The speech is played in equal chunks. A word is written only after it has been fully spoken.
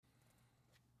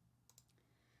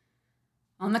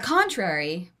On the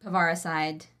contrary,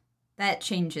 Pavaricide, that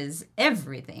changes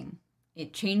everything.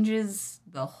 It changes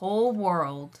the whole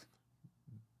world.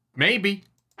 Maybe.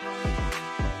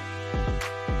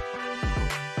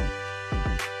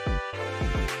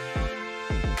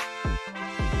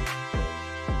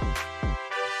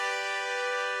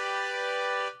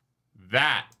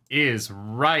 That is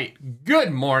right. Good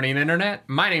morning, Internet.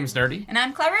 My name's Nerdy. And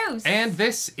I'm Clarus. And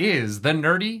this is the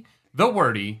Nerdy, the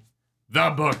Wordy, the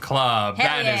Book Club. Hell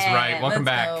That is yeah. right. Welcome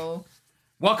Let's back. go.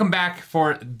 Welcome back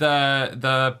for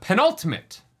the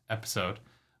penultimate episode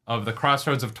of the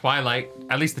Crossroads of Twilight.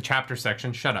 At least the chapter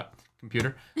section. Shut up,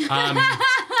 computer. The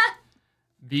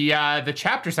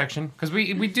chapter section, because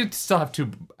we do still have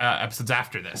two episodes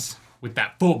after this with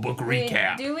that full book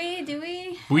recap. Do we?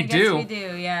 We I guess do. we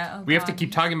do, yeah. Oh, We have to God.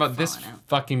 keep talking about this Falling out.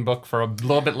 fucking book for a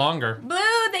little bit longer. Blue,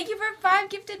 thank you for 5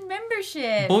 gifted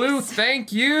memberships. Blue,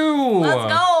 thank you.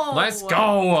 Let's go. Let's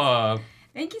go.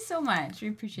 Thank you so much. We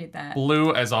appreciate that.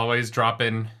 Blue, as always,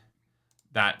 dropping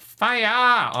that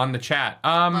fire on the chat.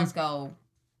 Let's go.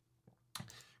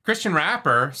 Christian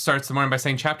Rapper starts the morning by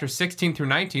saying chapters 16 through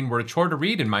 19 were a chore to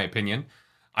read, in my opinion.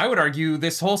 I would argue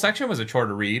this whole section was a chore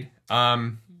to read.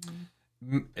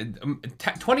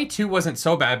 22 wasn't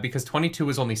so bad because 22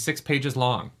 was only 6 pages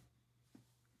long.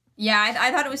 Yeah,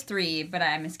 I thought it was 3, but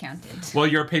I miscounted. Well,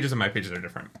 your pages and my pages are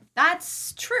different.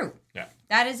 That's true. Yeah.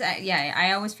 That is, yeah,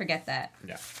 I always forget that.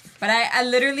 Yeah. But I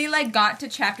literally, got to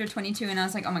chapter 22, and I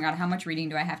was like, oh my god, how much reading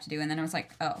do I have to do? And then I was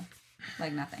like, oh,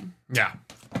 nothing. Yeah.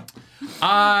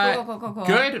 Cool.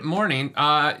 Good morning.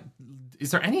 Is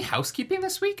there any housekeeping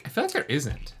this week? I feel like there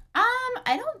isn't.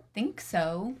 I don't think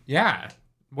so. Yeah.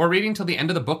 We're reading till the end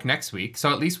of the book next week, so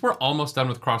at least we're almost done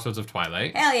with Crossroads of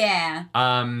Twilight. Hell yeah.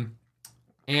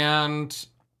 And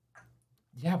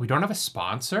yeah, we don't have a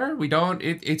sponsor.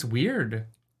 It's weird.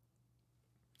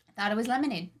 I thought it was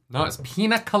lemonade. No, it's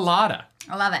pina colada.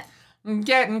 I love it.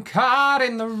 Getting caught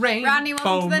in the rain. Rodney,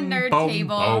 welcome to the nerd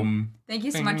table. Boom. Thank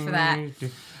you so much for that.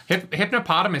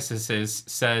 Hypnopotamus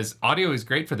says, audio is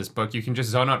great for this book. You can just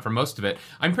zone out for most of it.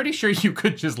 I'm pretty sure you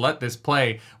could just let this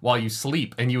play while you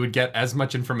sleep, and you would get as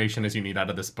much information as you need out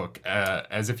of this book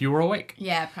as if you were awake.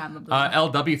 Yeah, probably.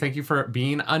 LW, thank you for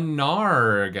being a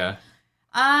narg.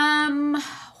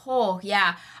 Oh,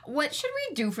 yeah. What should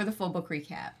we do for the full book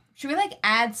recap? Should we,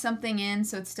 add something in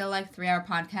so it's still, 3-hour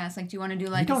podcast? Do you want to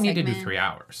do, We don't need to do 3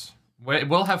 hours.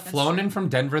 We'll have flown in from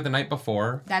Denver the night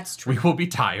before. That's true. We will be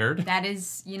tired. That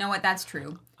is, you know what? That's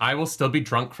true. I will still be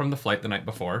drunk from the flight the night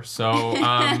before. So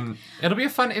it'll be a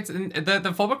fun...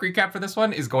 The full book recap for this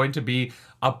one is going to be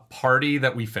a party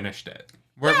that we finished it.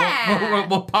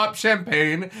 We'll pop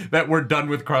champagne that we're done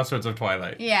with Crossroads of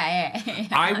Twilight. Yeah.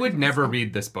 I would never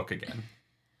read this book again.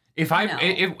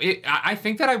 I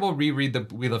think that I will reread the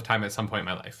Wheel of Time at some point in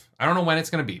my life. I don't know when it's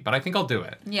going to be, but I think I'll do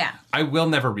it. Yeah. I will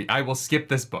never read. I will skip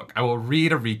this book. I will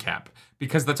read a recap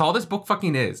because that's all this book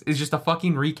fucking is just a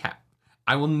fucking recap.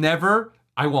 I won't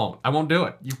do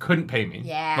it. You couldn't pay me.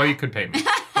 Yeah. Well, you could pay me.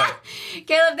 But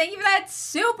Caleb, thank you for that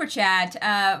super chat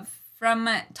from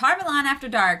Tarvalon After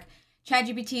Dark.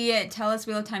 ChatGPT, tell us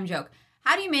Wheel of Time joke.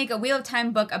 How do you make a Wheel of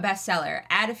Time book a bestseller?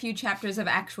 Add a few chapters of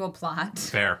actual plot.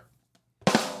 Fair.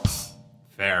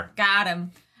 Got him.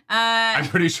 I'm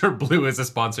pretty sure Blue is a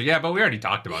sponsor. Yeah, but we already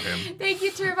talked about him. Thank you,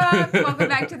 Turvok. Welcome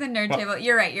back to the Nerd Table.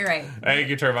 You're right. Thank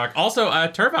you, Turvok. Also,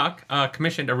 Turvok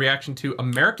commissioned a reaction to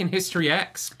American History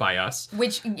X by us.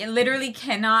 Which literally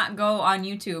cannot go on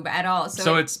YouTube at all.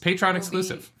 So it's Patreon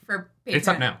exclusive. For Patreon. It's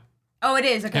up now. Oh, it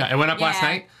is? Okay. Yeah, it went up last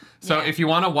night. So if you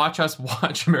want to watch us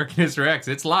watch American History X,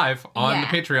 it's live on the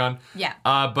Patreon. Yeah.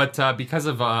 But because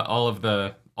of all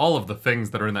of the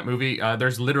things that are in that movie,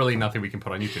 there's literally nothing we can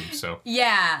put on YouTube. So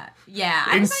yeah.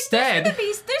 Instead,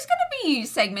 there's gonna be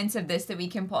segments of this that we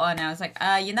can pull, and I was like,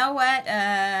 you know what?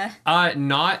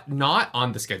 Not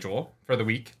on the schedule for the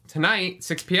week. Tonight,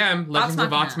 6 p.m. Legends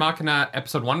of Vox Machina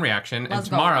episode 1 reaction, and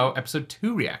tomorrow episode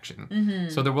 2 reaction. Mm-hmm.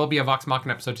 So there will be a Vox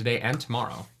Machina episode today and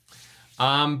tomorrow.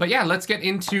 But yeah, let's get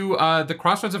into the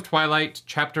Crossroads of Twilight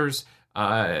chapters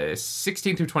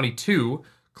 16 through 22.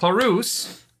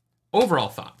 Clarus. Overall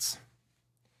thoughts.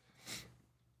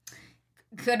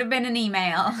 Could have been an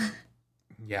email.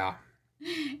 Yeah.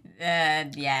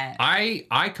 Yeah.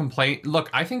 I complain. Look,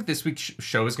 I think this week's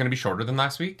show is going to be shorter than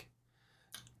last week.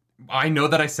 I know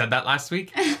that I said that last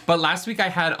week, but last week I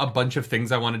had a bunch of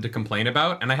things I wanted to complain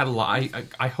about, and I had a lot.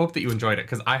 I hope that you enjoyed it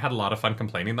because I had a lot of fun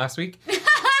complaining last week.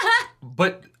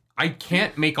 But I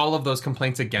can't make all of those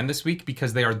complaints again this week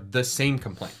because they are the same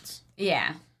complaints.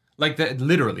 Yeah.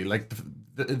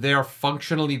 They are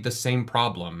functionally the same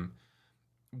problem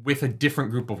with a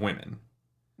different group of women.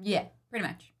 Yeah, pretty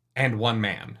much. And one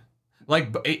man.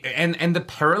 Like, and the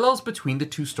parallels between the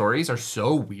two stories are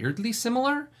so weirdly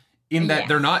similar in that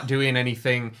they're not doing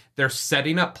anything. They're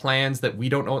setting up plans that we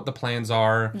don't know what the plans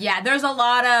are. Yeah, there's a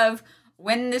lot of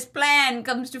when this plan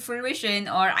comes to fruition,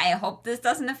 or I hope this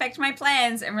doesn't affect my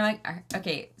plans. And we're like,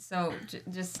 okay, so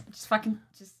just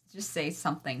say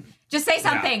something. Just say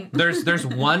something. Yeah. There's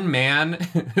one man,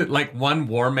 like one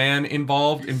war man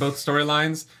involved in both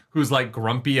storylines who's like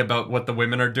grumpy about what the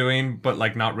women are doing, but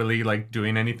like not really like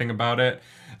doing anything about it.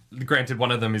 Granted,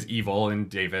 one of them is evil in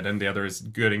David and the other is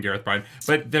good in Gareth Bryan.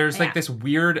 But there's like this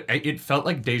weird, it felt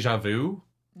like deja vu.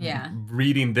 Yeah.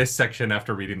 Reading this section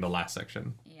after reading the last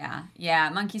section. Yeah. Yeah.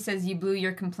 Monkey says you blew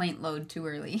your complaint load too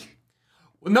early.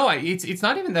 No, it's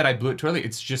not even that I blew it too early.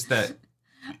 It's just that...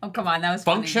 Oh, come on. That was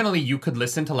functionally, funny. You could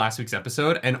listen to last week's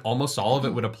episode and almost all of it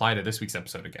would apply to this week's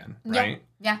episode again, right?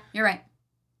 Yeah, you're right.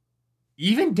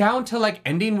 Even down to like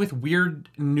ending with weird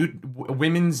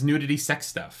women's nudity sex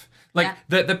stuff. Like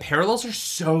the parallels are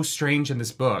so strange in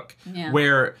this book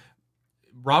where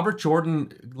Robert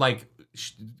Jordan like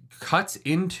cuts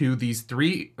into these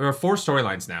 3 or 4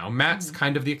 storylines now. Matt's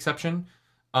kind of the exception.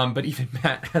 But even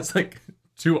Matt has like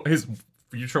his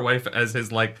future wife as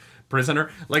his like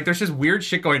prisoner. Like there's just weird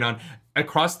shit going on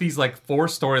across these like 4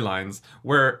 storylines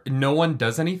where no one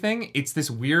does anything. It's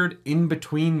this weird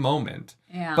in-between moment.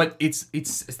 Yeah. But it's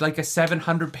like a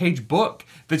 700-page book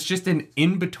that's just an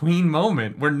in-between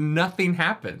moment where nothing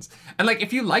happens. And like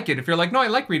if you like it, if you're like, no, I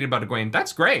like reading about Egwene,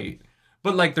 that's great.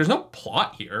 But like there's no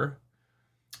plot here.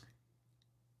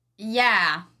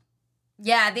 Yeah.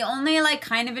 Yeah, the only, like,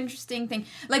 kind of interesting thing,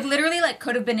 like, literally, like,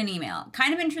 could have been an email.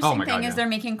 Kind of interesting thing is they're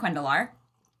making Quendalar.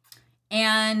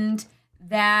 And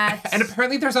that... And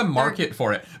apparently there's a market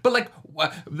for it. But, like,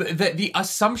 the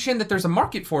assumption that there's a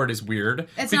market for it is weird.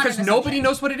 Because nobody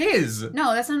knows what it is.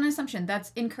 No, that's not an assumption.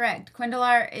 That's incorrect.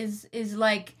 Quendalar is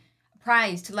like,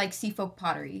 prized, like, sea folk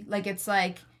pottery. Like, it's,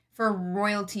 like... for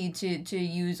royalty to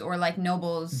use or like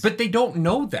nobles. But they don't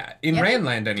know that in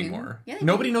Randland anymore. Yeah,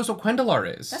 nobody knows what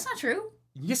Quendalar is. That's not true.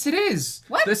 Yes, it is.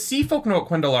 What? The sea folk know what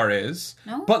Quendalar is.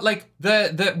 No. But like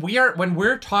when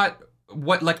we're taught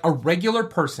what like a regular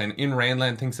person in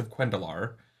Randland thinks of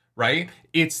Quendalar, right?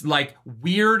 It's like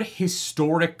weird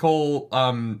historical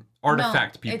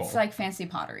artifact people. It's like fancy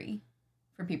pottery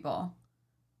for people.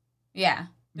 Yeah.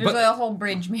 There's a whole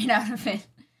bridge made out of it.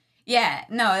 Yeah.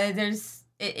 No, there's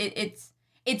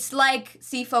It's like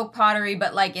sea folk pottery,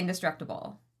 but like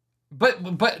indestructible. But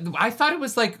I thought it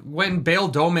was like when Bail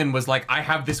Doman was like, I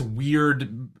have this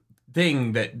weird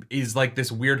thing that is like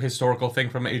this weird historical thing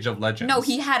from Age of Legends. No,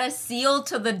 he had a seal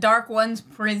to the Dark One's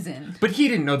prison. But he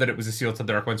didn't know that it was a seal to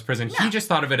the Dark One's prison. No. He just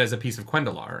thought of it as a piece of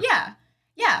Quendalar. Yeah.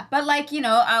 Yeah. But like, you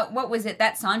know, what was it?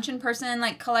 That Sanchin person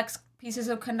like collects pieces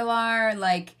of Quendalar,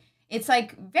 like... It's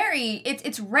like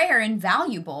it's rare and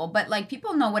valuable, but like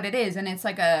people know what it is, and it's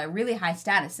like a really high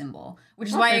status symbol, which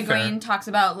is why Egwene talks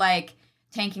about like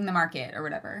tanking the market or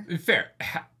whatever. Fair.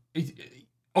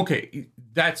 Okay,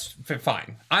 that's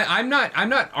fine. I'm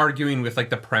not arguing with like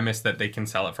the premise that they can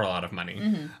sell it for a lot of money.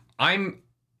 Mm-hmm.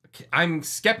 I'm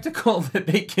skeptical that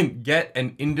they can get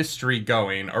an industry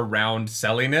going around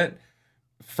selling it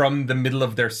from the middle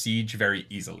of their siege very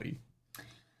easily.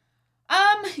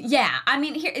 Yeah, I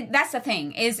mean, that's the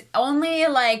thing, is only,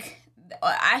 like,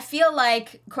 I feel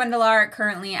like Quendalar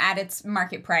currently at its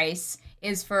market price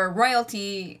is for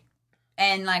royalty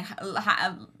and, like,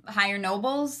 higher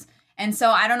nobles, and so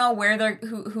I don't know where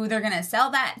who they're gonna sell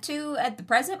that to at the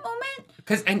present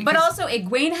moment, but also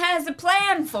Egwene has a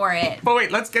plan for it. But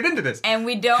wait, let's get into this. And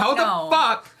we don't know.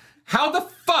 How the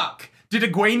fuck did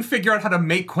Egwene figure out how to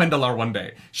make Quendalar one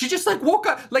day? She just like woke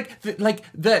up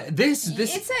this.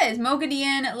 It says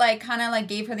Moghedien like kind of like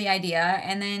gave her the idea,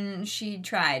 and then she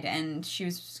tried, and she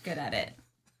was good at it.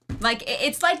 Like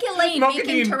it's like Elaine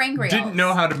making terengrials. Didn't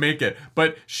know how to make it,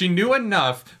 but she knew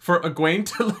enough for Egwene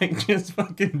to like just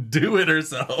fucking do it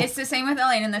herself. It's the same with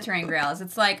Elaine and the terengrials.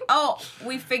 It's like, oh,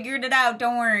 we figured it out.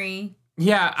 Don't worry.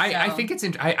 Yeah, I think it's.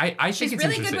 I think she's it's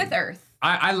really interesting. good with Earth.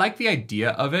 I like the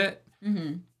idea of it.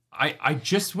 Mm-hmm. I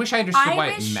just wish I understood why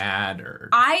it mattered.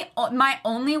 My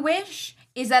only wish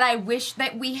is that I wish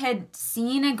that we had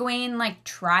seen Egwene, like,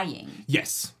 trying.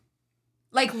 Yes.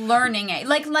 Like, learning it.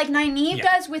 Like Nynaeve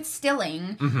does with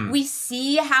stilling. Mm-hmm. We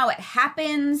see how it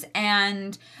happens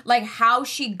and, like, how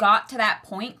she got to that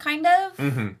point, kind of.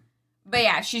 Mm-hmm. But,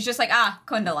 yeah, she's just like,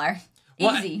 Quendalar.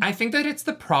 Easy. Well, I think that it's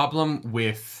the problem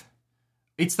with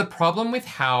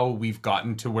how we've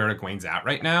gotten to where Egwene's at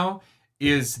right now.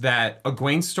 Is that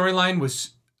Egwene's storyline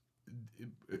was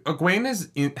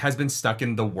Egwene has been stuck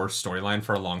in the worst storyline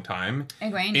for a long time.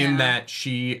 Egwene, in that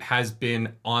she has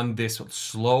been on this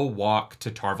slow walk to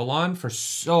Tarvalon for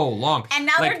so long. And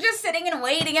now they're just sitting and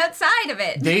waiting outside of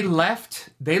it. They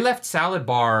left Salad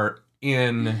Bar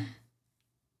in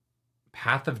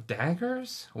Path of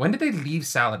Daggers? When did they leave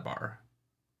Salad Bar?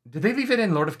 Did they leave it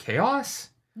in Lord of Chaos?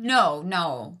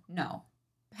 No.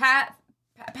 Path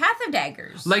of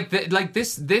Daggers.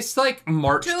 This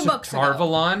march to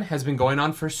Tarvalon has been going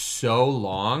on for so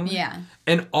long. Yeah.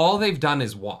 And all they've done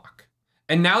is walk.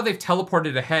 And now they've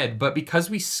teleported ahead, but because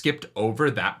we skipped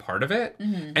over that part of it,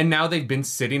 and now they've been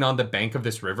sitting on the bank of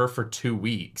this river for 2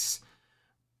 weeks,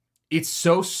 it's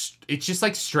just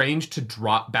like strange to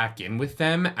drop back in with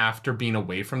them after being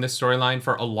away from this storyline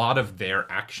for a lot of their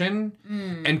action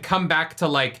and come back to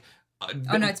like...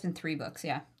 it's been 3 books,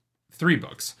 yeah. 3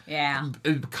 books. Yeah.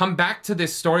 Come back to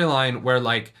this storyline where,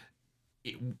 like,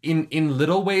 in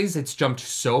little ways, it's jumped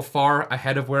so far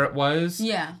ahead of where it was.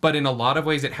 Yeah. But in a lot of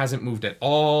ways, it hasn't moved at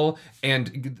all.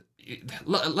 And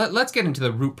let's get into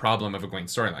the root problem of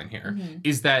Egwene's storyline here.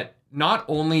 Is that not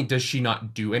only does she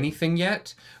not do anything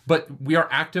yet, but we are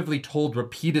actively told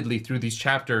repeatedly through these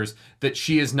chapters that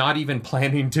she is not even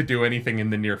planning to do anything in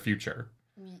the near future.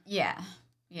 Yeah.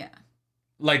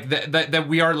 Like, that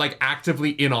we are, like,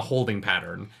 actively in a holding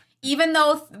pattern. Even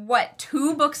though,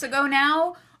 2 books ago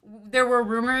now, there were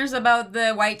rumors about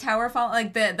the White Tower fall,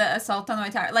 like, the assault on the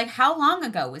White Tower. Like, how long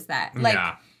ago was that? Like,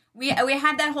 yeah. We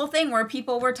had that whole thing where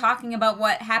people were talking about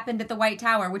what happened at the White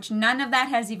Tower, which none of that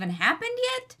has even happened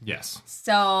yet. Yes.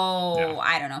 So, yeah.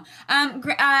 I don't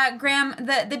know. Graham,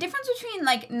 the difference between,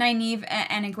 like, Nynaeve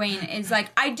and Egwene is, like,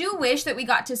 I do wish that we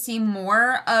got to see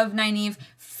more of Nynaeve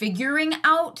figuring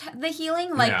out the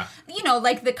healing. Like, you know,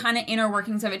 like, the kind of inner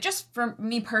workings of it. Just for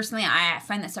me personally, I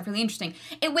find that stuff really interesting.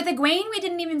 With Egwene, we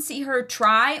didn't even see her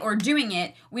try or doing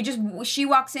it. She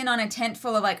walks in on a tent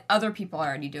full of, like, other people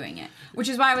already doing it. Which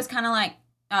is why I was kind of like,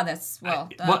 oh, that's,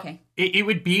 okay. It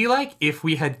would be like if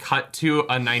we had cut to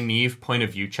a Nynaeve point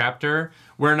of view chapter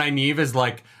where Nynaeve is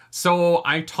like, so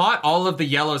I taught all of the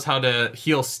yellows how to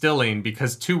heal Stilling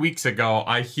because 2 weeks ago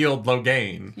I healed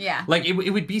Loghain. Yeah. Like,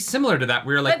 it would be similar to that.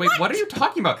 We were like, wait, what are you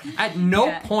talking about? At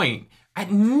no point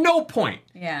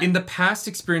in the past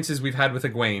experiences we've had with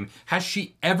Egwene has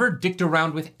she ever dicked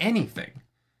around with anything.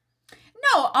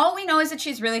 No, all we know is that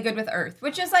she's really good with Earth,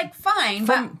 which is, like, fine.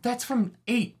 That's from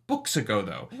 8 books ago,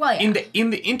 though. Well, yeah. In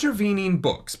the intervening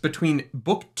books, between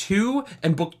book 2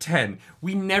 and book 10,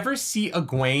 we never see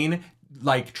Egwene,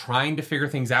 like, trying to figure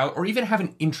things out or even have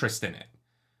an interest in it.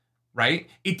 Right?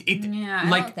 I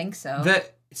don't think so.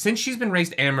 Since she's been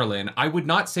raised Amyrlin, I would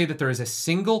not say that there is a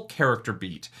single character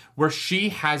beat where she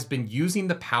has been using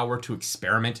the power to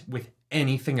experiment with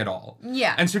anything at all.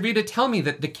 Yeah. And so for you to tell me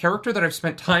that the character that I've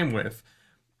spent time with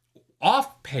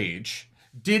off page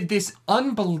did this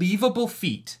unbelievable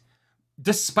feat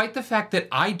despite the fact that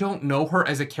I don't know her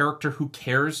as a character who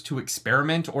cares to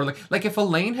experiment, or like if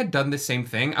Elaine had done the same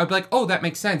thing, I'd be like, oh, that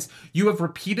makes sense. You have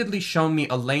repeatedly shown me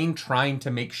Elaine trying to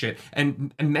make shit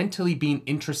and mentally being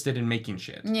interested in making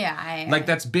shit. Yeah.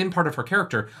 That's been part of her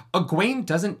character. Egwene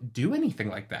doesn't do anything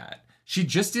like that. She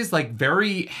just is, like,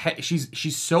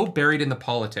 she's so buried in the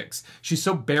politics. She's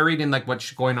so buried in, like,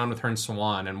 what's going on with her and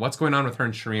Swan and what's going on with her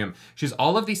and Shireen. She's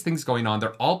all of these things going on.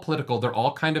 They're all political. They're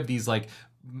all kind of these, like,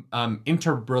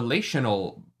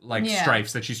 interrelational, like,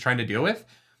 strifes that she's trying to deal with.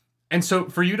 And so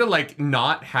for you to, like,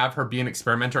 not have her be an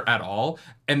experimenter at all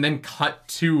and then cut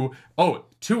to,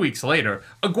 2 weeks later,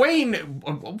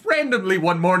 Egwene randomly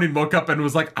one morning woke up and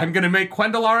was like, I'm going to make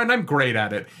Quendalar and I'm great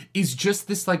at it, is just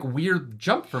this, like, weird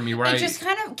jump for me where it just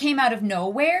kind of came out of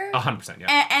nowhere. 100%,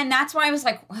 yeah. And that's why I was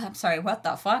like, I'm sorry, what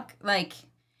the fuck? Like,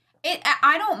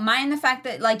 I don't mind the fact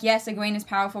that, like, yes, Egwene is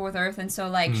powerful with Earth, and so,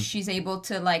 like, she's able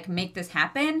to, like, make this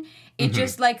happen. It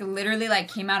just, like, literally, like,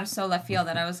 came out of so left field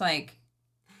that I was like...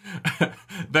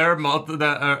 There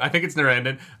are I think it's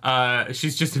Narendon.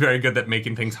 She's just very good at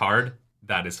making things hard.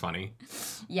 That is funny.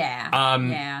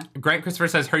 Yeah. Grant Christopher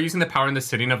says, her using the power in the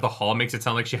sitting of the hall makes it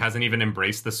sound like she hasn't even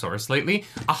embraced the source lately.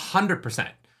 100%.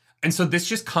 And so this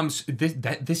just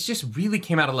this just really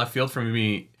came out of left field for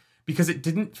me because it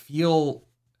didn't feel...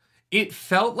 It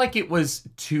felt like it was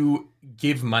to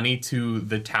give money to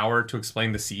the tower to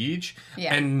explain the siege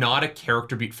and not a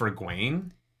character beat for Egwene.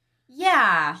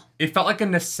 Yeah. It felt like a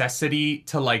necessity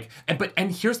to, like...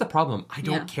 And here's the problem. I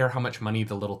don't care how much money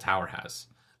the little tower has.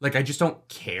 Like, I just don't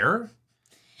care.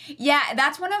 Yeah,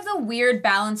 that's one of the weird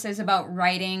balances about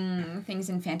writing things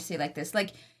in fantasy like this.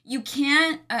 Like, you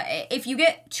can't... if you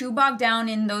get too bogged down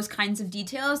in those kinds of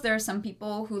details, there are some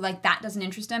people who, like, that doesn't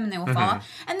interest them and they will fall off.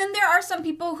 And then there are some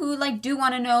people who, like, do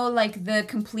want to know, like, the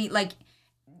complete, like...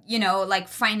 like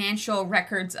financial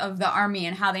records of the army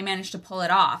and how they managed to pull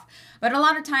it off. But a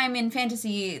lot of time in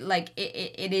fantasy, like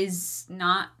it is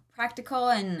not practical,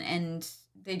 and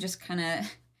they just kind of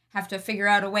have to figure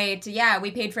out a way to,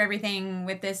 we paid for everything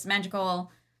with this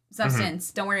magical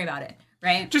substance. Don't worry about it,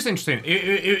 right? Just interesting.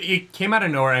 It came out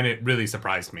of nowhere, and it really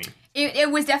surprised me.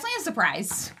 It was definitely a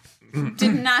surprise.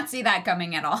 Did not see that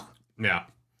coming at all. Yeah.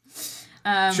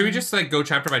 Should we just go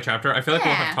chapter by chapter? I feel like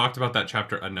we'll have talked about that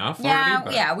chapter enough already.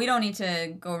 But... Yeah, we don't need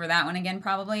to go over that one again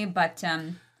probably, but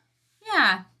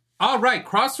yeah. All right,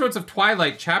 Crossroads of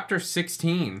Twilight, chapter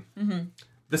 16. Mm-hmm.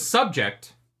 The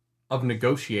subject of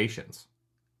negotiations.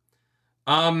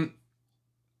 Egwene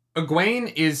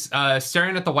is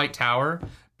staring at the White Tower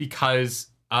because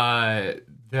the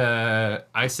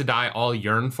Aes Sedai all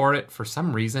yearn for it for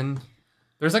some reason.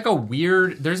 There's a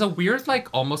weird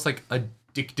almost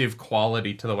addictive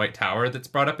quality to the White Tower that's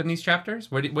brought up in these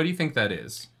chapters. What do you think that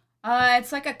is?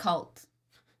 It's like a cult.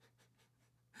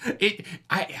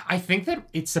 I think that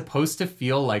it's supposed to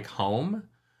feel like home,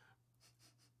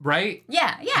 right?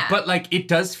 Yeah. But it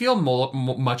does feel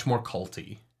much more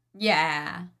culty.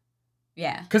 Yeah.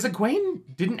 Because Egwene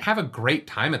didn't have a great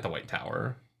time at the White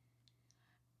Tower.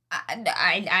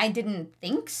 I didn't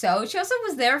think so. She also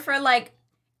was there for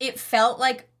it felt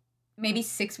like maybe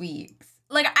 6 weeks.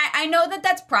 I know that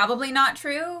that's probably not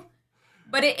true,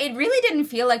 but it really didn't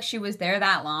feel like she was there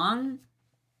that long.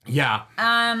 Yeah.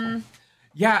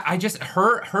 Yeah, I just,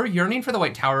 her yearning for the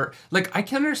White Tower, I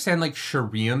can understand,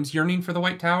 Shariam's yearning for the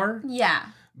White Tower. Yeah.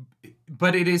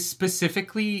 But it is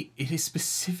specifically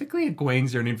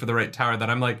Egwene's yearning for the White Tower that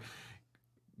I'm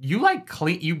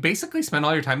you basically spend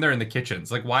all your time there in the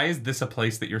kitchens. Why is this a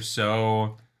place that you're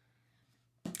so...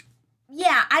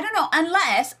 Yeah, I don't know,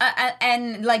 unless,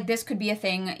 and this could be a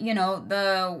thing,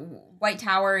 the White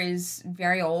Tower is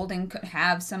very old and could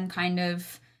have some kind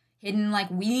of hidden,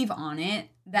 weave on it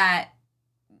that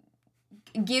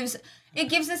gives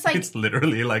this, It's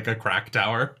literally a crack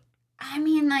tower. I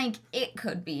mean, it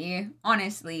could be,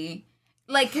 honestly.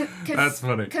 Cause, that's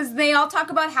funny. Because they all talk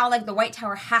about how, the White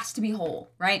Tower has to be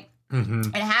whole, right?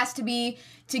 Mm-hmm. It has to be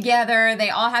together. They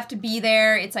all have to be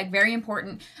there. It's very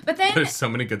important. But then there's so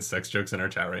many good sex jokes in our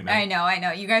chat right now. I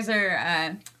know. You guys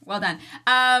are well done.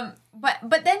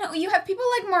 But then you have people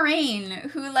like Moraine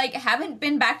who haven't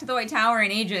been back to the White Tower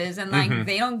in ages, and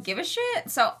they don't give a shit.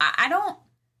 So I don't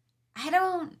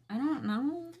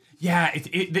know. Yeah,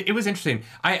 it was interesting.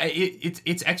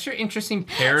 It's extra interesting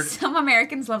paired. Some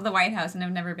Americans love the White House and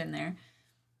have never been there.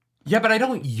 Yeah, but I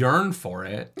don't yearn for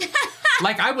it.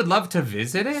 I would love to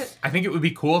visit it. I think it would be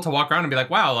cool to walk around and be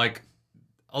wow,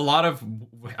 a lot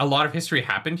of history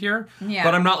happened here. Yeah.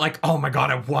 But I'm not oh my God,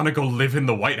 I want to go live in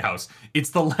the White House. It's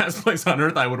the last place on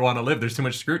earth I would want to live. There's too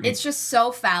much scrutiny. It's just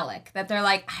so phallic that they're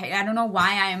I don't know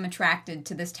why I am attracted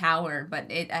to this tower,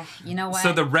 but it, you know what?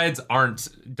 So the Reds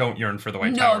don't yearn for the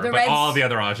White Tower, but Reds, all the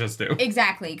other Ajas do.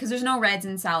 Exactly, because there's no Reds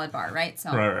in Salad Bar, right?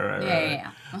 So right.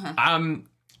 Yeah. Uh-huh.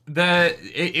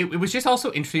 It was just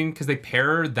also interesting because they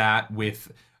pair that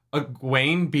with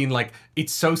Egwene being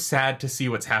it's so sad to see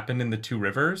what's happened in the Two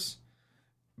Rivers.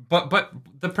 But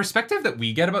the perspective that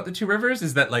we get about the Two Rivers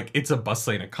is that it's a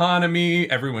bustling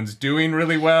economy, everyone's doing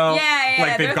really well.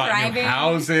 Yeah, they've got thriving. New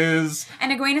houses.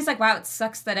 And Egwene is wow, it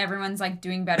sucks that everyone's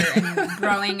doing better and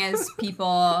growing as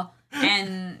people.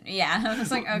 And yeah, I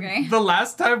was okay. The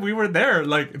last time we were there,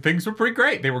 things were pretty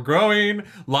great. They were growing.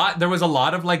 There was a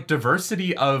lot of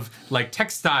diversity of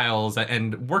textiles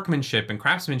and workmanship and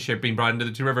craftsmanship being brought into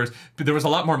the Two Rivers. But there was a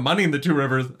lot more money in the Two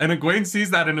Rivers. And Egwene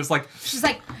sees that and is she's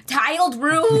tiled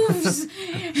roofs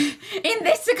in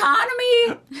this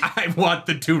economy. I want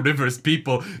the Two Rivers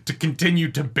people to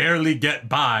continue to barely get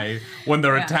by when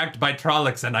they're attacked by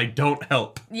Trollocs and I don't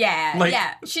help. Yeah,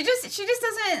 yeah. She just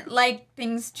doesn't like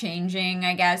things changing,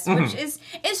 I guess, which is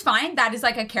fine. That is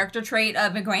a character trait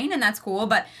of Egwene, and that's cool.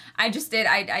 But I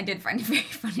did find it very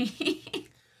funny.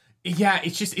 Yeah,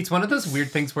 it's one of those weird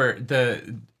things where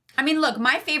I mean, look,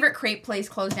 my favorite crepe place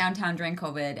closed downtown during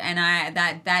COVID, and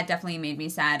that definitely made me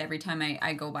sad every time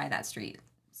I go by that street.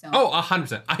 So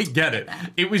 100%. I get it.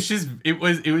 It was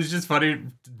just funny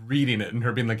reading it and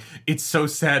her being it's so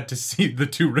sad to see the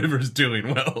Two Rivers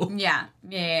doing well. Yeah.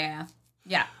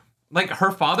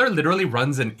 Her father literally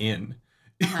runs an inn.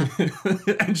 Uh-huh.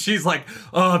 And she's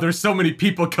oh, there's so many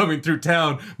people coming through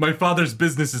town. My father's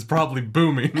business is probably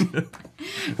booming.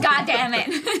 God damn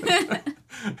it.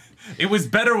 It was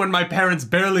better when my parents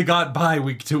barely got by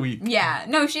week to week. Yeah.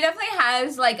 No, she definitely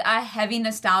has, like, a heavy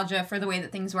nostalgia for the way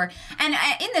that things were. And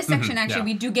in this section, actually,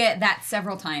 we do get that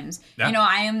several times. Yeah. You know,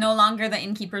 I am no longer the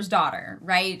innkeeper's daughter,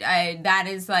 right? That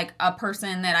is, like, a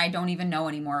person that I don't even know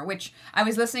anymore, which I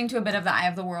was listening to a bit of The Eye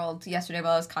of the World yesterday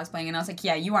while I was cosplaying, and I was like,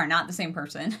 yeah, you are not the same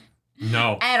person.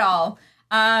 No. At all.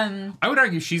 I would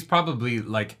argue she's probably,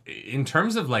 like, in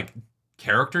terms of, like,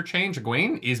 character change,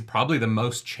 Egwene is probably the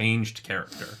most changed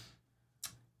character.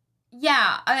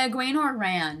 Yeah, Egwene or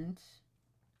Rand?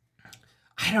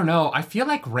 I don't know. I feel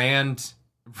like Rand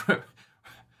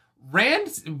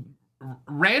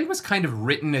was kind of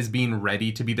written as being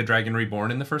ready to be the Dragon Reborn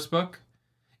in the first book.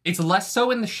 It's less so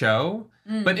in the show,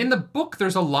 but in the book,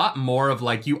 there's a lot more of,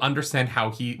 like, you understand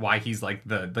why he's, like,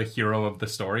 the hero of the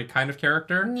story kind of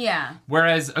character. Yeah.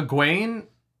 Whereas Egwene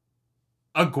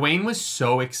was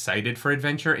so excited for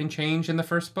adventure and change in the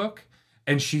first book,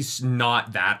 and she's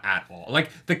not that at all.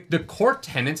 Like, the core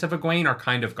tenets of Egwene are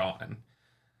kind of gone.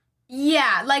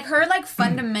 Yeah, like, her, like,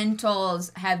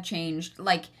 fundamentals have changed.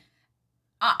 Like,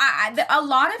 a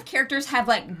lot of characters have,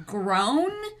 like,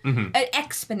 grown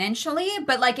exponentially,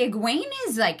 but, like, Egwene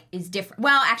is different.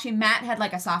 Well, actually, Matt had,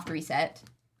 like, a soft reset.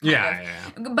 Yeah.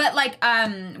 But, like,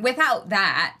 without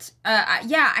that,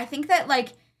 I think that, like,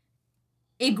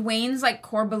 Egwene's, like,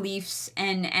 core beliefs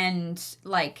and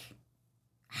like,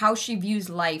 how she views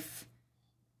life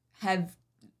have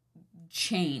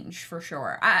changed for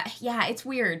sure. Yeah, it's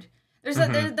weird. There's a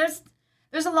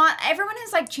lot. Everyone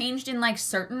has, like, changed in, like,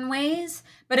 certain ways,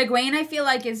 but Egwene, I feel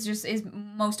like, is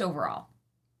most overall.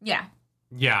 Yeah.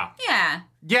 Yeah. Yeah.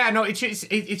 Yeah. No, it's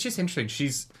just interesting.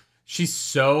 She's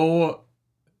so,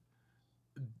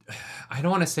 I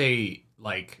don't want to say,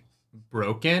 like,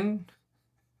 broken,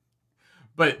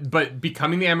 but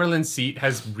becoming the Emerald Seat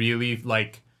has really,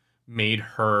 like, made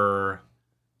her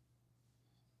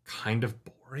kind of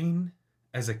boring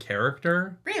as a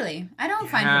character. Really? I don't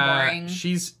find her boring. I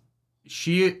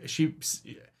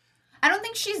don't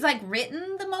think she's, like,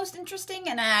 written the most interesting,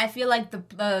 and I feel like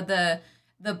the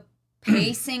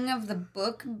pacing of the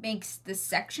book makes this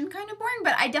section kind of boring,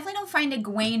 but I definitely don't find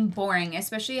Egwene boring,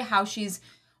 especially how she's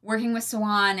working with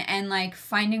Swan and, like,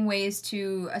 finding ways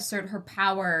to assert her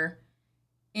power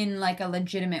in, like, a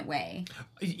legitimate way.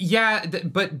 Yeah,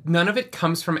 but none of it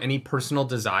comes from any personal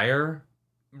desire,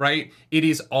 right? It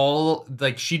is all,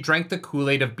 like, she drank the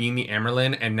Kool-Aid of being the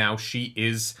Amyrlin, and now she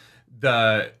is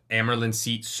the Amyrlin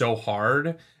Seat so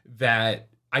hard that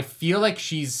I feel like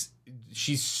she's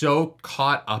so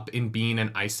caught up in being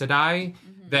an Aes Sedai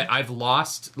that I've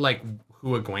lost, like,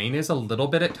 who Egwene is a little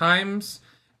bit at times.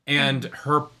 And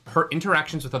her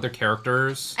interactions with other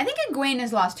characters. I think Egwene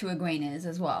has lost who Egwene is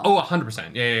as well. Oh,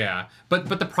 100%. Yeah. But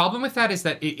the problem with that is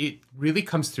that it really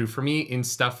comes through for me in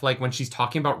stuff like when she's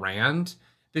talking about Rand,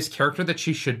 this character that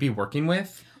she should be working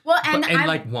with. Well,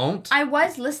 won't. I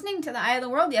was listening to The Eye of the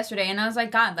World yesterday, and I was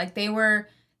like, God, like, they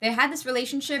had this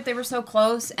relationship, they were so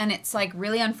close, and it's, like,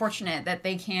 really unfortunate that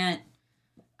they can't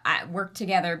work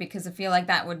together, because I feel like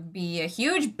that would be a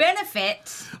huge benefit.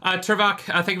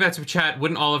 Turvok, I think that's chat.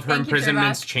 Wouldn't all of her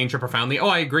imprisonments change her profoundly? Oh,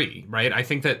 I agree. Right? I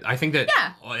think that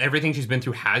everything she's been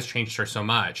through has changed her so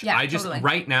much. Yeah, I just totally.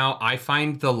 Right now I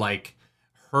find the, like,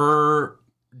 her,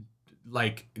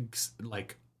 like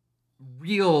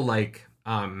real, like,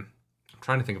 I'm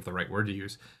trying to think of the right word to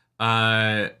use.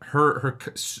 Her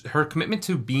commitment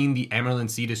to being the Amyrlin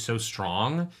Seat is so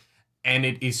strong. And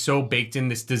it is so baked in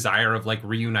this desire of, like,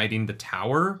 reuniting the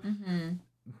tower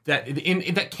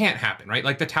that can't happen, right?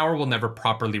 Like, the tower will never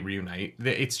properly reunite.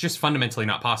 It's just fundamentally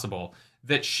not possible.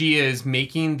 That she is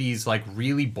making these, like,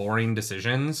 really boring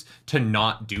decisions to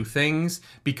not do things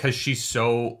because she's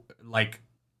so, like,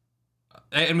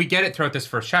 and we get it throughout this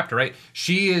first chapter, right?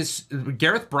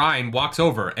 Gareth Bryan walks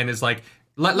over and is like,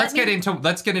 let's get into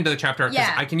the chapter, because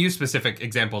I can use specific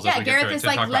examples as we get through it. Gareth is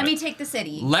like, let me take the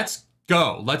city. Let's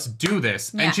go. Let's do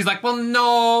this. Yeah. And she's like, well,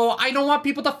 no, I don't want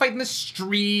people to fight in the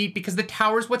street because the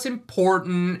tower's what's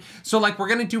important. So, like, we're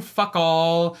going to do fuck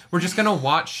all. We're just going to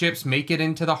watch ships make it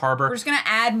into the harbor. We're just going to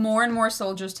add more and more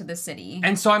soldiers to the city.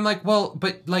 And so I'm like, well,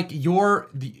 but, like, your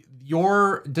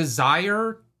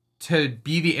desire to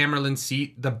be the Amyrlin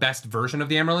Seat, the best version of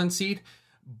the Amyrlin Seat,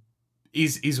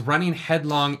 is running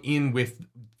headlong in with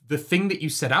the thing that you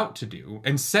set out to do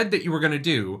and said that you were going to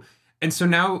do. And so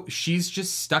now she's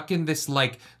just stuck in this,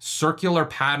 like, circular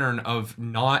pattern of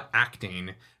not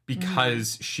acting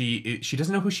because she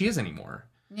doesn't know who she is anymore.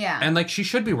 Yeah. And, like, she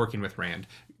should be working with Rand.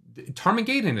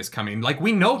 Tarmangaden is coming. Like,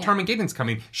 we know Tarmangaden's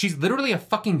coming. She's literally a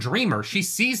fucking dreamer. She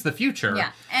sees the future.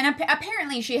 Yeah. And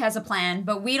apparently she has a plan,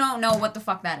 but we don't know what the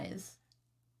fuck that is.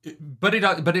 But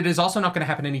it is also not going to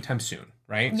happen anytime soon,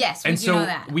 right? Yes, we do know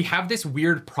that. And so we have this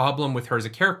weird problem with her as a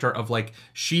character of like,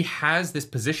 she has this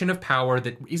position of power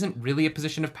that isn't really a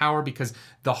position of power because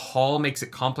the hall makes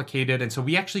it complicated. And so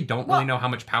we actually don't really know how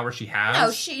much power she has.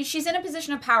 No, she's in a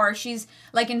position of power. She's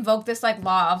like invoked this like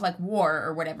law of like war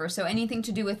or whatever. So anything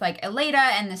to do with like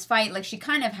Eleda and this fight, like she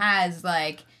kind of has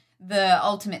like the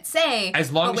ultimate say.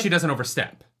 As long as she doesn't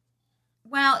overstep.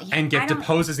 Well, yeah, and get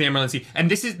deposed as the Emerald.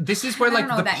 And this is where like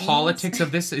the politics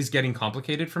of this is getting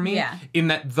complicated for me. Yeah. In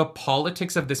that the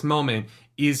politics of this moment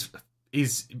is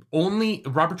only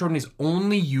Robert Jordan is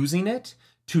only using it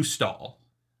to stall.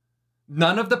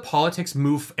 None of the politics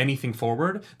move anything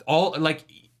forward. All like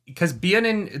because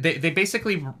Bianin they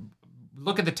basically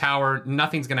look at the tower.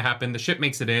 Nothing's going to happen. The ship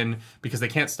makes it in because they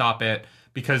can't stop it.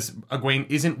 Because Egwene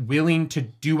isn't willing to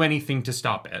do anything to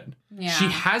stop it. Yeah. She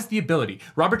has the ability.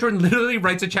 Robert Jordan literally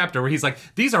writes a chapter where he's like,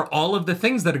 these are all of the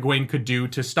things that Egwene could do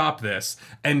to stop this.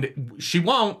 And she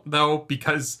won't, though,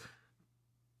 because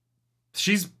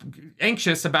she's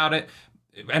anxious about it.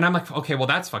 And I'm like, okay, well,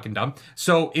 that's fucking dumb.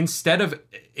 So instead of,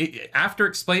 after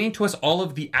explaining to us all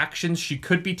of the actions she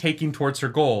could be taking towards her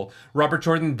goal, Robert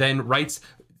Jordan then writes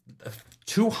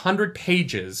 200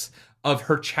 pages of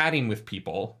her chatting with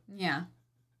people. Yeah.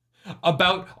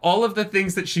 About all of the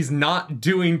things that she's not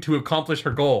doing to accomplish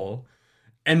her goal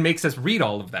and makes us read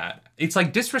all of that. It's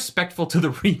like disrespectful to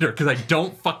the reader because I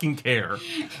don't fucking care.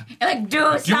 Like,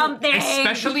 do something!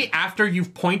 Especially after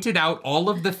you've pointed out all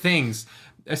of the things.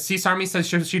 Cease Army says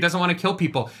she doesn't want to kill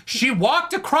people. She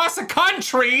walked across a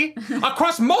country,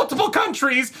 across multiple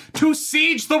countries, to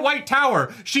siege the White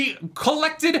Tower. She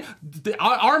collected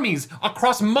armies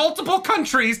across multiple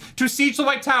countries to siege the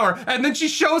White Tower. And then she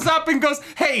shows up and goes,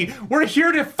 hey, we're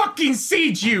here to fucking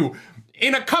siege you.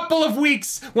 In a couple of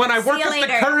weeks, when I work up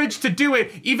the courage to do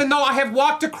it, even though I have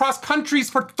walked across countries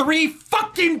for 3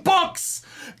 fucking books.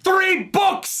 3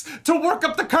 books to work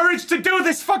up the courage to do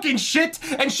this fucking shit,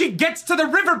 and she gets to the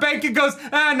riverbank and goes,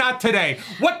 not today.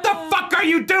 What the fuck are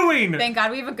you doing? Thank God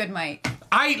we have a good mic.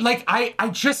 I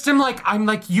just am like, I'm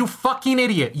like, you fucking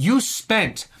idiot. You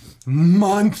spent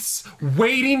months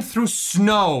wading through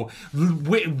snow,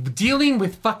 dealing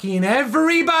with fucking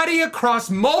everybody across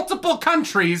multiple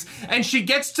countries, and she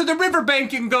gets to the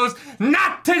riverbank and goes,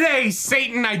 not today,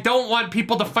 Satan. I don't want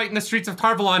people to fight in the streets of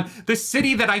Tarvalon, the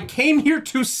city that I came here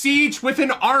to siege with an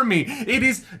army. It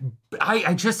is,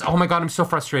 I just, oh my God, I'm so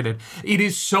frustrated. It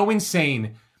is so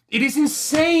insane. It is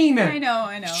insane. I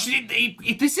know.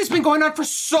 This has been going on for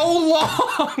so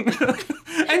long.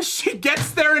 And she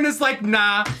gets there and is like,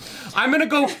 nah, I'm going to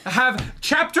go have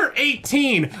chapter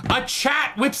 18, a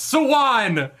chat with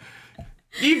Sawan.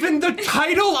 Even the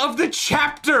title of the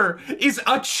chapter is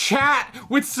a chat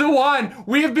with Sawan.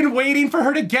 We have been waiting for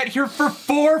her to get here for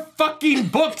 4 fucking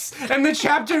books. And the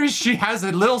chapter is she has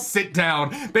a little sit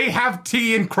down. They have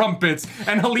tea and crumpets.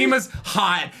 And Halima's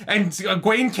hot. And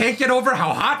Egwene can't get over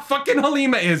how hot fucking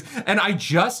Halima is. And I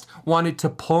just wanted to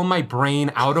pull my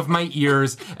brain out of my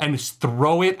ears and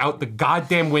throw it out the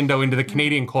goddamn window into the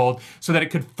Canadian cold so that it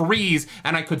could freeze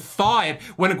and I could thaw it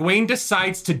when Egwene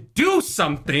decides to do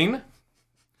something.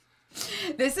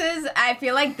 I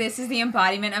feel like this is the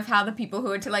embodiment of how the people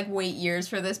who had to like wait years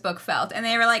for this book felt. And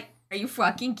they were like, are you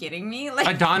fucking kidding me? Like,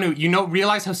 Adanu,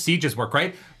 realize how sieges work,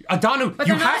 right? Adanu,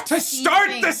 you have to start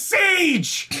the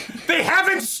siege! They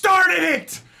haven't started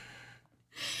it!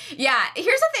 Yeah,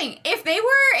 here's the thing. If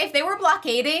they were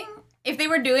blockading, if they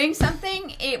were doing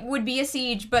something, it would be a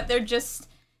siege, but they're just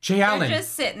Allen, they're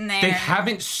just sitting there. They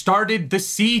haven't started the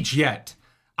siege yet.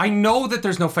 I know that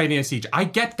there's no fighting in a siege. I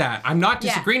get that. I'm not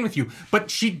disagreeing with you.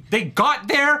 But they got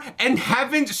there and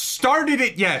haven't started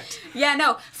it yet. Yeah,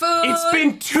 no. Food. It's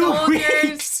been 2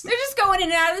 weeks. They're just going in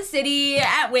and out of the city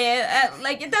at will.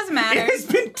 Like, it doesn't matter. It has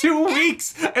been 2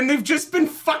 weeks and they've just been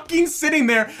fucking sitting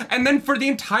there. And then for the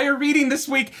entire reading this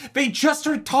week, they just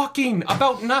are talking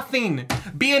about nothing.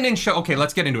 Okay,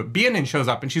 let's get into it. Bianin shows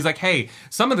up and she's like, hey,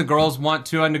 some of the girls want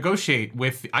to negotiate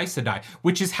with Aes Sedai,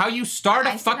 which is how you start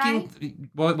a fucking...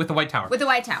 Well, with the White Tower. With the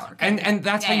White Tower. Okay. And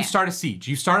that's how you start a siege.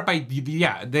 You start by,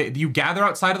 you gather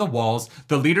outside of the walls.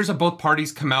 The leaders of both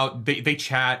parties come out. They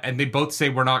chat, and they both say,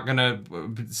 we're not going to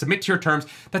submit to your terms.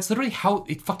 That's literally how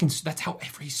that's how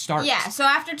every starts. Yeah, so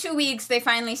after 2 weeks, they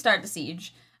finally start the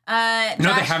siege. Josh,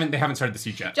 no, they haven't started the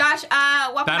siege yet. Josh,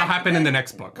 welcome That'll happen in the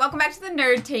next book. Welcome back to the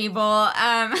nerd table.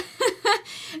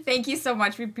 Thank you so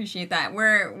much. We appreciate that.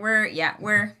 We're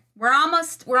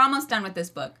almost done with this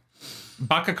book.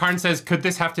 Baka Karn says, could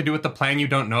this have to do with the plan you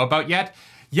don't know about yet?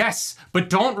 Yes, but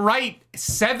don't write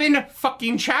 7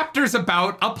 fucking chapters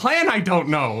about a plan I don't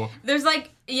know. There's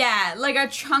like a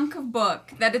chunk of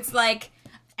book that it's like,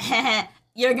 yeah,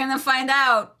 You're gonna find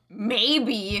out.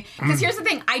 Maybe. Because here's the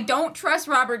thing. I don't trust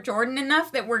Robert Jordan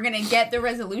enough that we're going to get the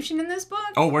resolution in this book.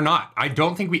 Oh, we're not. I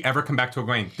don't think we ever come back to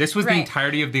Egwene. This was the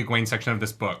entirety of the Egwene section of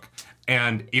this book.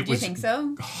 And it was you think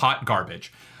so? Hot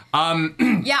garbage.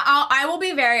 Yeah, I will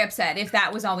be very upset if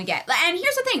that was all we get. And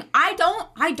here's the thing. I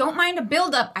don't mind a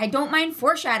build-up. I don't mind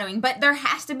foreshadowing. But there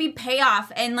has to be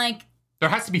payoff and, like... There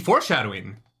has to be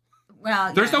foreshadowing.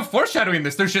 Well, There's no foreshadowing in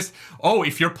this. There's just,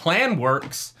 if your plan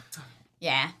works...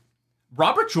 Yeah.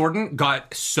 Robert Jordan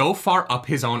got so far up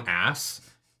his own ass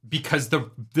because and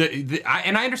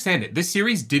I understand it. This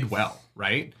series did well,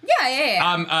 right?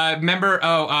 Yeah. Member,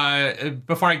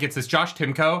 before I get to this, Josh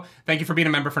Timko, thank you for being a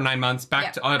member for 9 months.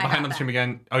 Back to behind on the stream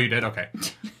again. Oh, you did? Okay.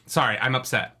 Sorry, I'm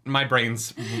upset. My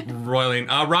brain's roiling.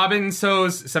 Robin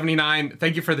So's 79,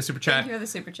 thank you for the super chat. Thank you for the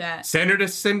super chat.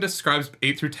 Sanderson describes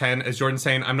 8 through 10 as Jordan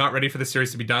saying, I'm not ready for the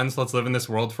series to be done, so let's live in this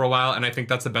world for a while. And I think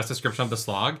that's the best description of the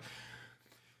slog.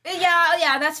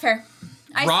 Yeah, that's fair.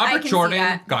 Robert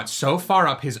Jordan got so far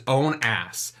up his own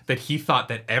ass that he thought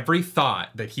that every thought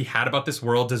that he had about this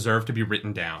world deserved to be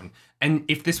written down. And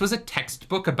if this was a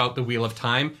textbook about the Wheel of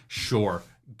Time, sure,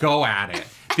 go at it.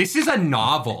 This is a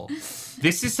novel.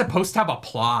 This is supposed to have a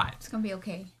plot. It's gonna be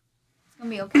okay. It's gonna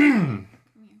be okay.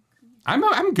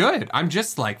 I'm good. I'm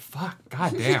just like, fuck,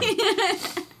 goddamn.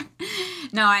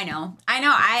 No, I know.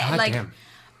 I like. Damn.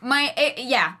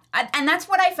 And that's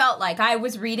what I felt like. I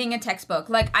was reading a textbook.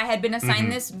 Like, I had been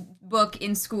assigned this book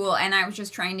in school, and I was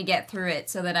just trying to get through it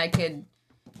so that I could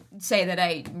say that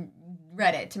I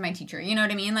read it to my teacher. You know what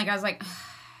I mean? Like, I was like,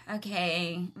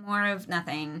 okay, more of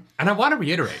nothing. And I want to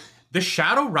reiterate, The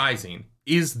Shadow Rising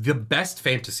is the best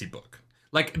fantasy book.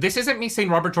 Like, this isn't me saying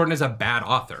Robert Jordan is a bad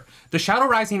author. The Shadow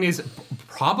Rising is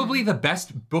probably the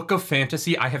best book of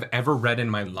fantasy I have ever read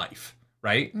in my life.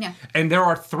 Right? Yeah. And there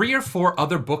are 3 or 4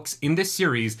 other books in this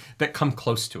series that come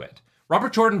close to it.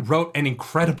 Robert Jordan wrote an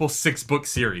incredible 6-book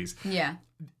series. Yeah.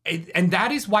 And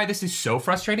that is why this is so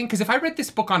frustrating, because if I read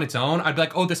this book on its own, I'd be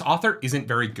like, oh, this author isn't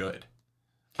very good.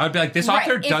 I'd be like, this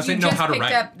author doesn't know how to write. If you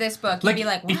just picked up this book, you'd be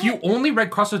like, what? If you only read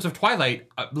Crossroads of Twilight,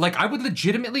 I would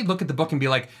legitimately look at the book and be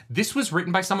like, this was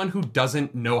written by someone who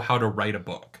doesn't know how to write a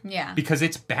book. Yeah. Because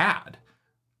it's bad.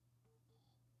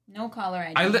 No caller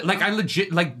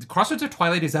ID. Crossroads of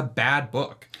Twilight is a bad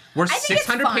book. We're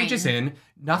 600 pages in.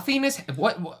 Nothing is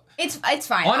what. It's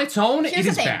fine on its own. It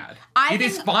is bad. It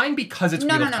is fine because it's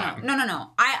Wheel of Time. No.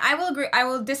 I will agree. I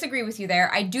will disagree with you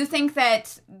there. I do think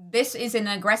that this is an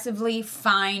aggressively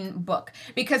fine book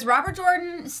because Robert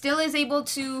Jordan still is able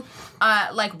to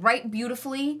write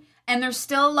beautifully, and there's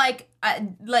still like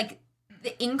the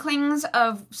inklings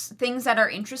of things that are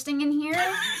interesting in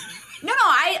here. No,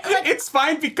 it's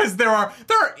fine because there are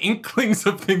inklings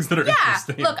of things that are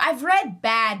interesting. Look, I've read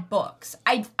bad books.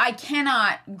 I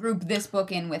cannot group this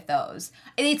book in with those.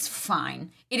 It's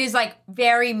fine. It is like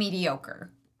very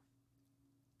mediocre.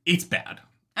 It's bad.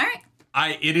 All right.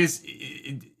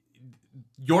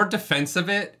 Your defense of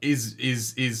it is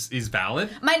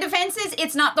valid. My defense is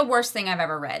it's not the worst thing I've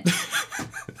ever read.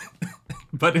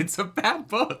 But it's a bad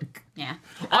book. Yeah.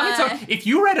 On its own, if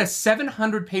you read a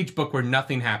 700-page book where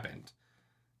nothing happened,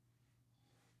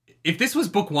 if this was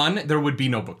book 1, there would be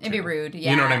no book 2. It'd be rude,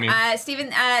 yeah. You know what I mean?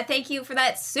 Stephen, thank you for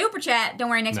that super chat. Don't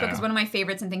worry, next book is one of my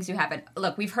favorites and things you haven't.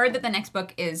 Look, we've heard that the next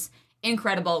book is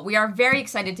incredible. We are very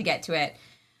excited to get to it.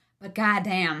 But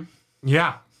goddamn.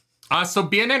 Yeah. So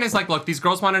BNN is like, look, these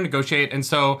girls want to negotiate, and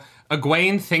so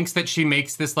Egwene thinks that she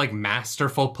makes this like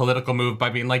masterful political move by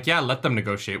being like, yeah, let them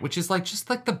negotiate, which is like just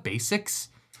like the basics.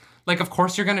 Like, of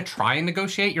course you're gonna try and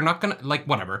negotiate. You're not gonna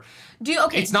whatever.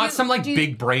 It's not some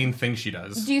big brain thing she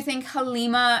does. Do you think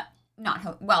Halima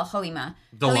Delana.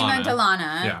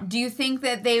 Yeah. Do you think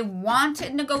that they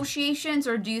wanted negotiations,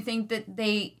 or do you think that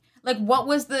they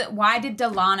why did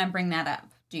Delana bring that up?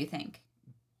 Do you think?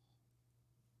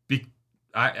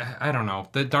 I don't know.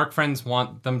 The Dark Friends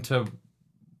want them to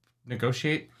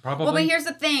negotiate, probably. Well, but here's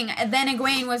the thing. Then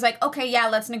Egwene was like, okay, yeah,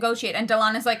 let's negotiate. And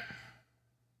Delana's like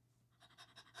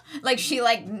she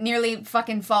nearly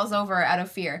fucking falls over out of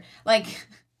fear.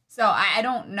 So I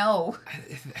don't know.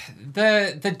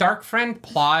 The Dark Friend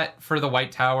plot for the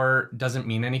White Tower doesn't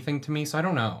mean anything to me, so I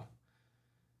don't know.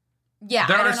 Yeah,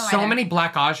 there are so many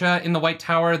Black Aja in the White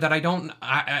Tower that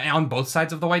on both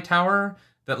sides of the White Tower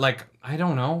that I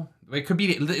don't know. It could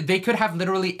be they could have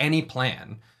literally any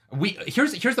plan.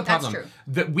 Here's the problem. That's true.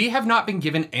 That we have not been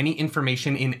given any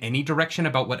information in any direction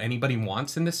about what anybody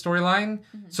wants in this storyline.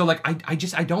 Mm-hmm. So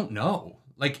I don't know.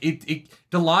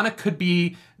 Delana could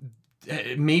be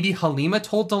maybe Halima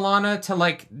told Delana to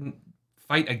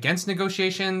fight against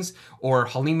negotiations, or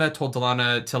Halima told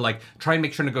Delana to try and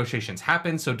make sure negotiations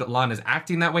happen. So Delana's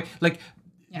acting that way.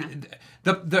 Yeah.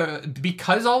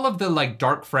 Because all of the like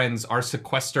dark friends are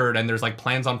sequestered and there's like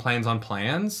plans on plans on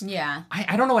plans. Yeah.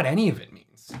 I don't know what any of it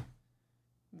means.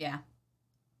 Yeah.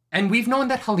 And we've known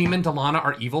that Halima and Delana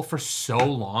are evil for so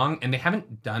long, and they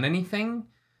haven't done anything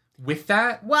with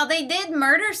that. Well, they did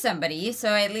murder somebody,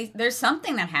 so at least there's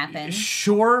something that happened.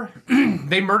 Sure.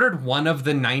 They murdered one of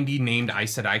the 90 named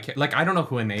Aes Sedai. Like, I don't know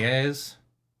who Anea is.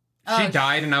 She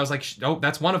died, and I was like, oh,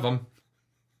 that's one of them.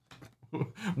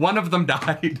 One of them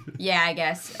died. Yeah, I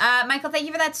guess. Michael, thank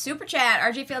you for that super chat.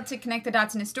 RJ failed to connect the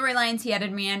dots in his storylines. He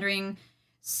added meandering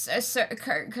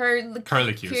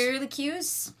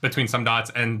curlicues between some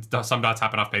dots, and some dots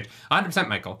happen off page. 100%,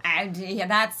 Michael. Yeah,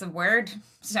 that's the word.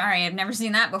 Sorry, I've never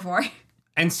seen that before.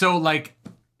 And so, like,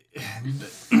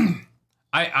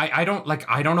 I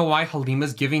don't know why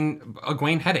Halima's giving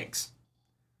Egwene headaches.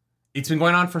 It's been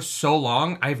going on for so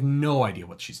long. I have no idea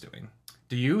what she's doing.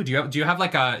 Do you? Do you have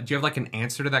an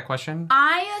answer to that question?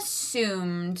 I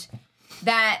assumed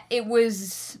that it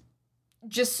was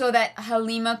just so that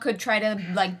Halima could try to,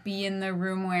 like, be in the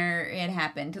room where it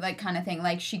happened, like, kind of thing.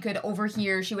 Like, she could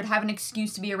overhear, she would have an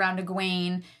excuse to be around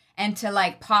Egwene and to,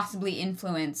 like, possibly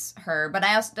influence her. But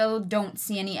I also don't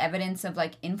see any evidence of,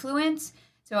 like, influence,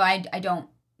 so I don't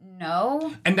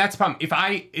know. And that's the problem.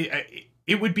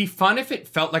 It would be fun if it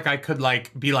felt like I could,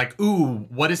 like, be like, ooh,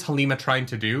 what is Halima trying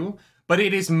to do? But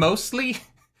it is mostly,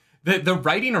 the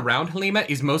writing around Halima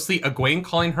is mostly Egwene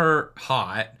calling her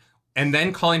hot, and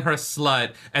then calling her a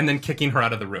slut, and then kicking her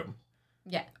out of the room.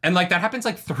 Yeah. And, like, that happens,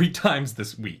 like, 3 times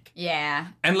this week. Yeah.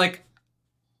 And, like,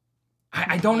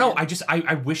 I don't know.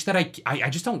 I wish that I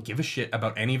just don't give a shit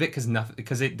about any of it,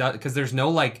 because there's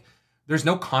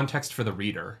no context for the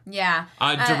reader. Yeah.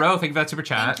 Dero, thank you for that super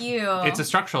chat. Thank you. It's a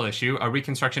structural issue. A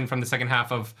reconstruction from the second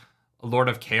half of Lord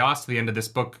of Chaos to the end of this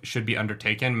book should be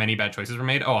undertaken. Many bad choices were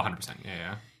made. Oh, 100%.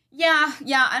 Yeah. Yeah,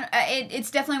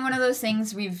 it's definitely one of those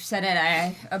things. We've said it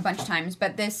a bunch of times,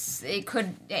 but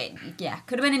could have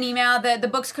been an email. The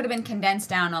books could have been condensed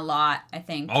down a lot, I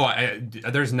think. Oh,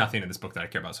 there's nothing in this book that I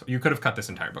care about. So you could have cut this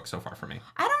entire book so far for me.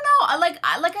 I don't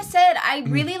know. Like I said, I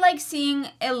really like seeing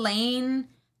Elaine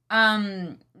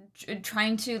trying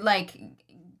to, like,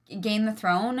 gain the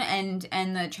throne and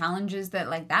the challenges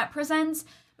that, like, that presents.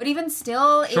 But even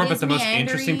still, sure, but the most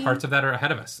interesting parts of that are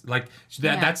ahead of us. Like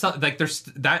that's not, like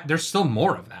there's still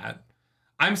more of that.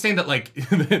 I'm saying that, like,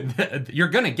 you're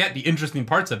gonna get the interesting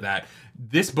parts of that.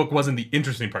 This book wasn't the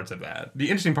interesting parts of that.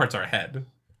 The interesting parts are ahead,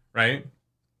 right?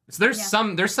 So there's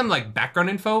some like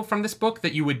background info from this book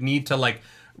that you would need to, like,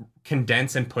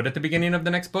 condense and put at the beginning of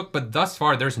the next book, but thus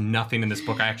far there's nothing in this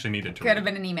book I actually needed to read. Could have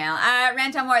been an email.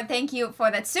 Ranton Ward, thank you for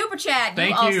that super chat.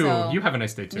 Thank you. You have a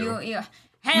nice day too. You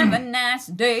have a nice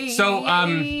day. So,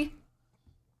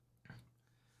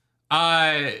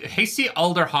 Hasty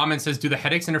Alder Hammond says, do the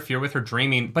headaches interfere with her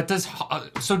dreaming? But does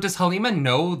Halima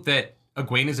know that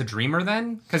Egwene is a dreamer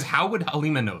then? Because how would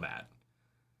Halima know that?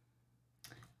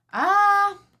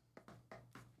 I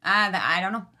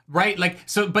don't know. Right, like,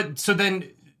 so then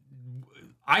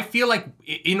I feel like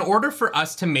in order for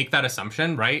us to make that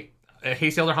assumption, right,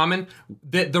 Hasty Alder Hammond,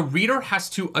 the reader has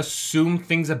to assume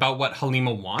things about what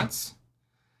Halima wants.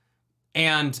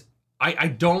 And I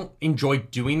don't enjoy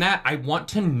doing that. I want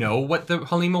to know what the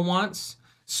Halima wants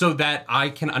so that I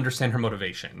can understand her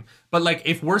motivation. But, like,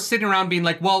 if we're sitting around being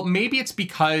like, well, maybe it's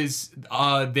because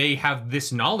they have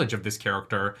this knowledge of this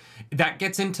character, that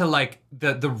gets into, like,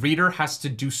 the reader has to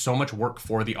do so much work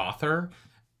for the author,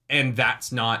 and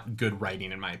that's not good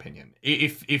writing, in my opinion.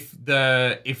 If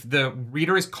the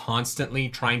reader is constantly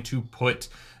trying to put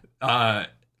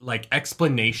like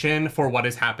explanation for what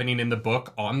is happening in the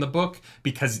book on the book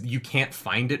because you can't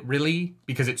find it really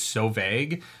because it's so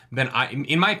vague, then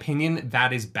in my opinion,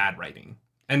 that is bad writing.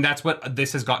 And that's what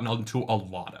this has gotten into a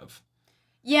lot of.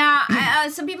 Yeah,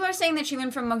 some people are saying that she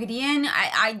learned from Moghedien.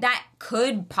 That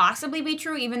could possibly be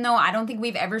true, even though I don't think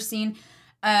we've ever seen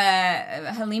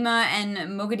Halima and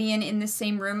Moghedien in the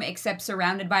same room, except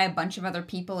surrounded by a bunch of other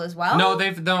people as well. No,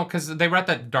 because they were at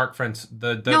that Dark Friends.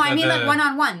 Like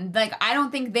one-on-one. Like, I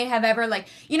don't think they have ever, like,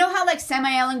 you know how, like,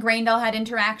 Samael and Graendal had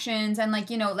interactions, and,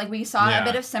 like, you know, like, we saw a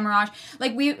bit of Semiraj.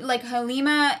 Like,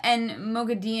 Halima and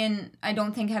Moghedien, I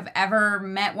don't think have ever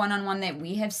met one-on-one that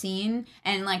we have seen,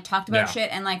 and, like, talked about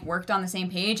shit and, like, worked on the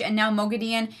same page. And now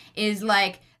Moghedien is,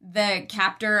 like, the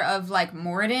captor of, like,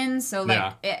 Moradin, so,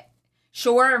 like,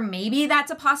 sure, maybe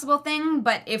that's a possible thing,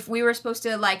 but if we were supposed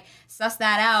to, like, suss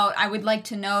that out, I would like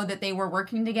to know that they were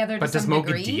working together to some degree.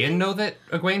 But does Moghedien know that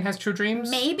Egwene has true dreams?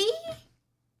 Maybe.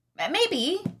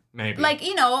 Like,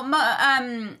 you know,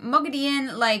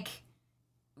 Moghedien, like,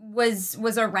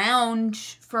 was around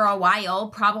for a while,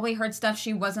 probably heard stuff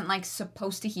she wasn't like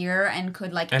supposed to hear and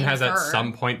could like and infer. has at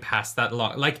some point passed that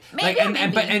along.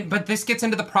 Maybe. But this gets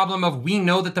into the problem of we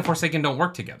know that the Forsaken don't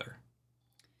work together.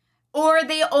 Or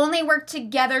they only work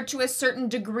together to a certain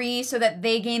degree so that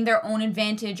they gain their own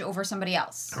advantage over somebody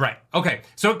else. Right. Okay.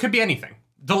 So it could be anything.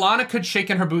 Delana could shake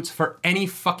in her boots for any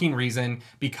fucking reason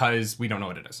because we don't know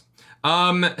what it is.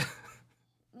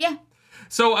 Yeah.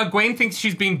 So Egwene thinks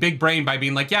she's being big brain by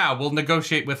being like, yeah, we'll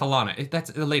negotiate with Alana.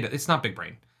 That's later. It's not big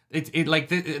brain.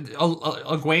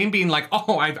 Egwene being like,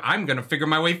 oh, I'm going to figure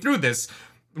my way through this.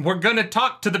 We're going to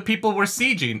talk to the people we're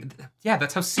sieging. Yeah,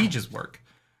 that's how sieges work.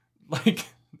 Like...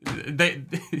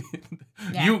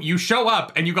 You show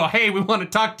up and you go, hey, we want to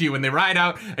talk to you, and they ride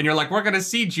out and you're like, we're gonna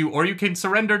siege you, or you can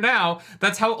surrender now.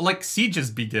 That's how like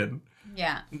sieges begin.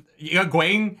 Yeah.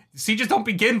 Egwene, sieges don't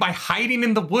begin by hiding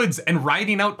in the woods and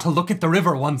riding out to look at the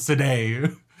river once a day.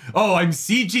 Oh, I'm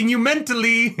sieging you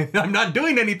mentally. I'm not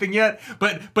doing anything yet,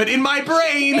 but in my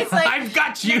brain, like, I've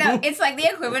got you. No, it's like the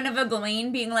equivalent of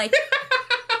Egwene being like,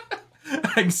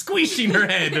 I'm squeezing her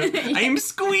head. I'm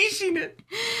squeezing it.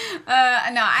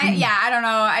 I don't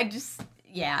know.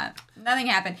 Nothing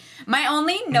happened. My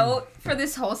only note for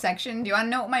this whole section, do you want to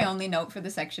know what my only note for the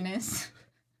section is?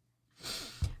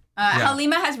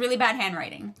 Halima has really bad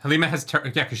handwriting. Halima has,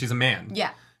 because she's a man.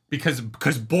 Yeah. Because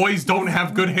boys don't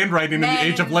have good handwriting in the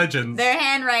Age of Legends. Their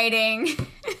handwriting.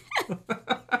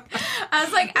 I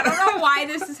was like, I don't know why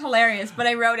this is hilarious, but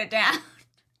I wrote it down.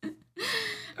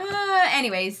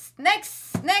 Anyways,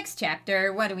 next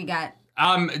chapter. What do we got?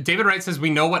 David Wright says,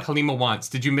 we know what Halima wants.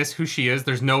 Did you miss who she is?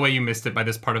 There's no way you missed it by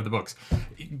this part of the books.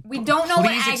 We don't know what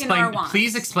Agenor wants.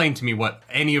 Please explain to me what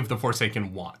any of the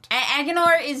Forsaken want.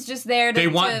 Agenor is just there to They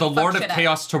want the Lord of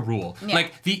Chaos up. to rule. Yeah.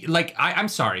 I'm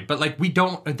sorry, but like we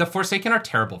don't... The Forsaken are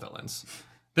terrible villains.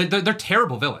 They're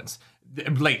terrible villains.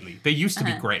 Lately, they used to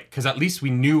be great because at least we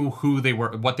knew who they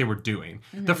were, what they were doing.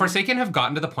 Mm-hmm. The Forsaken have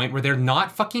gotten to the point where they're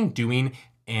not fucking doing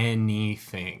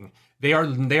anything. They are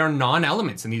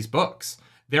non-elements in these books.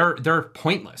 They're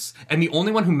pointless, and the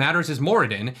only one who matters is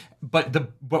Moradin.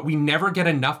 But we never get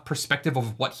enough perspective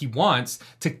of what he wants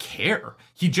to care.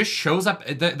 He just shows up.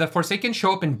 The Forsaken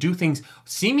show up and do things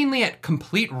seemingly at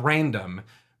complete random.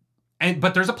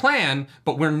 But there's a plan,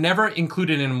 but we're never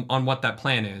included on what that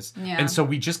plan is. Yeah. And so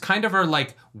we just kind of are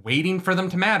like waiting for them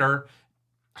to matter.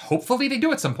 Hopefully they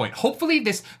do at some point. Hopefully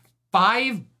this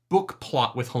 5-book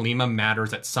plot with Halima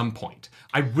matters at some point.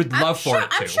 I would love for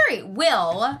it to. I'm sure it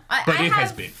will. But it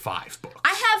has been 5 books.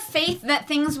 I have faith that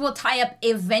things will tie up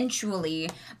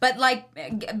eventually. But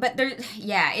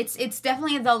it's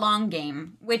definitely the long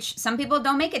game, which some people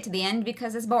don't make it to the end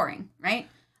because it's boring, right?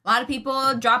 A lot of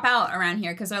people drop out around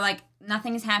here because they're like,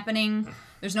 nothing's happening.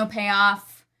 There's no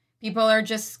payoff. People are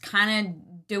just kind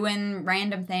of doing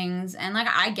random things. And like,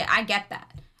 I get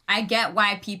that. I get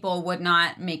why people would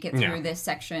not make it through this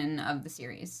section of the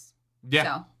series. Yeah.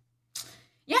 So,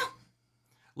 yeah.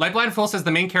 Lightblind Fool says the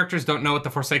main characters don't know what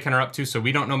the Forsaken are up to, so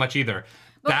we don't know much either.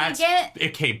 But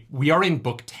we are in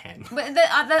book 10. But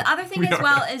the other thing as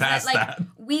well is that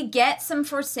we get some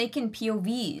Forsaken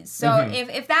POVs. So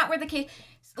if that were the case...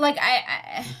 Like,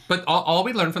 But all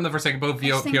we learn from the Forsaken book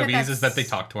POVs is that they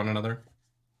talk to one another.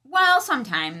 Well,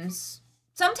 sometimes.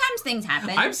 Sometimes things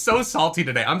happen. I'm so salty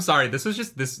today. I'm sorry. This was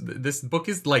just... This book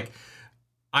is like...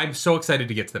 I'm so excited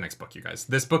to get to the next book, you guys.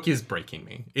 This book is breaking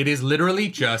me. It is literally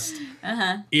just...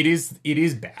 It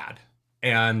is bad.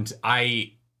 And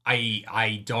I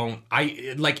don't...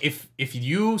 If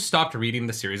you stopped reading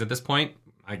the series at this point,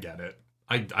 I get it.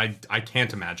 I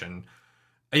can't imagine...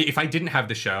 If I didn't have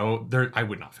the show, I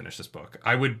would not finish this book.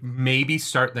 I would maybe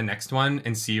start the next one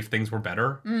and see if things were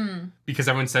better. Because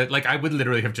everyone said, I would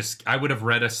literally I would have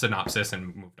read a synopsis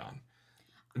and moved on.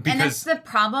 Because, and that's the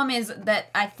problem is that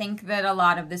I think that a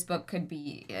lot of this book could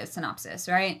be a synopsis,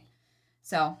 right?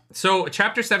 So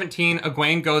chapter 17,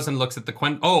 Egwene goes and looks at the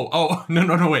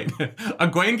no, wait.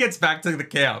 Egwene gets back to the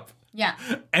camp. Yeah.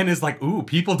 And is like, ooh,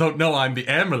 people don't know I'm the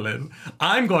Amerlin.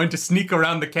 I'm going to sneak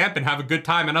around the camp and have a good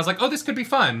time. And I was like, oh, this could be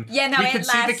fun. Yeah, no, we could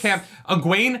see the camp.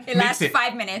 Egwene makes it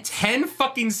 5 minutes. 10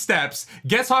 fucking steps,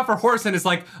 gets off her horse and is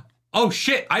like, oh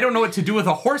shit, I don't know what to do with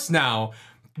a horse now.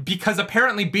 Because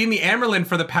apparently being the Amerlin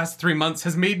for the past 3 months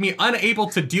has made me unable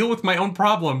to deal with my own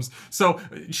problems. So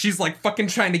she's like fucking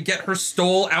trying to get her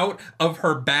stole out of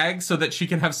her bag so that she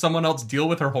can have someone else deal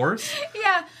with her horse.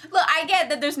 Yeah. Look, I get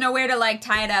that there's nowhere to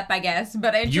tie it up, I guess,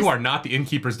 but you are not the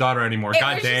innkeeper's daughter anymore.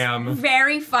 God damn.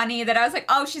 Very funny that I was like,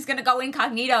 oh, she's gonna go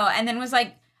incognito, and then was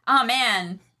like, oh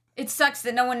man, It sucks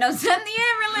that no one knows that in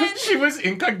the Everland. She was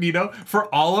incognito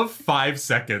for all of 5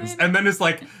 seconds. And then it's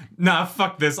like, nah,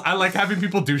 fuck this. I like having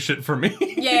people do shit for me.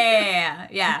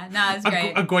 Yeah. No, it's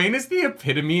great. Egwene is the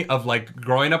epitome of like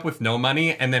growing up with no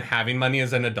money and then having money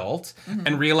as an adult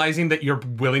and realizing that you're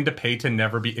willing to pay to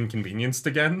never be inconvenienced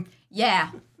again.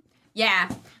 Yeah.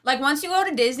 Like once you go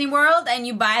to Disney World and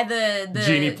you buy the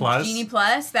Genie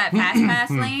Plus, that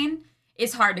pass lane,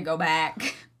 it's hard to go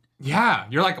back. Yeah,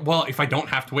 you're like, well, if I don't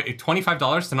have to wait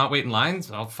 $25 to not wait in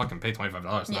lines, I'll fucking pay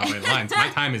 $25 to not wait in lines. My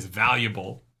time is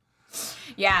valuable.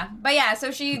 Yeah, but yeah, so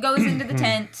she goes into the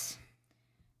tent.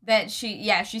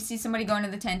 She sees somebody go into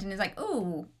the tent and is like,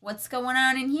 "Ooh, what's going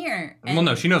on in here?" And, well,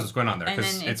 no, she knows what's going on there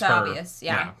because it's obvious. Her.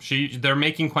 Yeah, they're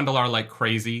making Quendalar like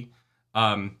crazy.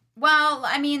 Well,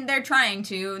 I mean, they're trying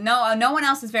to. No one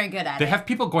else is very good at it. They have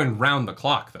people going round the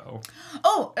clock, though.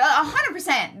 Oh,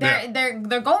 100%.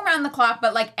 They're going around the clock,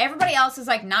 but like everybody else is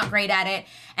like not great at it.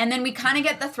 And then we kind of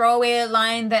get the throwaway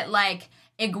line that like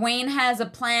Egwene has a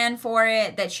plan for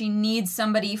it that she needs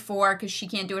somebody for because she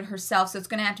can't do it herself. So it's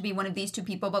going to have to be one of these two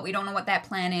people, but we don't know what that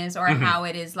plan is or how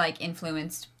it is like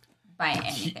influenced by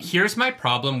anything. Here's my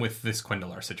problem with this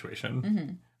Quendalar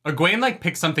situation. Egwene like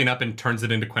picks something up and turns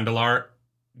it into Quendalar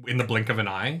in the blink of an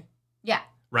eye. Yeah.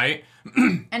 Right?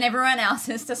 And everyone else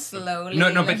is to slowly...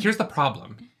 No, but here's the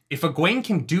problem. If Egwene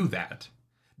can do that,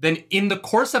 then in the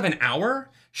course of an hour,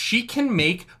 she can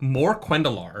make more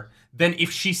Quendalar than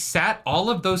if she sat all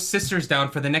of those sisters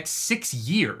down for the next 6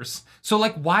 years. So,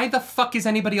 like, why the fuck is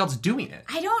anybody else doing it?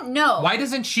 I don't know. Why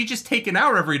doesn't she just take an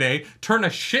hour every day, turn a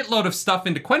shitload of stuff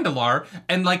into Quendalar,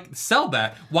 and, like, sell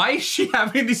that? Why is she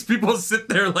having these people sit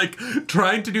there, like,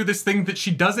 trying to do this thing that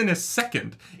she does in a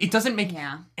second? It doesn't make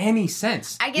any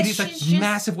sense. I guess it is she's a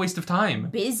massive waste of time.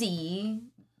 Busy.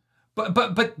 But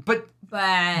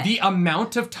the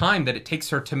amount of time that it takes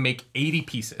her to make 80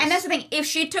 pieces. And that's the thing. If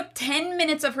she took 10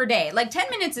 minutes of her day, like 10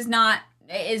 minutes is not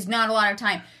a lot of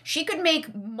time. She could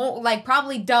make more, like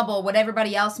probably double what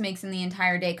everybody else makes in the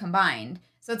entire day combined.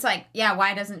 So it's like, yeah,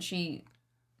 why doesn't she?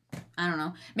 I don't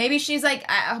know. Maybe she's like,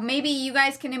 maybe you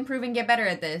guys can improve and get better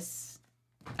at this.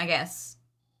 I guess.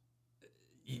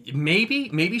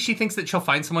 Maybe she thinks that she'll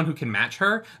find someone who can match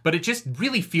her, but it just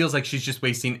really feels like she's just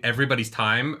wasting everybody's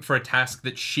time for a task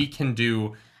that she can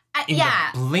do in the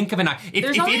blink of an eye. If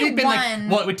it had been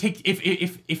like, well, it would take,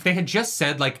 if they had just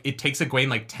said like it takes Egwene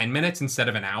like 10 minutes instead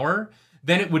of an hour,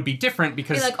 then it would be different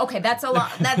because... You're like, okay, that's a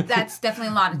lot, that's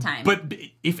definitely a lot of time. But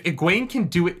if Egwene can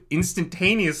do it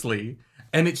instantaneously...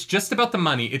 and it's just about the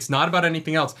money, it's not about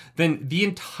anything else, then the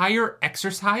entire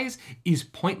exercise is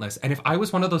pointless. And if I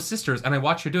was one of those sisters and I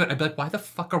watched her do it, I'd be like, why the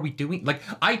fuck are we doing... Like,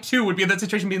 I too would be in that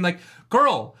situation being like,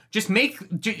 girl, just make...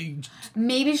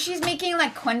 Maybe she's making,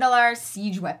 like, Quendalar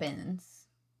siege weapons.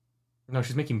 No,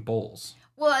 she's making bowls.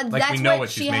 Well, like, that's what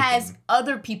she has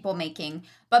other people making.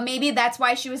 But maybe that's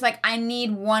why she was like, I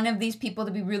need one of these people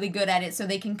to be really good at it so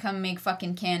they can come make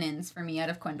fucking cannons for me out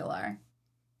of Quendalar.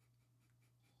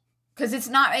 Because it's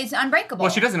unbreakable. Well,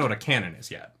 she doesn't know what a cannon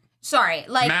is yet. Sorry,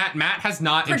 like... Matt has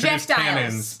not introduced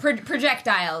cannons.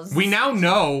 Projectiles. We now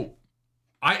know...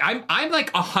 I'm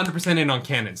like 100% in on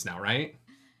cannons now, right?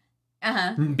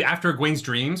 Uh-huh. After Egwene's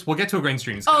dreams. We'll get to Egwene's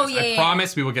dreams, guys. Oh, yeah, I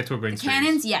promise we will get to Egwene's dreams.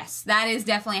 Cannons, yes. That is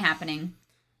definitely happening.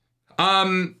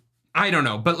 I don't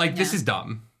know, but like, this is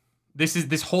dumb.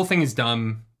 This whole thing is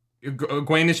dumb.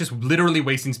 Egwene is just literally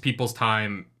wasting people's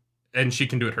time... and she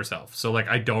can do it herself. So, like,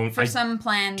 I some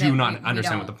plan do not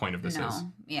understand what the point of this is.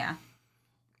 Yeah.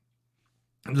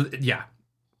 Yeah.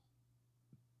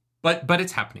 But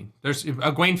it's happening.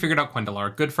 Egwene figured out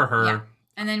Quendalar. Good for her. Yeah.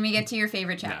 And then we get to your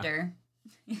favorite chapter.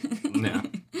 Yeah.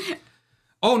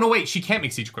 Oh, no, wait. She can't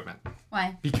make siege equipment.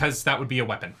 Why? Because that would be a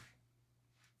weapon.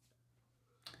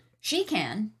 She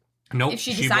can. Nope, if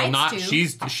she decides will not.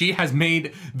 To. She has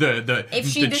made the if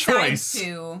she decides choice.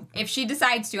 To. If she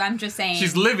decides to, I'm just saying.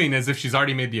 She's living as if she's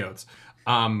already made the oaths.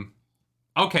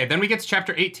 Okay, then we get to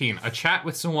chapter 18, a chat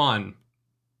with Siwan.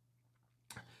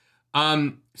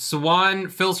 Siwan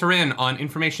fills her in on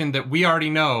information that we already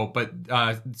know, but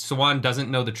Siwan doesn't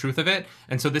know the truth of it.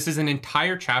 And so this is an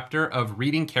entire chapter of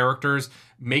reading characters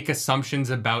make assumptions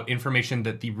about information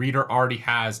that the reader already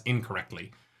has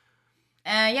incorrectly.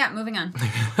 Yeah, moving on.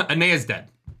 Aenea's dead.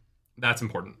 That's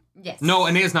important. Yes. No,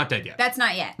 Aenea's not dead yet. That's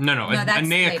not yet. No, that's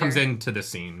Aenea later. comes into the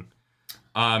scene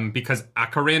because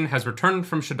Akarin has returned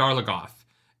from Shadar Logoth.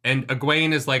 And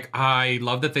Egwene is like, I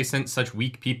love that they sent such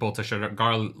weak people to Shadar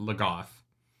Logoth.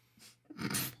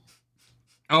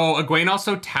 Oh, Egwene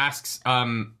also tasks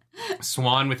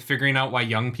Swan with figuring out why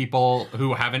young people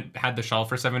who haven't had the shawl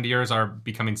for 70 years are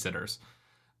becoming sitters.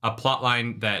 a plot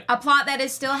line that... A plot that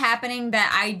is still happening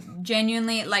that I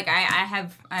genuinely, like, I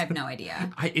have no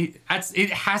idea. It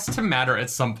has to matter at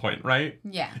some point, right?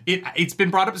 Yeah. It's been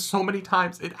brought up so many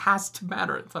times. It has to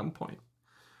matter at some point.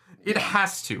 It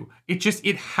has to. It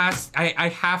has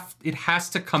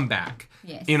to come back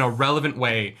in a relevant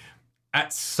way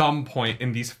at some point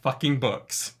in these fucking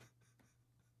books.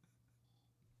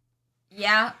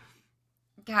 Yeah.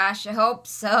 Gosh, I hope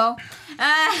so.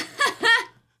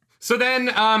 So then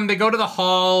they go to the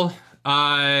hall.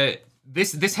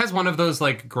 This has one of those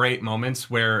like great moments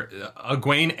where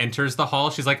Egwene enters the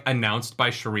hall. She's like announced by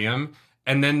Shiriam.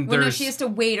 And then she has to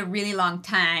wait a really long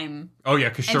time. Oh, yeah,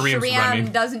 because Shiriam's running.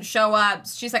 Shiriam doesn't show up.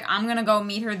 She's like, I'm going to go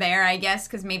meet her there, I guess,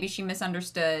 because maybe she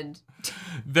misunderstood.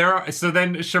 So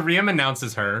then Shiriam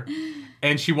announces her,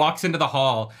 and she walks into the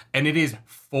hall, and it is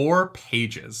 4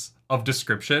 pages of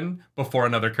description before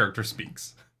another character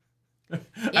speaks. Yep.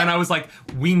 And I was like,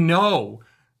 we know.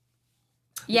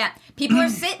 Yeah, people are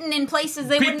sitting in places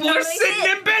they wouldn't normally sit. People are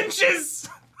sitting in benches!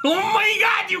 Oh my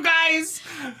god, you guys!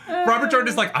 Robert Jordan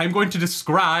is like, I'm going to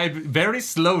describe very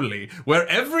slowly where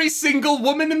every single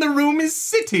woman in the room is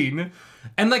sitting.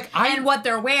 And like, and what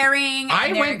they're wearing,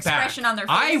 and their expression on their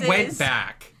faces. I went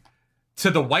back to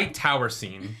the White Tower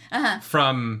scene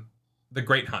from The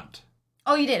Great Hunt.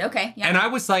 Oh, you did? Okay. Yeah. And I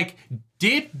was like,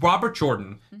 did Robert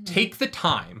Jordan take the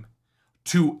time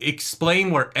to explain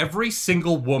where every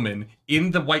single woman in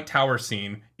the White Tower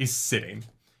scene is sitting?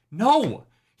 No.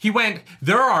 He went,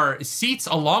 there are seats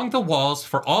along the walls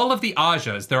for all of the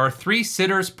Ajas. There are 3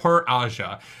 sitters per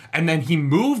Aja. And then he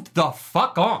moved the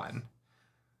fuck on.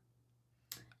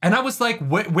 And I was like,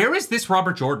 where is this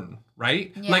Robert Jordan,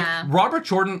 right? Yeah. Like, Robert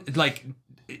Jordan, like,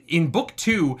 in book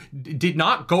 2, did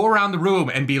not go around the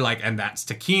room and be like, and that's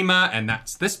Takima, and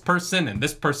that's this person, and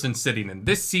this person sitting in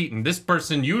this seat, and this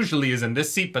person usually is in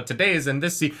this seat, but today is in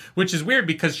this seat, which is weird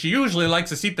because she usually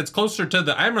likes a seat that's closer to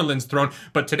the Amerlin's throne,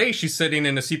 but today she's sitting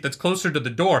in a seat that's closer to the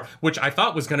door, which I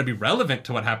thought was going to be relevant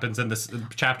to what happens in this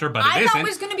chapter, but it isn't. I thought it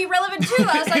was going to be relevant too.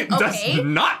 I was like, it okay. does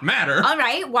not matter. All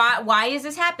right, why is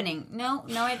this happening?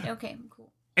 Okay, cool.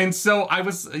 And so I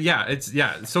was,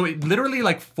 so it literally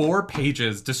like 4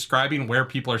 pages describing where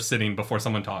people are sitting before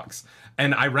someone talks.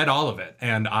 And I read all of it,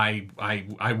 and I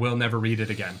will never read it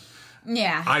again.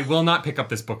 Yeah. I will not pick up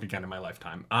this book again in my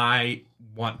lifetime. I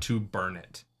want to burn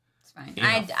it. It's fine.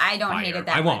 I don't hate it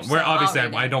that much. I won't. So obviously,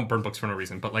 I don't burn books for no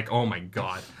reason, but like, oh my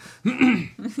God.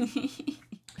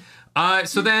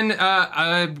 So then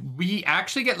we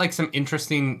actually get like some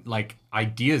interesting like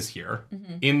ideas here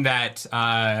in that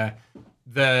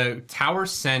the tower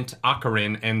sent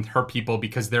Akarin and her people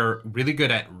because they're really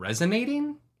good at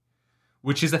resonating,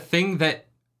 which is a thing that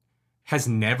has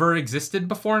never existed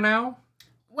before now.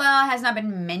 Well, it has not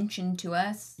been mentioned to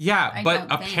us. Yeah, but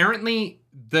apparently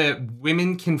the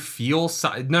women can feel...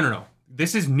 No.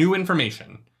 This is new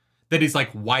information. That is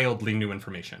like wildly new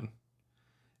information.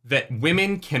 That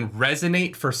women can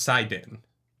resonate for Saidin.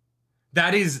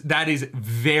 That is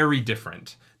very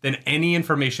different than any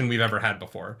information we've ever had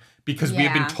before. Because we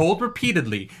have been told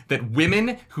repeatedly that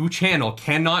women who channel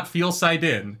cannot feel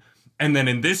Saidin. And then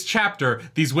in this chapter,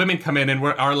 these women come in and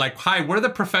are like, hi, we're the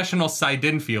professional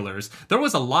Saidin feelers. There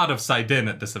was a lot of Saidin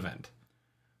at this event.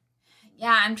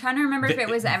 Yeah, I'm trying to remember if it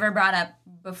was ever brought up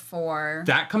before.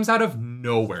 That comes out of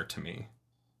nowhere to me.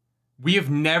 We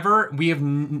have never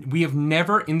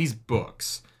in these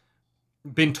books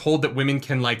been told that women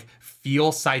can like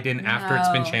feel Saidin after it's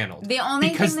been channeled. The only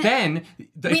because thing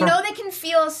we know they can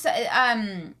feel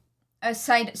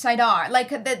Saidar, like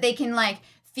that they can like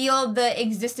feel the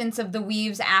existence of the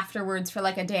weaves afterwards for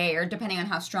like a day, or depending on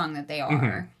how strong that they are.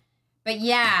 Mm-hmm. But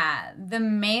yeah, the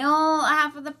male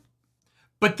half of the.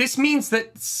 But this means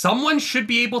that someone should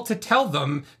be able to tell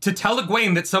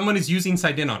Egwene that someone is using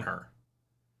Saidin on her.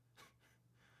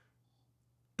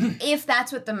 If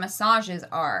that's what the massages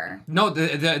are. No,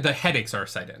 the headaches are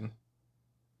Saidin.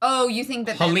 Oh, you think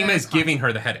that Halima is giving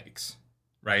her the headaches,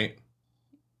 right?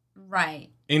 Right.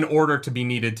 In order to be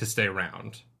needed to stay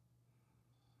around.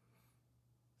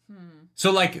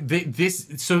 So like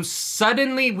so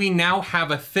suddenly we now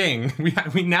have a thing.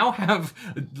 We now have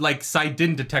like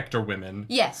Saidin detector women.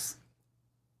 Yes.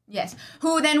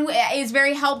 Who then is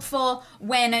very helpful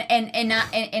when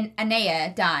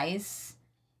Anea dies.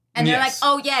 And they're like,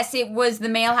 oh yes, it was the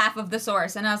male half of the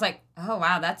source. And I was like, oh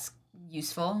wow, that's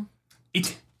useful.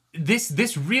 This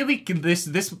much like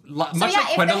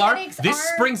Quendalar, this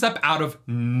springs up out of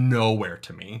nowhere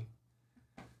to me.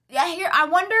 Yeah, I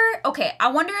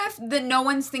wonder if no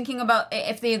one's thinking about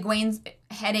if the Egwene's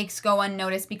headaches go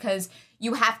unnoticed because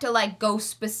you have to like go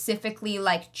specifically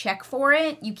like check for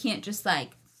it. You can't just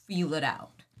like feel it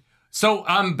out. So,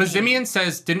 Bazimian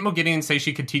says, didn't Mogideon say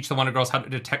she could teach the Wonder Girls how to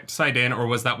detect Sidin, or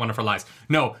was that one of her lies?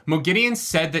 No, Mogideon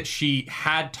said that she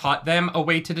had taught them a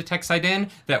way to detect Sidin.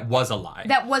 That was a lie.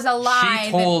 That was a lie.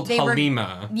 She told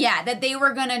Halima. That they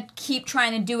were going to keep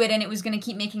trying to do it, and it was going to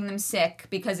keep making them sick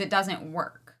because it doesn't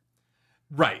work.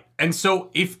 Right. And so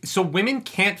women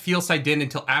can't feel Sidin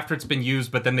until after it's been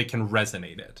used, but then they can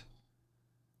resonate it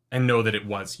and know that it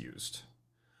was used.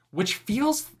 Which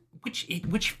feels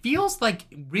like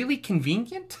really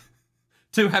convenient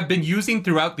to have been using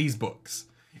throughout these books.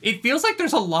 It feels like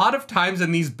there's a lot of times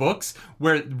in these books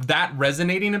where that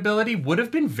resonating ability would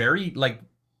have been very, like,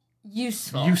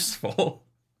 useful.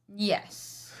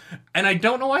 Yes. And I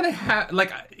don't know why they have,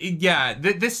 like, yeah,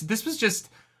 this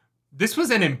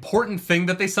was an important thing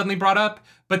that they suddenly brought up,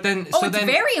 but then... it's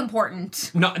very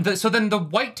important. No, so then the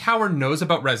White Tower knows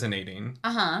about resonating.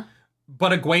 Uh-huh.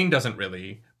 But Egwene doesn't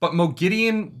really. But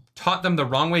Mogideon taught them the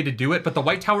wrong way to do it, but the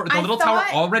Tower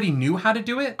already knew how to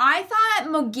do it. I thought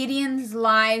Mogideon's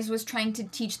lies was trying to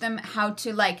teach them how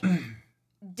to, like,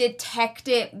 detect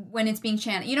it when it's being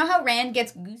channeled. You know how Rand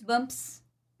gets goosebumps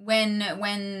when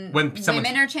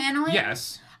women are channeling?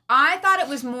 Yes. I thought it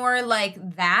was more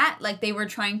like that. Like, they were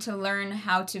trying to learn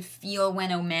how to feel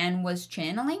when a man was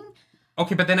channeling.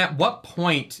 Okay, but then at what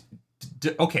point...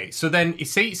 Okay, so then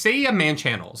say a man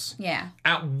channels. Yeah.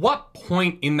 At what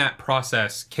point in that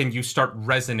process can you start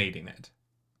resonating it?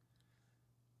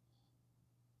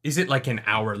 Is it like an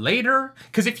hour later?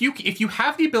 Because if you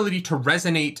have the ability to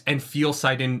resonate and feel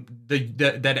Sidin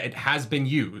that it has been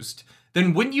used,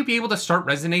 then wouldn't you be able to start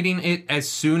resonating it as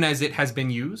soon as it has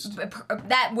been used?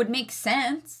 That would make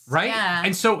sense, right? Yeah.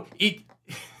 And so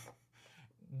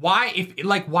why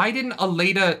didn't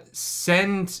Aleda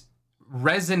send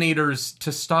resonators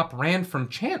to stop Rand from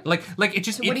chant? Like it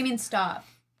just. So what do you mean stop?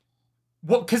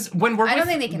 Well, because when we're with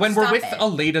it.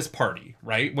 Aleda's party,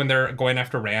 right? When they're going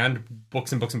after Rand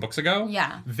books and books and books ago,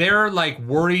 yeah, they're like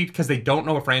worried because they don't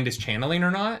know if Rand is channeling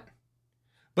or not.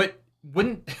 But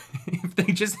wouldn't if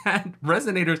they just had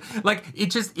resonators? Like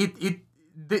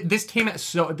this came at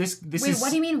this. Wait,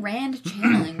 what do you mean Rand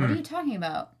channeling? What are you talking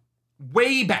about?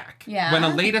 Way back, yeah, when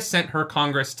Aleda sent her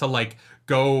Congress to like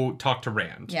go talk to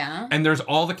Rand, yeah, and there's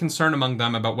all the concern among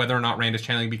them about whether or not Rand is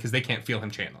channeling because they can't feel him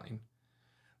channeling.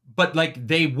 But, like,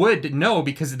 they would know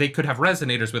because they could have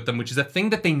resonators with them, which is a thing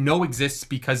that they know exists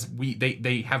because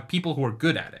they have people who are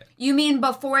good at it. You mean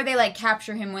before they, like,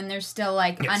 capture him when there's still,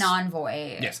 like, yes. an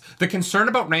envoy? Yes. The concern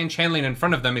about Rand channeling in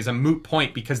front of them is a moot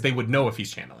point because they would know if he's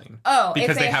channeling. Oh,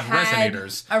 because if they have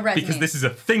resonators. Because this is a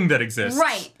thing that exists.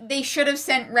 Right. They should have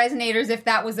sent resonators if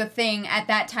that was a thing at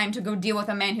that time to go deal with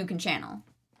a man who can channel.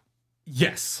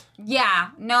 Yes. Yeah.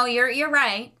 No, you're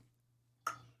right.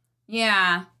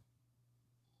 Yeah.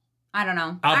 I don't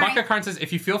know. Baka Karn says,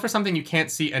 if you feel for something you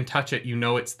can't see and touch it, you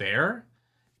know it's there.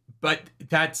 But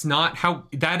that is not how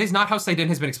Sidin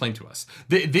has been explained to us.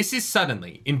 This is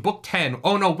suddenly, in book 10,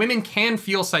 oh no, women can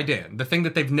feel Sidin. The thing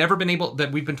that they've never been able,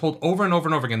 that we've been told over and over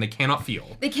and over again, they cannot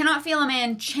feel. They cannot feel a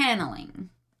man channeling.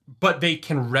 But they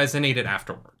can resonate it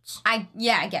afterwards. I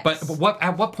guess. But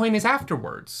at what point is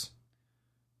afterwards?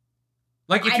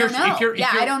 Like I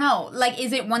don't know. Like,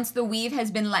 is it once the weave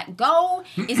has been let go?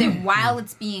 Is it while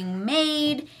it's being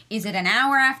made? Is it an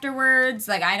hour afterwards?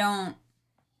 Like, I don't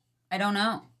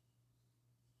know.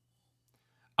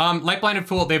 Light Blinded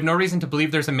Fool, they have no reason to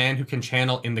believe there's a man who can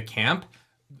channel in the camp.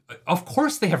 Of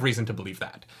course they have reason to believe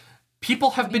that.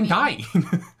 People have been dying.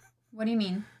 What do you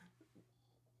mean?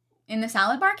 In the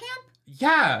salad bar camp?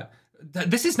 Yeah.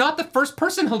 This is not the first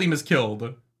person Halima's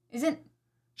killed. Is it?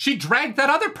 She dragged that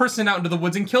other person out into the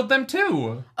woods and killed them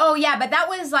too. Oh yeah, but that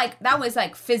was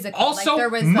like physical. Also, like, there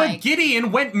was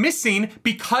Mogideon went missing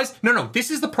because no,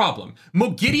 this is the problem.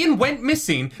 Mogideon went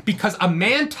missing because a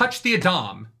man touched the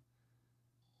Adam.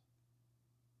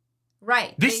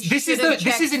 Right. Chat.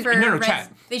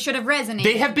 They should have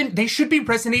resonated. They should be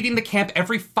resonating the camp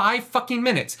every 5 fucking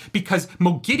minutes because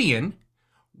Mogideon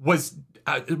was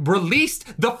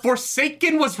released. The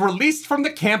Forsaken was released from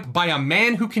the camp by a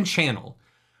man who can channel.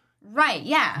 Right,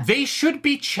 yeah. They should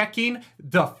be checking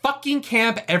the fucking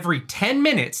camp every 10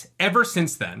 minutes ever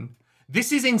since then.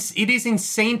 It is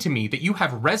insane to me that you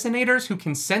have resonators who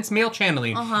can sense male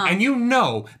channeling, and you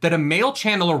know that a male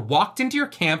channeler walked into your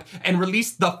camp and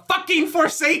released the fucking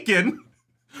Forsaken,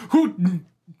 who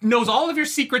knows all of your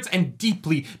secrets and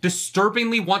deeply,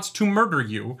 disturbingly wants to murder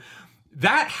you.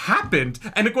 that happened,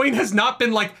 and Egwene has not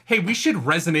been like, hey, we should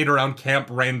resonate around camp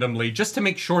randomly just to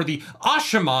make sure the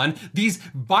Ashaman, these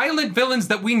violent villains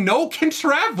that we know can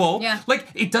travel, like,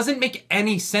 it doesn't make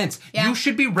any sense. You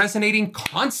should be resonating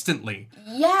constantly.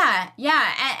 They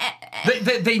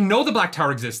know the Black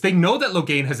Tower exists. They know that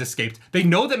Logain has escaped. They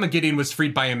know that Megideon was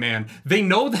freed by a man. They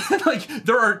know that, like,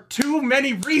 there are too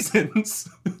many reasons.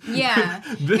 Yeah.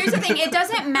 Here's the thing. It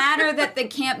doesn't matter that the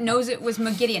camp knows it was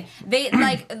Megideon. They,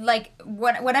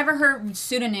 whatever her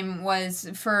pseudonym was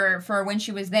for when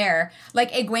she was there,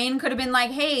 like, Egwene could have been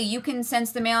like, hey, you can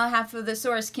sense the male half of the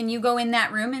source. Can you go in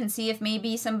that room and see if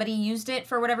maybe somebody used it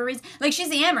for whatever reason? Like, she's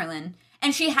the Amerlin.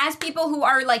 And she has people who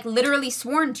are, like, literally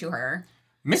sworn to her.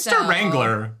 Mr.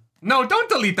 Wrangler. No, don't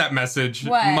delete that message,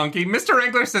 monkey. Mr.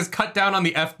 Wrangler says, cut down on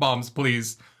the F-bombs,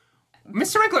 please.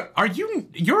 Mr. Wrangler,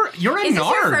 you're a narg. Is this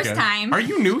your first time? Are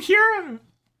you new here?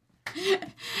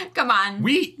 Come on.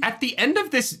 At the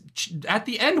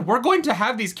end, we're going to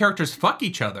have these characters fuck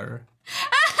each other.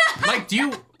 Like,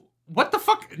 what the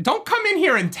fuck? Don't come in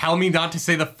here and tell me not to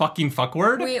say the fucking fuck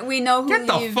word. We know who Get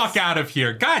the fuck out of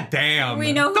here. God damn.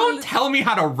 We know Don't tell me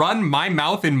how to run my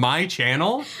mouth in my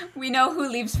channel. We know who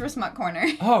leaves for Smut Corner.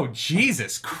 Oh,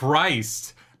 Jesus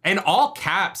Christ. And all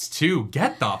caps, too.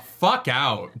 Get the fuck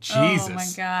out. Jesus. Oh, my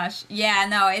gosh. Yeah,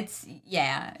 no, it's...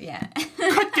 Yeah.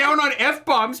 Cut down on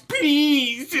F-bombs,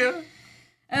 please.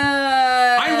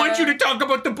 I want you to talk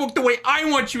about the book the way I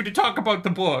want you to talk about the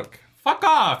book. Fuck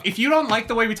off. If you don't like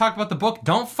the way we talk about the book,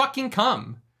 don't fucking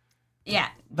come. Yeah.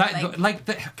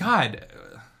 God.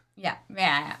 Yeah.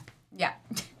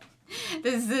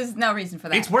 There's no reason for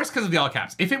that. It's worse because of the all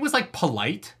caps. If it was, like,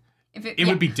 polite... It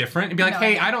would be different. It'd be like,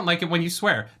 hey, I don't like it when you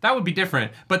swear. That would be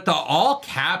different. But the all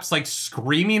caps, like,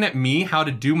 screaming at me how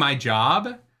to do my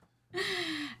job?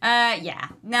 Yeah.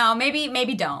 No, maybe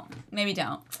don't. Maybe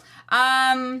don't.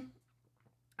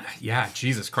 Yeah,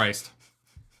 Jesus Christ.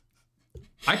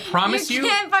 I promise you. You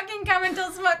can't fucking come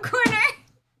until Smut Corner.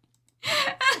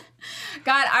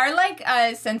 God, our, like,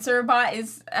 censor bot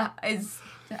is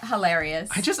hilarious.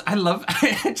 I just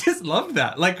love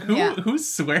that. Like, who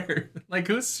swears? Like,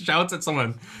 who shouts at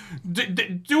someone? Do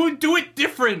it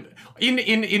different.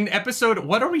 In episode,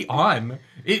 what are we on?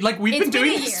 We've been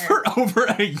doing this for over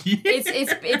a year.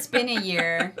 It's been a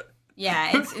year.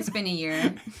 Yeah, it's been a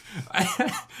year.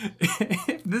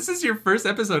 If this is your first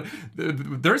episode,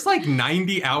 there's like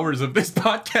 90 hours of this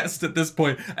podcast at this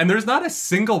point, and there's not a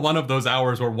single one of those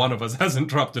hours where one of us hasn't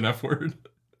dropped an F word.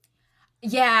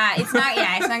 Yeah, it's not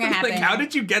gonna happen. Like, how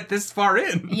did you get this far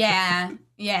in? Yeah.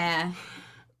 Yeah,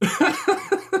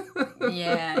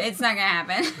 it's not gonna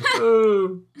happen.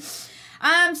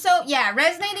 So yeah,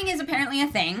 resonating is apparently a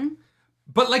thing.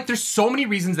 But, like, there's so many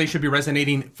reasons they should be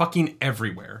resonating fucking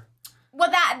everywhere.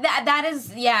 Well, that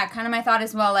is, kind of my thought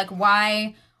as well. Like,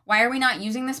 why are we not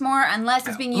using this more unless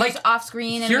it's being used off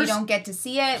screen and we don't get to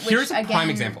see it? Here's a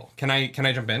prime example. Can I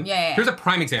jump in? Yeah. Here's a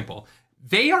prime example.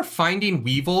 They are finding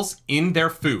weevils in their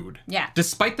food. Yeah.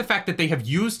 Despite the fact that they have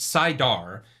used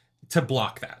Saidar to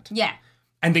block that. Yeah.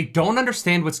 And they don't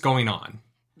understand what's going on.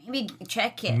 Maybe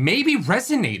check it. Maybe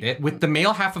resonate it with the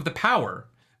male half of the power.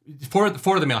 For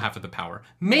the male half of the power.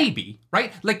 Maybe,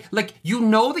 right? Like you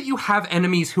know that you have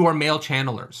enemies who are male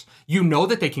channelers. You know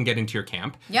that they can get into your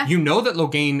camp. Yeah. You know that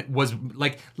Logain was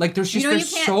like there's just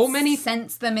there's so many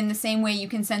sense them in the same way you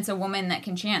can sense a woman that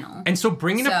can channel. And so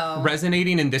bringing up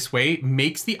resonating in this way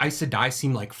makes the Aes Sedai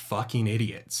seem like fucking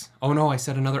idiots. Oh no, I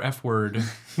said another F word.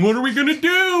 What are we gonna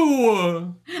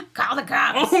do? Call the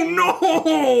cops. Oh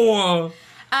no.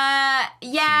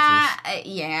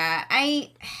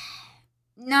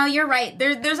 No, you're right.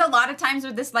 There's a lot of times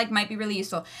where this, like, might be really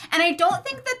useful. And I don't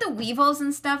think that the weevils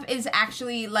and stuff is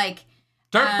actually, like...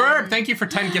 Dirtberg, thank you for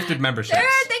 10 gifted memberships.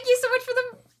 Thank you so much for the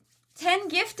 10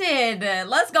 gifted.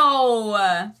 Let's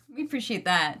go. We appreciate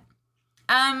that.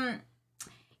 Yeah,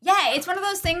 it's one of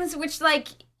those things which, like,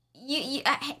 you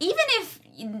even if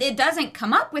it doesn't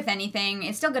come up with anything,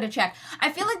 it's still good to check.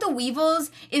 I feel like the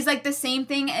weevils is like the same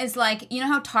thing as, like, you know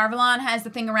how Tarvalon has the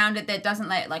thing around it that doesn't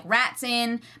let, like, rats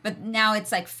in, but now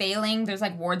it's, like, failing. There's,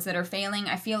 like, wards that are failing.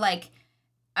 I feel like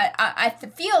I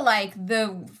feel like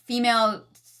the female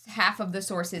half of the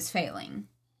source is failing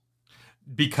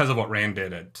because of what Rand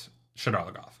did at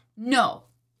Shadar Logoth. No.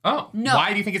 Oh, no.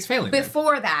 Why do you think it's failing?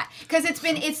 Before that. Because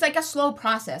it's like a slow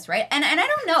process, right? And I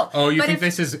don't know. Oh, you think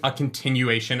this is a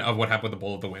continuation of what happened with the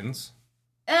Bull of the Winds?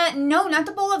 No, not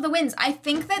the Bowl of the Winds. I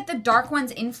think that the Dark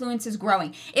One's influence is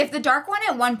growing. If the Dark One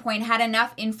at one point had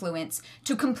enough influence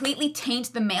to completely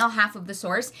taint the male half of the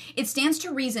Source, it stands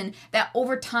to reason that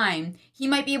over time, he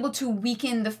might be able to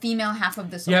weaken the female half of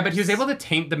the Source. Yeah, but he was able to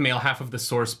taint the male half of the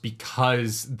Source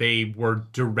because they were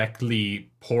directly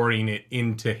pouring it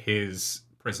into his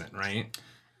prison, right?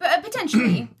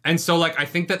 Potentially. And so, like, I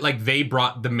think that, like, they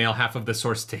brought the male half of the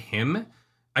Source to him.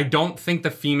 I don't think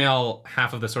the female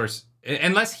half of the Source...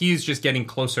 Unless he's just getting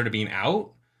closer to being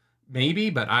out, maybe,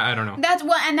 but I don't know. That's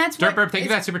Dirt Burp, thank you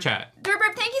for that super chat. Dirt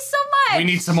Burp, thank you so much. We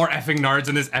need some more effing nards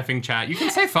in this effing chat. You can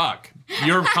say fuck.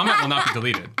 Your comment will not be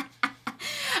deleted.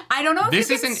 I don't know if this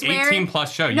you can swear. This is an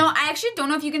 18+ show. No, I actually don't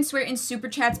know if you can swear in super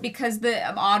chats because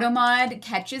the auto mod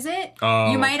catches it.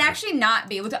 Oh, you might actually not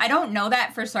be able to. I don't know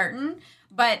that for certain,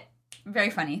 but very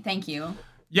funny. Thank you.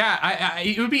 Yeah,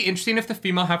 it would be interesting if the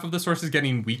female half of the Source is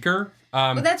getting weaker.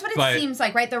 Well, that's what it seems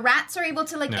like, right? The rats are able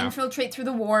to infiltrate through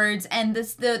the wards, and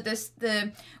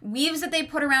the weaves that they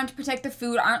put around to protect the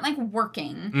food aren't like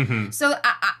working. Mm-hmm. So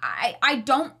I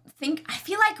don't think, I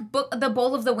feel like the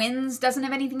Bowl of the Winds doesn't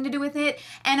have anything to do with it,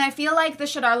 and I feel like the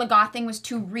Shadar Lagoth thing was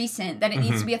too recent that it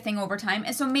needs to be a thing over time,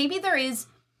 and so maybe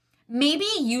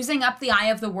using up the Eye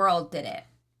of the World did it.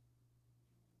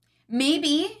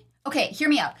 Maybe. Okay, hear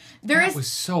me out. That was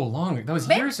so long. That was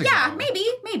years ago. Yeah,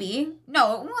 maybe.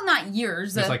 No, well, not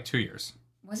years. It was like 2 years.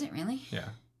 Was it really? Yeah.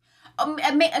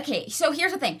 Okay, so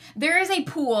here's the thing. There is a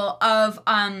pool of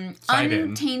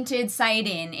untainted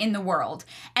Saidin in the world,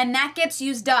 and that gets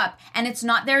used up, and it's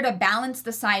not there to balance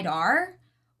the Saidar,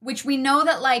 which we know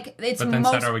that, like, it's But then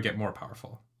Saidar would get more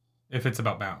powerful if it's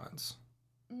about balance.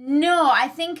 No, I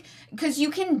think because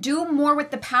you can do more with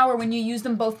the power when you use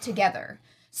them both together.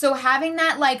 So having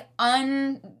that, like, untouched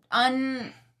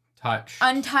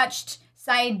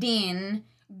Saidin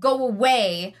go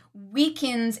away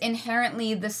weakens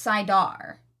inherently the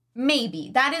Saidar.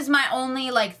 Maybe. That is my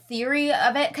only, like, theory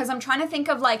of it, because I'm trying to think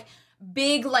of, like,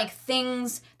 big, like,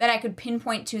 things that I could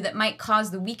pinpoint to that might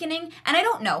cause the weakening, and I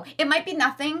don't know. It might be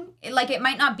nothing. It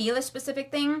might not be a specific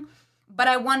thing, but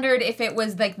I wondered if it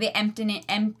was, like, the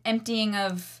emptying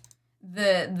of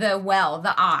the well,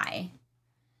 the eye.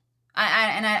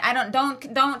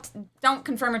 Don't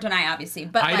confirm or deny, obviously,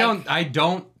 but I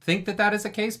don't think that is the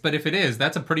case, but if it is,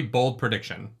 that's a pretty bold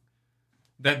prediction.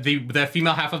 That the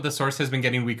female half of the Source has been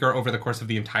getting weaker over the course of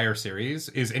the entire series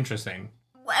is interesting.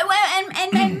 Well,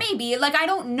 and maybe, like, I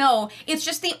don't know. It's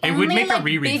just the only, would make a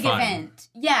reread big fun. event.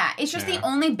 Yeah, it's just the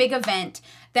only big event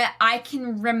that I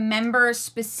can remember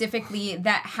specifically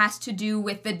that has to do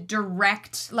with the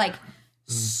direct, like,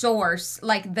 source,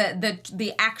 like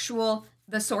the actual.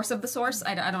 The source of the source?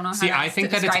 I don't know how I think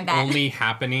to that it's that. only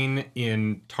happening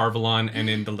in Tarvalon and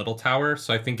in the Little Tower,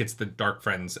 so I think it's the Dark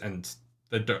Friends and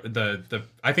the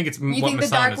I think it's you what think Masana's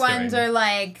the Dark Ones doing. are,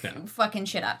 like, fucking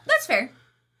shit up. That's fair.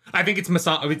 I think it's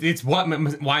Masana. It's why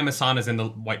Masana's in the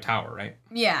White Tower, right?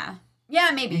 Yeah,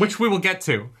 maybe. Which we will get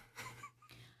to.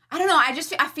 I don't know. I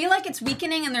feel like it's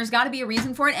weakening, and there's got to be a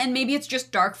reason for it, and maybe it's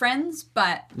just Dark Friends,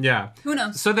 but yeah, who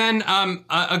knows? So then,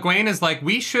 Egwene is like,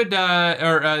 we should,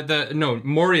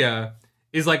 Moria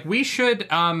is like, we should,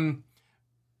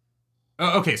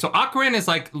 okay, so Akrin is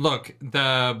like, look,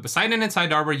 the Poseidon and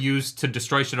Saidar were used to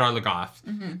destroy Shadar Lagoth,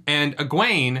 and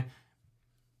Egwene,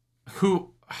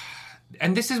 who,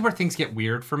 and this is where things get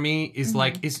weird for me, is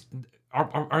like,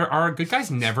 are good guys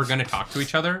never going to talk to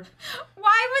each other?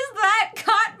 Why was that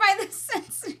caught by the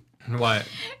censor? What?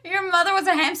 Your mother was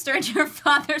a hamster and your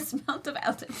father smelt of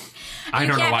Elton. I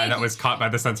don't know why that was caught by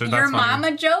the censor. That's your funny.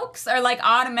 mama jokes are, like,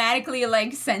 automatically,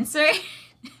 like, censored.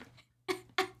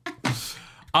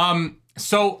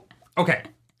 So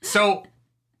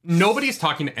nobody's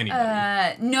talking to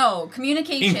anybody. No,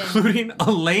 communication. Including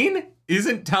Elaine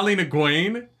isn't telling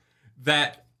Egwene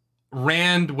that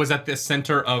Rand was at the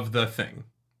center of the thing.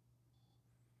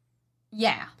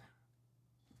 Yeah.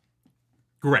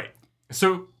 Great.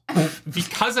 So,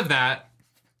 because of that,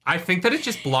 I think that it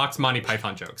just blocks Monty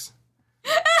Python jokes.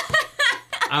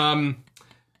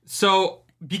 So,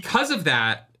 because of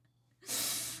that,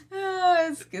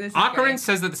 Akrin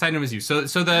says that the Poseidon was used. So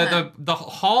the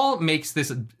Hall makes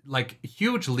this, like,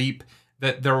 huge leap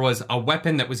that there was a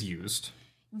weapon that was used.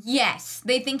 Yes,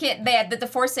 they think that the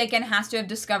Forsaken has to have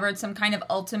discovered some kind of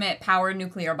ultimate power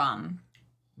nuclear bomb.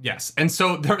 Yes, and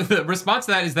so the response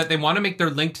to that is that they want to make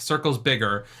their linked circles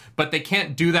bigger, but they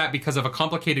can't do that because of a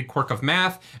complicated quirk of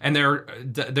math, and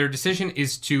their decision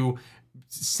is to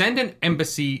send an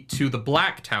embassy to the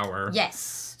Black Tower.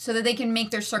 Yes. so that they can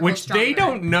make their circle which stronger. They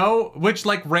don't know, which,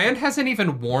 like, Rand hasn't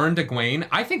even warned Egwene.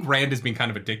 I think Rand is being kind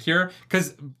of a dick here,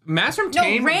 because Mazrim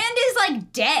Taim... No, Rand is,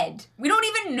 like, dead. We don't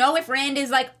even know if Rand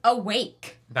is, like,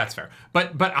 awake. That's fair.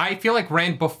 But I feel like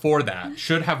Rand before that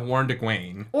should have warned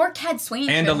Egwene. Or Cadsuane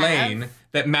and Elaine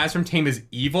that Mazrim Taim is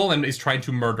evil and is trying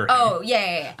to murder him. Oh,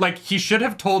 yeah. Like, he should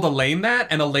have told Elaine that,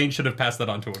 and Elaine should have passed that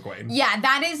on to Egwene. Yeah,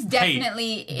 that is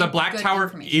definitely the Black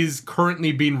Tower is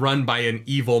currently being run by an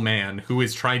evil man who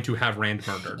is trying to have Rand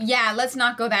murdered. Yeah, let's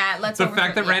not go that. The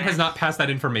fact that Rand has not passed that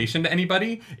information to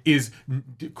anybody is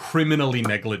criminally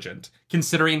negligent,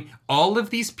 considering all of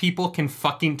these people can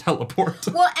fucking teleport.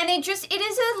 Well, and it is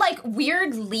a, like,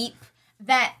 weird leap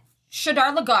that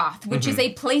Shadar Logoth, which is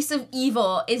a place of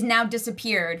evil, is now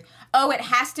disappeared. Oh, it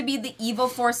has to be the evil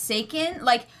Forsaken?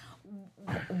 Like,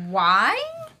 why?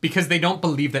 Because they don't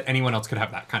believe that anyone else could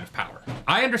have that kind of power.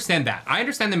 I understand that. I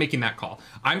understand them making that call.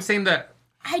 I'm saying that...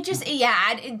 I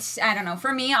don't know.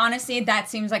 For me, honestly, that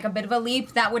seems like a bit of a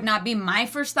leap. That would not be my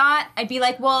first thought. I'd be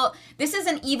like, well, this is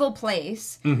an evil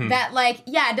place that, like,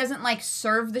 yeah, it doesn't, like,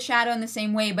 serve the shadow in the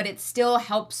same way, but it still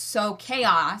helps sow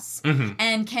chaos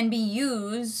and can be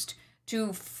used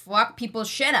to fuck people's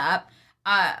shit up.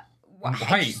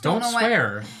 Wait, don't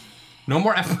swear. No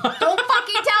more F. Don't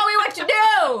fucking tell me what to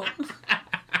do!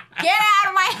 Get out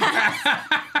of my house!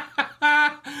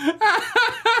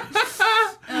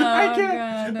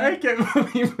 I can't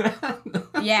believe that.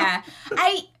 Yeah.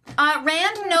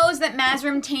 Rand knows that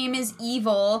Mazrim Taim is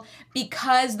evil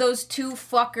because those two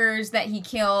fuckers that he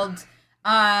killed,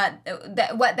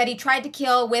 that he tried to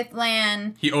kill with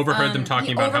Lan. He overheard them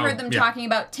talking about talking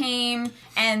about Taim,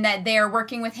 and that they're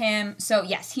working with him. So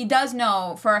yes, he does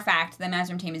know for a fact that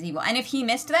Mazrim Taim is evil. And if he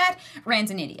missed that,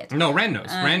 Rand's an idiot. No, Rand knows.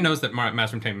 Rand knows that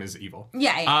Mazrim Taim is evil.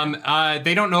 Yeah.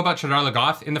 They don't know about Shadar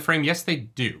Logoth in the frame. Yes, they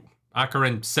do.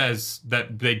 Akarin says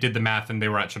that they did the math and they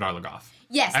were at Shadar Logoth.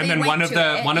 Yes, and then one of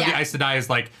the Aes Sedai is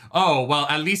like, oh, well,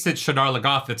 at least it's Shadar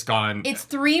Logoth that's gone. It's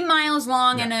 3 miles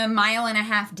long and 1.5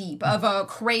 miles deep of a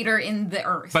crater in the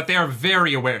earth. But they are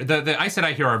very aware. The Aes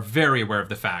Sedai here are very aware of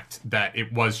the fact that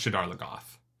it was Shadar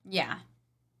Logoth. Yeah.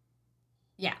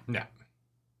 Yeah. Yeah.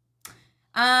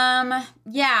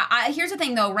 Here's the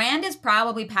thing, though. Rand is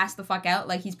probably passed the fuck out.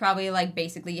 Like, he's probably, like,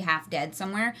 basically half dead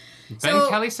somewhere. Ben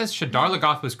Kelly says Shadar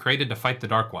Logoth was created to fight the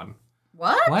Dark One.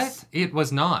 What? It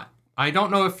was not. I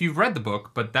don't know if you've read the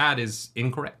book, but that is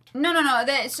incorrect. No.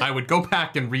 I would go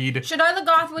back and read Shadar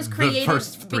Logoth was created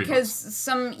because books.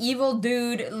 some evil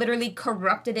dude literally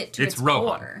corrupted it to its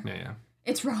core. Yeah.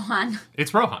 It's Rohan.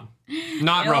 It's Rohan.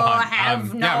 Not you Rohan.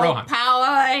 Have no Rohan.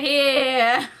 power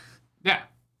here. Yeah.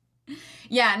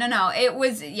 Yeah, no. It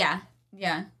was, yeah.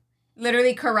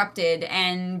 Literally corrupted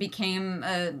and became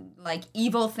a, like,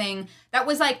 evil thing that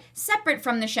was, like, separate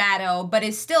from the shadow, but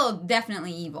is still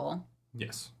definitely evil.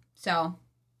 Yes. So,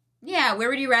 yeah, where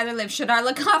would you rather live, Shadar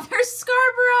Logoth or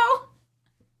Scarborough?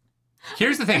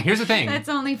 Here's the thing. That's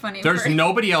only funny. There's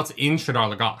nobody else in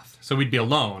Shadar Logoth, so we'd be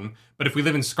alone. But if we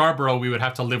live in Scarborough, we would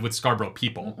have to live with Scarborough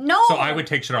people. No. So I would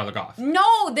take Shadar Logoth.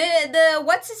 No, the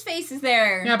what's-his-face is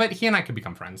there. Yeah, but he and I could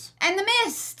become friends. And the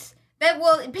Mist. That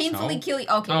will painfully kill you.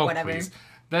 Okay, whatever. Please.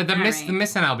 The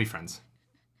Mist and I'll be friends.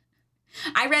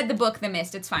 I read the book, The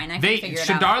Mist. It's fine. I can figure it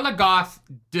out. Shadar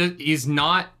Logoth is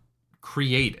not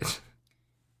created.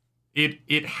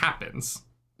 It happens.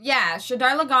 Yeah,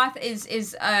 Shadar Logoth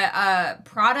is a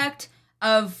product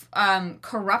of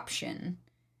corruption.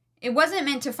 It wasn't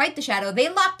meant to fight the shadow. They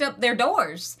locked up their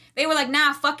doors. They were like,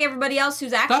 nah, fuck everybody else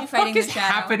who's actually fighting the shadow. What the fuck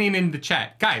is happening in the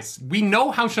chat? Guys, we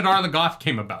know how Shadar Logoth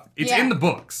came about. It's in the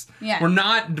books. Yeah. We're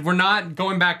not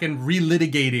going back and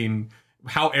relitigating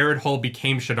how Arid Hall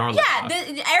became Shadar Logoth. Yeah,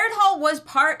 Arid Hall was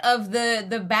part of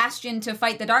the bastion to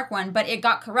fight the Dark One, but it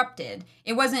got corrupted.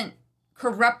 It wasn't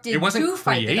corrupted to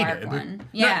fight the Dark One.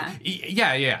 Yeah.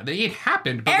 No, yeah. It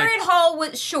happened. But Arid Hall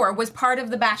was part of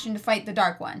the bastion to fight the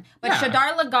Dark One. But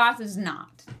Shadar Logoth is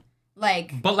not.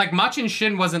 But Machin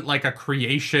Shin wasn't like a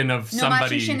creation of somebody. No,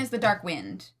 Machin Shin is the Dark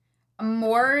Wind.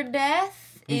 Mordeth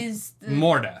is the...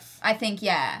 Mordeth. I think,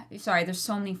 yeah. Sorry, there's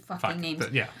so many fucking names.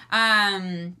 Yeah.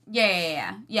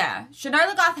 Yeah. Shadar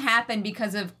Logoth happened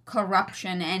because of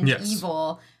corruption and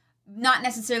evil. Not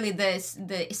necessarily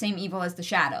the same evil as the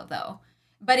Shadow, though.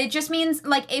 But it just means,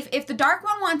 like, if the Dark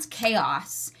One wants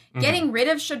chaos, getting rid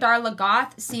of Shadar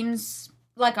Logoth seems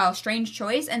like a strange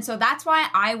choice, and so that's why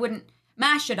I wouldn't...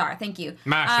 Mashadar, thank you.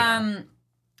 Mashadar.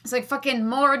 It's like fucking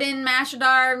Morden,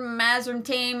 Mashadar, Mazrim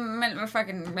Taim,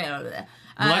 fucking...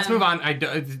 Let's move on.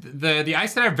 The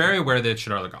Aes Sedai are very aware that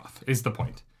Shadar Logoth is the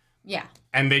point. Yeah.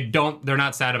 And they're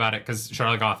not sad about it because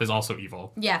Shadar Logoth is also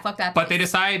evil. Yeah, fuck that place. But they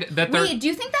decide that they're... Wait, do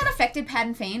you think that affected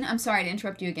Padden Fane? I'm sorry to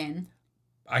interrupt you again.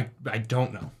 I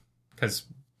don't know. Because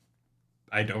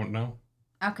I don't know.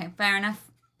 Okay, fair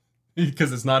enough.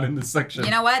 Because it's not in this section. You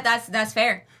know what? That's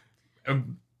fair.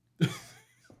 Hold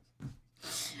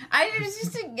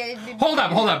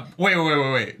up.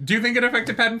 Wait. Do you think it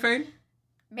affected Pat and Fane?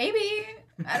 Maybe.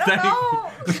 I don't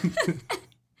know.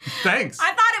 Thanks.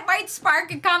 I thought it might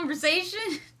spark a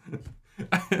conversation.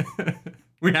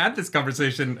 We had this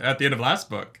conversation at the end of last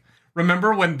book.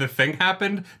 Remember when the thing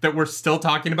happened that we're still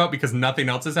talking about because nothing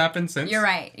else has happened since? You're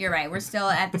right. We're still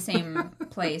at the same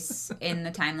place in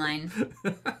the timeline.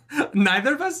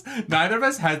 Neither of us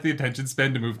has the attention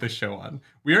span to move this show on.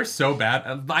 We are so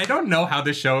bad. I don't know how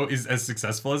this show is as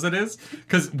successful as it is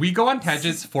because we go on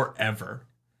tangents forever.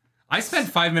 I spent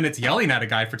 5 minutes yelling at a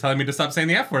guy for telling me to stop saying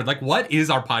the F word. Like, what is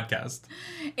our podcast?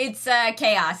 It's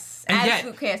chaos.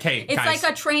 Absolute chaos. Okay, it's guys,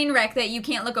 like a train wreck that you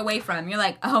can't look away from. You're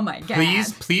like, oh my God.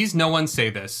 Please no one say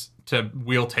this to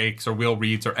Wheel Takes or Wheel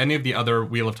Reads or any of the other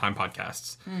Wheel of Time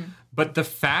podcasts. But the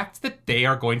fact that they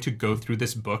are going to go through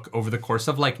this book over the course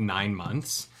of like 9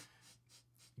 months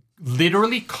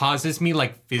literally causes me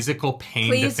like physical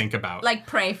pain to think about. Like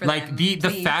pray for them.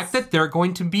 The fact that they're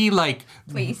going to be like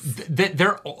that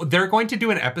they're going to do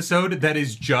an episode that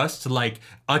is just like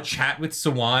a chat with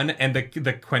Sawan and the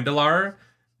Quendalar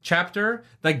chapter.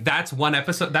 Like that's one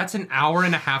episode. That's an hour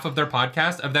and a half of their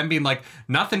podcast of them being like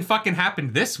nothing fucking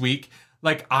happened this week.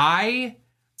 Like they're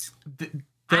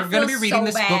going to be reading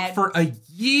this book for a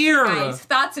year. Guys,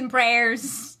 thoughts and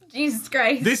prayers. Jesus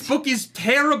Christ. This book is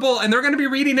terrible, and they're going to be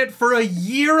reading it for a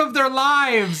year of their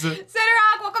lives.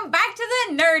 Cinerock, welcome back to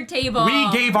the Nerd Table.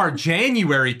 We gave our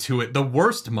January to it, the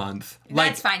worst month.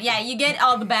 That's fine. Yeah, you get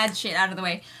all the bad shit out of the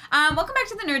way. Welcome back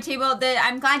to the Nerd Table.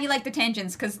 I'm glad you like the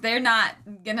tangents, because they're not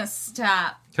going to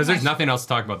stop. Because there's nothing else to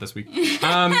talk about this week.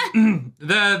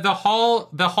 The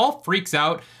hall freaks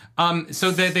out.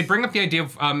 So they bring up the idea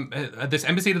of this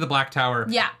embassy to the Black Tower.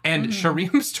 Yeah. And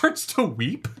Shariam starts to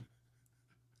weep.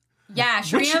 Yeah,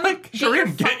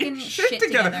 Shariam, get your shit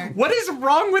together. What is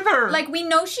wrong with her? Like, we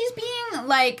know she's being,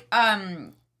 like,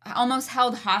 almost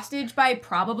held hostage by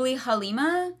probably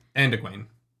Halima. And Egwene.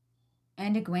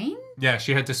 And Egwene? Yeah,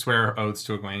 she had to swear oaths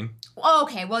to Egwene. Oh,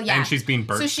 okay, well, yeah. And she's being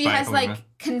burnt by So she has, Halima. like,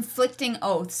 conflicting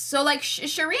oaths. So, like,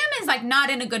 Shariam is, like, not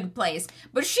in a good place.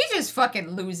 But she just fucking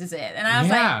loses it. And I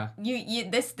was like,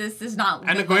 this is not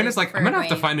And Egwene is like, I'm gonna have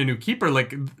to find a new keeper.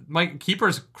 Like, my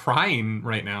keeper's crying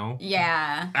right now.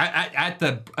 Yeah.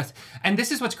 And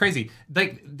this is what's crazy.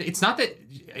 Like, it's not that...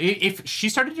 If she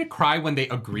started to cry when they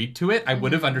agreed to it, I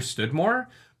would have understood more.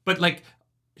 But, like...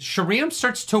 Shariam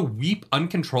starts to weep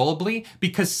uncontrollably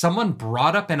because someone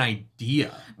brought up an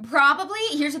idea. Probably,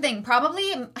 here's the thing,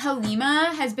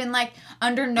 Halima has been like,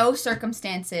 under no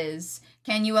circumstances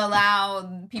can you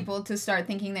allow people to start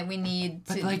thinking that we need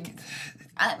to... But like...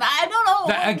 I don't know.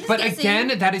 But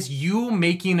again, that is you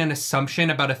making an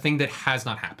assumption about a thing that has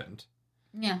not happened.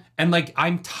 Yeah. And like,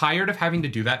 I'm tired of having to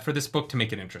do that for this book to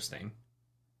make it interesting.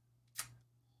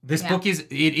 This book is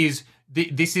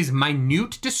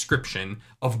minute description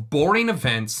of boring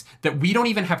events that we don't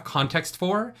even have context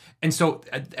for. And so,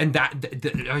 I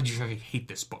hate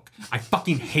this book. I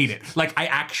fucking hate it. Like, I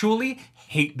actually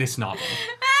hate this novel.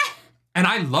 And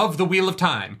I love The Wheel of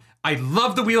Time.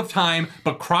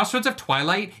 But Crossroads of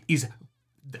Twilight is...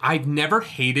 I've never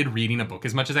hated reading a book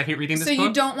as much as I hate reading this book. So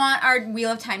you don't want our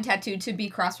Wheel of Time tattoo to be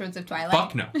Crossroads of Twilight?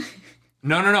 Fuck no.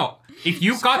 No. If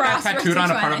you got that tattooed on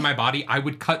a part of my body, I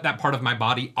would cut that part of my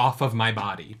body off of my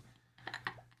body.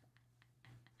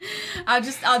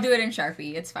 I'll do it in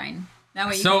Sharpie. It's fine. That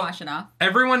way you can wash it off.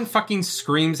 Everyone fucking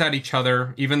screams at each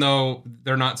other, even though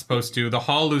they're not supposed to. The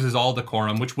hall loses all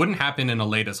decorum, which wouldn't happen in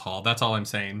Aleda's hall. That's all I'm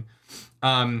saying.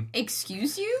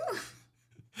 Excuse you?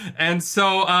 And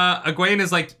so Egwene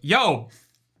is like, yo,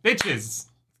 bitches,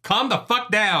 calm the fuck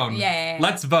down. Yeah.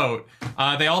 Let's vote.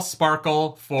 They all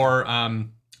sparkle for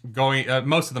going.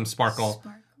 Most of them sparkle.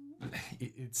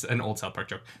 It's an old South Park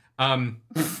joke.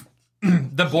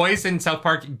 The boys in South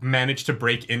Park managed to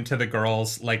break into the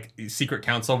girls' like secret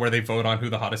council where they vote on who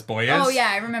the hottest boy is. Oh yeah,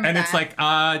 I remember and that.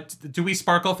 And it's like, do we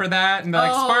sparkle for that? And they're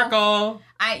like, sparkle.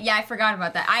 I forgot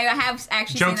about that. I have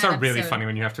actually jokes seen that are really episode. funny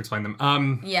when you have to explain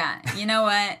them. Yeah, you know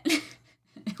what?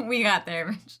 We got there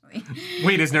eventually.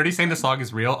 Wait, is Nerdy saying the slog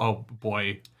is real? Oh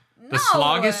boy. The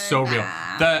slog is so real.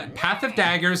 The Path of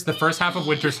Daggers, the first half of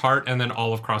Winter's Heart, and then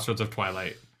all of Crossroads of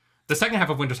Twilight. The second half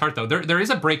of Winter's Heart, though, there is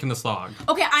a break in the slog.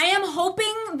 Okay, I am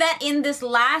hoping that in this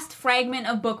last fragment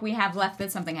of book we have left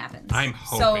that something happens. I'm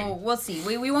hoping. So we'll see.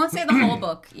 We won't say the whole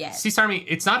book yet. See, Sarmi,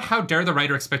 it's not how dare the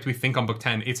writer expect we think on book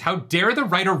 10. It's how dare the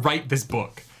writer write this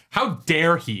book. How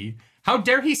dare he? How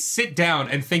dare he sit down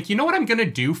and think, you know what I'm going to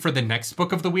do for the next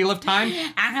book of the Wheel of Time?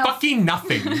 Fucking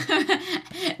nothing.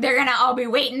 They're going to all be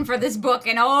waiting for this book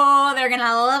and, they're going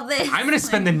to love this. I'm going to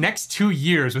spend the next 2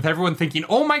 years with everyone thinking,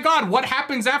 oh my God, what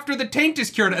happens after the taint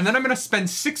is cured? And then I'm going to spend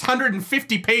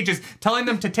 650 pages telling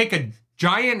them to take a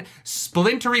giant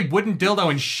splintery wooden dildo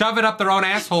and shove it up their own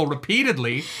asshole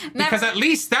repeatedly, because at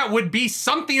least that would be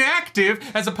something active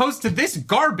as opposed to this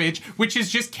garbage, which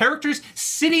is just characters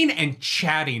sitting and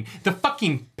chatting.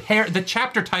 The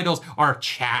chapter titles are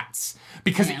chats.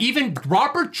 Because even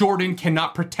Robert Jordan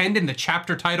cannot pretend in the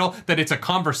chapter title that it's a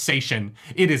conversation.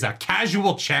 It is a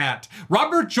casual chat.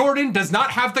 Robert Jordan does not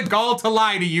have the gall to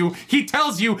lie to you. He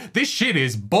tells you this shit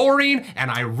is boring and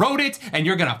I wrote it and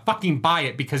you're gonna fucking buy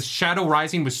it because Shadow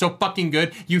Rising was so fucking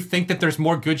good. You think that there's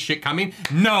more good shit coming?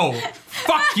 No.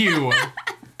 Fuck you.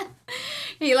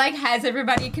 He has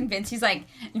everybody convinced. He's like,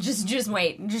 just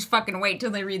wait. Just fucking wait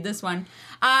till they read this one.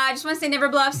 I just want to say Never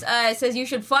Bluffs says you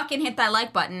should fucking hit that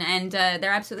like button. And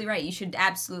they're absolutely right. You should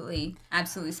absolutely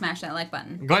smash that like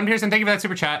button. Glenn Pearson, thank you for that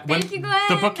super chat. Thank you, Glenn.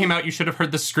 The book came out, you should have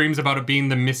heard the screams about it being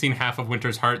the missing half of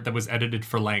Winter's heart that was edited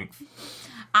for length.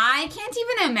 I can't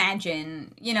even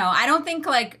imagine. I don't think,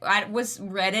 was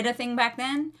Reddit a thing back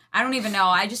then? I don't even know.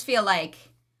 I just feel like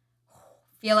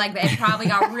it probably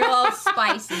got real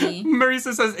spicy.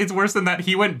 Marisa says it's worse than that.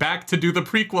 He went back to do the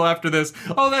prequel after this.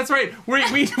 Oh, that's right.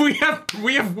 We have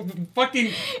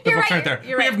fucking. You're right. Right there.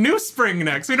 You're we right. have New Spring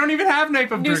next. We don't even have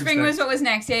Knife of New Doomsday. Spring was what was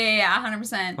next. Yeah,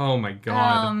 100%. Oh my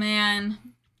God. Oh man,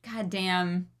 god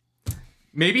damn.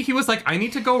 Maybe he was like, I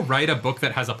need to go write a book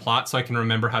that has a plot so I can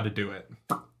remember how to do it.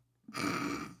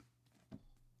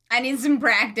 I need some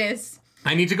practice.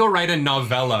 I need to go write a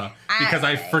novella because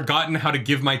I've forgotten how to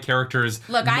give my characters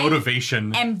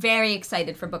motivation. I'm very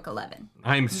excited for book 11.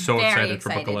 I'm so excited for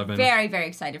book 11. Very, very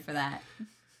excited for that.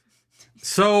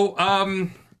 So,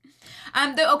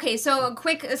 okay, so a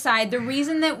quick aside. The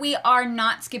reason that we are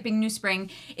not skipping New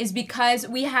Spring is because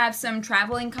we have some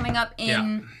traveling coming up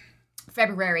in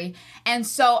February. And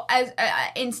so as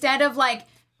instead of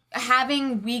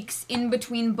having weeks in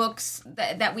between books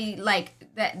that we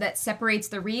that separates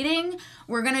the reading,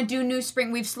 we're gonna do New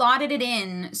Spring. We've slotted it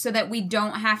in so that we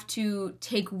don't have to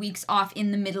take weeks off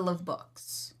in the middle of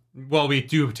books. Well, we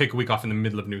do take a week off in the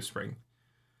middle of New Spring.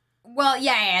 Well,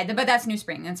 yeah, but that's New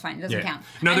Spring. That's fine. It doesn't count.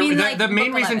 No, the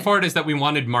main reason for it is that we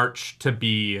wanted March to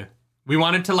be... We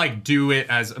wanted to do it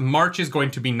as March is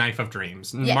going to be Knife of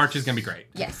Dreams. Yes. March is going to be great.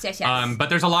 Yes. But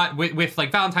there's a lot with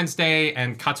Valentine's Day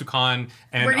and Katsucon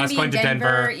and us going to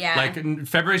Denver. Yeah.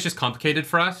 February is just complicated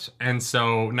for us, and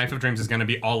so Knife of Dreams is going to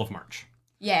be all of March.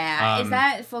 Yeah. Is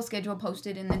that full schedule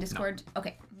posted in the Discord? No.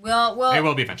 Okay. We'll it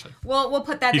will be eventually. We'll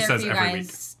put that there for you Week.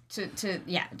 guys.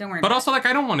 Don't worry. But also, I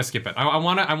don't want to skip it. I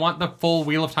want the full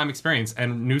Wheel of Time experience,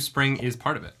 and New Spring is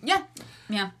part of it.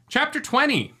 Yeah. Chapter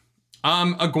 20.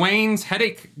 Egwene's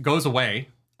headache goes away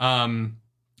when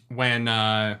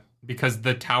because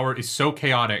the tower is so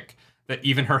chaotic that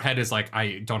even her head is like,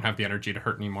 I don't have the energy to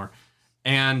hurt anymore.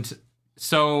 And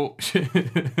so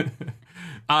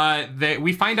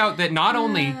we find out that not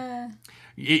only...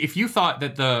 If you thought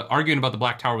that the arguing about the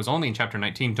Black Tower was only in Chapter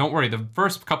 19, don't worry. The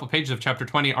first couple pages of Chapter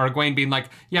 20 are Egwene being like,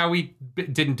 yeah, we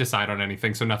didn't decide on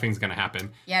anything, so nothing's going to happen.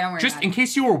 Yeah, don't worry Just in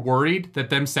case you were worried that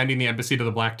them sending the embassy to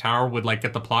the Black Tower would,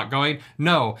 get the plot going.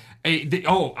 No.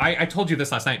 I told you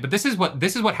this last night, but this is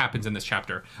what happens in this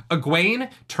chapter. Egwene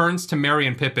turns to Merry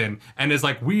and Pippin and is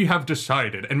like, we have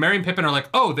decided. And Merry and Pippin are like,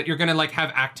 oh, that you're going to,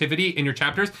 have activity in your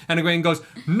chapters? And Egwene goes,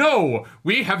 no,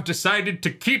 we have decided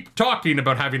to keep talking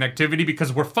about having activity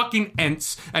because we're fucking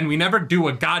ents and we never do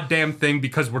a goddamn thing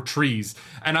because we're trees.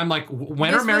 And I'm like,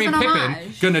 when are Merry and Pippin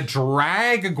gonna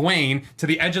drag Egwene to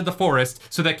the edge of the forest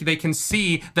so that they can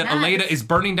see that Aleida is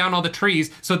burning down all the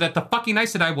trees so that the fucking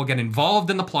Aes Sedai will get involved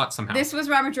in the plot somehow? This was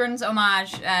Robert Jordan's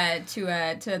homage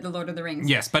to the Lord of the Rings.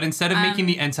 Yes, but instead of making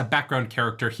the ents a background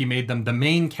character, he made them the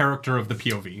main character of the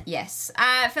POV. Yes.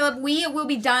 Philip, we will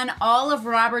be done all of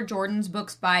Robert Jordan's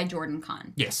books by Jordan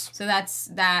Kahn. Yes. So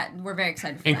we're very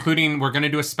excited for Including, we're going to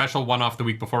do a special one-off the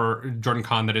week before Jordan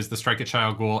Kahn that is the Strike at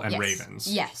Shia Ghul and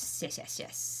Ravens. Yes.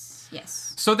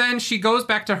 So then she goes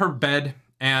back to her bed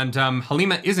and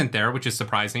Halima isn't there, which is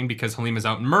surprising because Halima's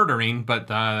out murdering, but...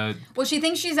 well, she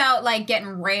thinks she's out,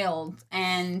 getting railed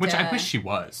and... Which I wish she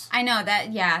was. I know,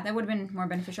 that would have been more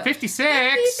beneficial.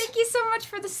 56! Thank you so much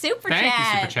for the super chat. Thank you,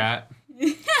 super chat.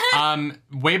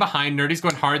 Way behind. Nerdy's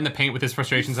going hard in the paint with his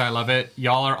frustrations. I love it.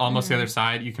 Y'all are almost the other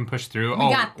side. You can push through.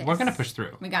 We got this. We're going to push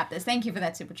through. We got this. Thank you for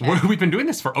that super chat. We've been doing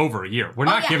this for over a year. We're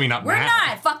not giving up We're now.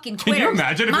 not fucking quitters. Can you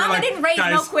imagine if Mama we're didn't raise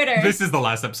guys, no quitters. This is the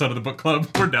last episode of the book club.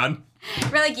 We're done.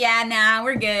 We're like, yeah, nah,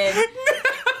 we're good.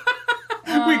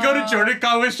 Oh We go to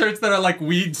JordanCon with shirts that are like,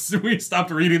 we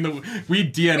stopped reading we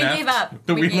DNF. We gave up.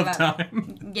 The Wheel of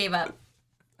Time. Gave up.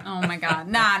 Oh my God.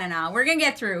 No. We're going to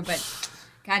get through, but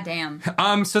goddamn.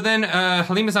 So then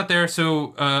Halima's not there,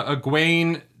 so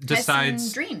Egwene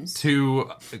decides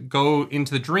to go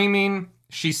into the dreaming.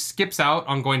 She skips out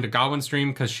on going to Gawain's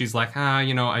dream because she's like,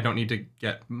 I don't need to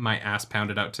get my ass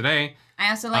pounded out today. I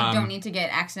also don't need to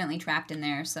get accidentally trapped in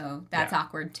there, so that's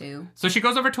awkward too. So she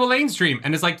goes over to Elaine's dream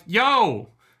and is like, yo!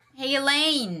 Hey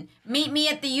Elaine, meet me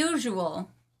at the usual.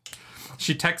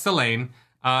 She texts Elaine,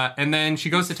 and then she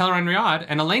goes to tell her on Riyadh,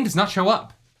 and Elaine does not show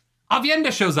up.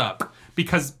 Avienda shows up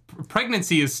because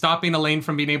pregnancy is stopping Elaine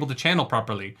from being able to channel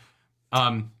properly.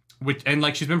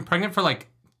 She's been pregnant for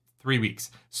 3 weeks,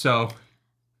 so...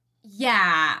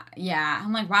 Yeah.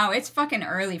 I'm like, wow, it's fucking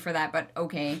early for that, but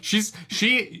okay. She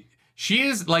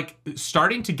is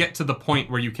starting to get to the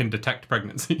point where you can detect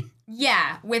pregnancy.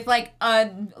 Yeah, with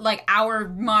our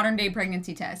modern day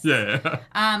pregnancy test. Yeah.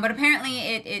 But apparently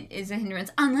it is a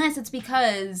hindrance unless it's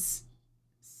because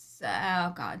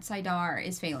Saidar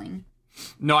is failing.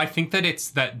 No, I think that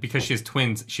it's that because she has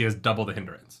twins, she has double the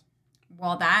hindrance.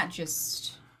 Well, that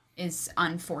just is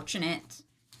unfortunate.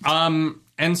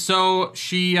 And so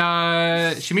she meets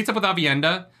up with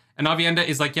Avienda, and Avienda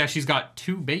is like, yeah, she's got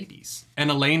 2 babies.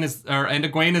 And Egwene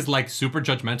is super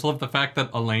judgmental of the fact that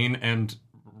Elaine and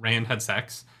Rand had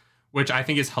sex, which I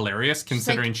think is hilarious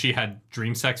considering she had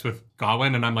dream sex with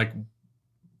Gawain, and I'm like,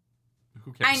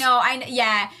 who cares? I know,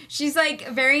 yeah. She's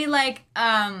very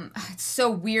it's so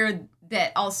weird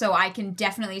that also I can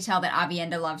definitely tell that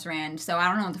Avienda loves Rand, so I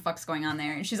don't know what the fuck's going on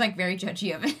there. And she's very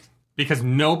judgy of it. Because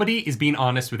nobody is being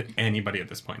honest with anybody at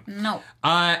this point. No.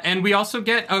 And we also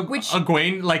get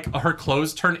Egwene, her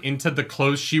clothes turn into the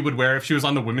clothes she would wear if she was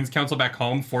on the women's council back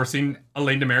home, forcing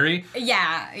Elaine to marry.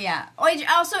 Yeah. Oh, it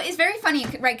also is very funny,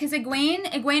 right? Because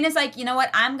Egwene is like, you know what?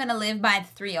 I'm going to live by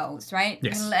the 3 O's, right?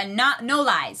 Yes. No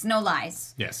lies.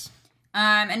 Yes.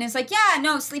 And it's like, yeah,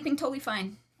 no, sleeping totally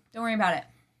fine. Don't worry about it.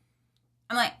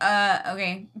 I'm like,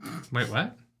 okay. Wait,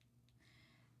 what?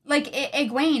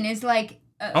 Egwene is like...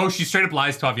 she straight up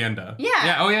lies to Avienda.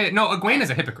 Yeah. Oh, yeah. No, Egwene is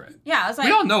a hypocrite. Yeah, I was like...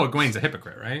 We all know Egwene's a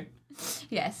hypocrite, right?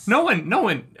 Yes. No one...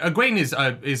 Egwene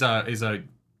is a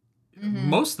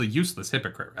mostly useless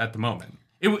hypocrite at the moment.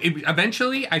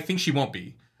 Eventually, I think she won't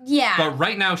be. Yeah. But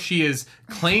right now, she is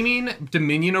claiming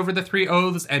dominion over the 3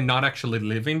 Oaths and not actually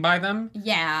living by them.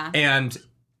 Yeah. And,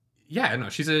 yeah, no,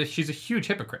 she's a huge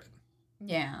hypocrite.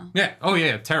 Yeah. Yeah. Oh,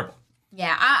 yeah, terrible.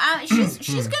 Yeah, she's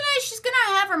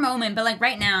gonna have her moment, but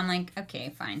right now I'm like,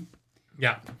 okay, fine.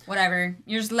 Yeah. Whatever.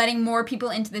 You're just letting more people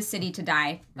into this city to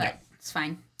die, but it's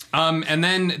fine. And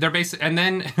then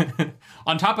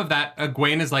on top of that,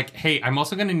 Egwene is like, hey, I'm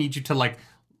also gonna need you to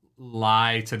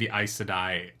lie to the Aes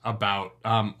Sedai about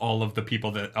all of the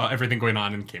people that everything going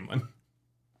on in Caemlyn.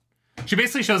 She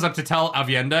basically shows up to tell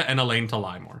Avienda and Elaine to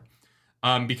lie more.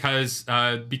 Because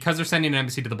they're sending an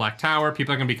embassy to the Black Tower,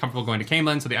 people are going to be comfortable going to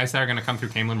Caemlyn, so the Aes Sedai are going to come through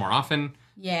Caemlyn more often.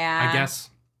 Yeah. I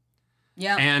guess.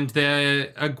 Yeah. And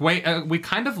we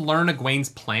kind of learn Egwene's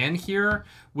plan here,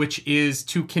 which is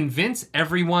to convince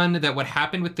everyone that what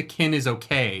happened with the kin is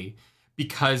okay,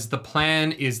 because the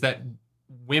plan is that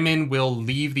women will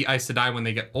leave the Aes Sedai when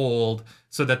they get old,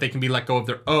 so that they can be let go of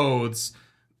their oaths,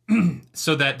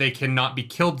 so that they cannot be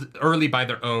killed early by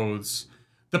their oaths.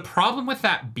 The problem with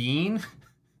that being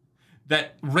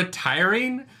that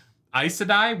retiring Aes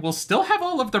Sedai will still have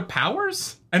all of their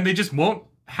powers, and they just won't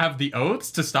have the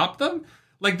oaths to stop them.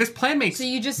 This plan makes so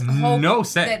you just hope no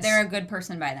sense that they're a good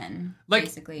person by then,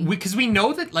 basically. Because we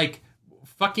know that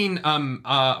fucking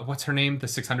what's her name? The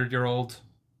 600-year-old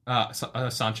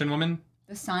Sanchin woman.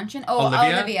 The Sanchin? Oh,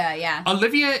 Olivia. Yeah.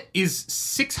 Olivia is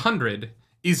 600.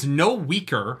 Is no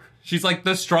weaker. She's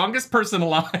the strongest person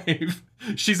alive.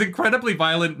 She's incredibly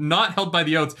violent, not held by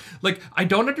the oaths. I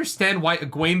don't understand why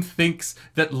Egwene thinks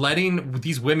that letting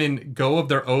these women go of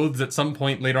their oaths at some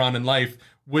point later on in life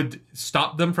would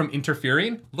stop them from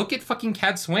interfering. Look at fucking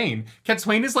Cad Swain. Cad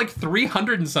Swain is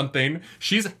 300 and something.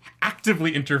 She's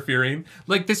actively interfering.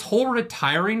 This whole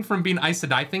retiring from being Aes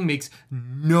Sedai thing makes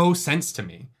no sense to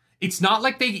me. It's not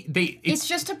like it's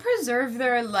just to preserve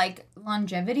their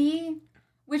longevity.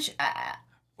 Which,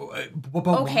 okay,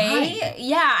 why?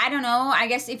 Yeah, I don't know. I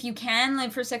guess if you can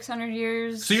live for 600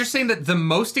 years... So you're saying that the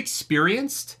most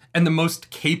experienced and the most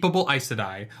capable Aes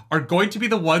Sedai are going to be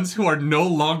the ones who are no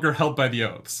longer held by the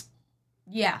oaths?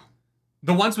 Yeah.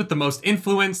 The ones with the most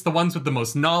influence, the ones with the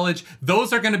most knowledge,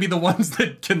 those are going to be the ones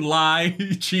that can lie,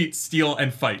 cheat, steal,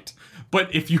 and fight.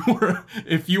 But if you are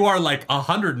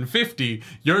 150,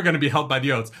 you're going to be held by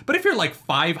the oaths. But if you're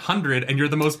 500 and you're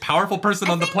the most powerful person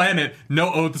on the planet, no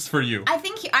oaths for you. I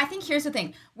think I think here's the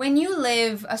thing. When you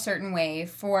live a certain way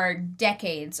for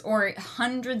decades or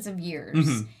hundreds of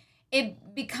years,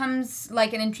 it becomes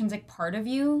like an intrinsic part of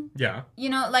you. Yeah. You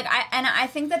know, like, I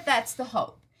think that that's the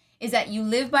hope, is that you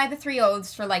live by the 3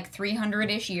 oaths for like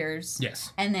 300-ish years.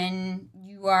 Yes. And then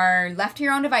you are left to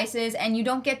your own devices, and you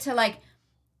don't get to, like,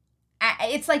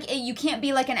 it's like, you can't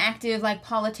be like an active, like,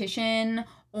 politician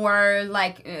or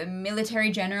like a military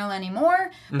general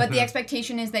anymore, but the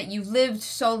expectation is that you've lived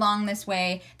so long this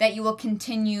way that you will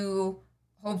continue,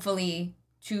 hopefully,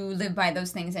 to live by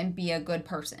those things and be a good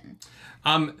person.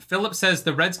 Philip says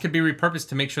the Reds could be repurposed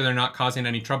to make sure they're not causing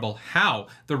any trouble. How?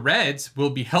 The Reds will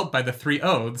be held by the 3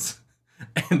 oaths,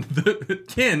 and the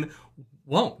kin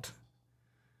won't.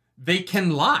 They can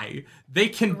lie. They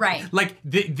can... Right. Like,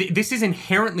 this is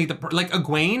inherently like,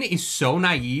 Egwene is so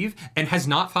naive and has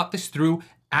not thought this through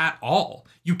at all.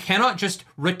 You cannot just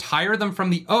retire them from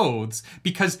the oaths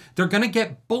because they're going to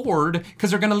get bored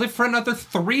because they're going to live for another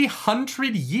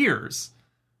 300 years.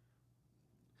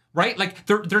 Right? Like,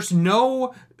 there's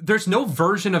no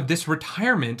version of this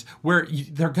retirement where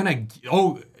they're going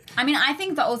to... I mean, I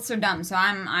think the oaths are dumb, so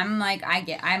I'm like,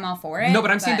 I'm all for it. No,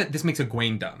 but I'm saying that this makes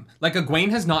Egwene dumb. Like,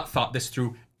 Egwene has not thought this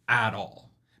through at all.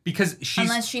 Because she's...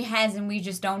 Unless she has, and we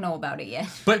just don't know about it yet.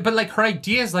 But like, her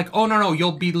idea is like, oh, no,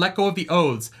 you'll be let go of the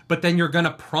oaths, but then you're going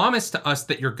to promise to us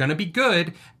that you're going to be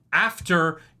good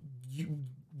after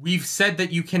we've said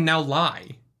that you can now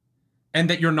lie. And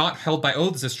that you're not held by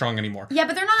oaths as strong anymore. Yeah,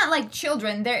 but they're not like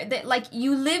children. They're like,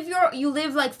 you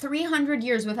live like 300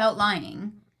 years without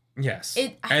lying. Yes.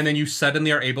 And then you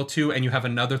suddenly are able to, and you have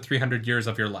another 300 years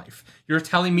of your life. You're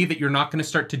telling me that you're not going to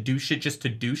start to do shit just to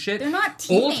do shit? They're not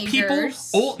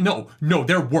teenagers. No,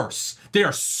 they're worse. They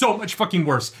are so much fucking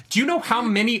worse. Do you know how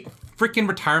many freaking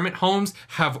retirement homes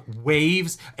have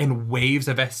waves and waves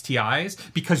of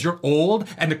STIs? Because you're old,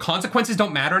 and the consequences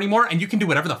don't matter anymore, and you can do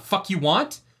whatever the fuck you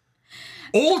want?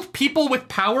 Old people with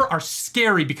power are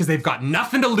scary because they've got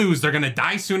nothing to lose. They're going to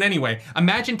die soon anyway.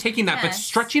 Imagine taking that, but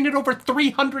stretching it over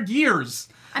 300 years.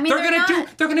 I mean,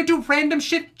 they're going to do random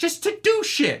shit just to do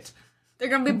shit. They're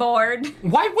going to be bored.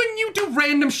 Why wouldn't you do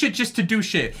random shit just to do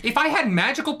shit? If I had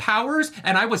magical powers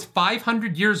and I was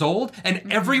 500 years old and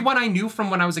everyone I knew from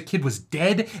when I was a kid was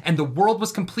dead and the world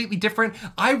was completely different,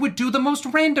 I would do the most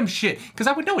random shit because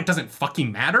I would know it doesn't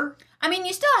fucking matter. I mean,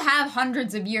 you still have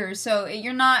hundreds of years, so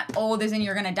you're not old as in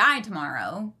you're gonna die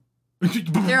tomorrow.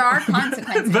 There are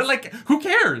consequences. But, like, who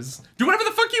cares? Do whatever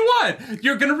the fuck you want.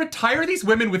 You're gonna retire these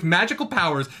women with magical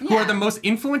powers who are the most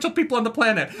influential people on the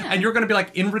planet. Yeah. And you're gonna be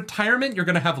like, in retirement, you're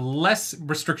gonna have less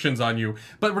restrictions on you.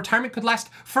 But retirement could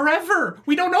last forever.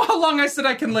 We don't know how long Aes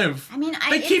Sedai can live. I mean,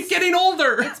 they keep getting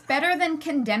older. It's better than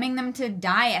condemning them to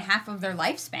die at half of their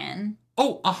lifespan.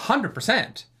 Oh,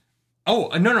 100%. Oh,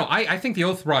 no, I think the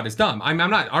Oath Rod is dumb. I'm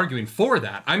not arguing for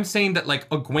that. I'm saying that, like,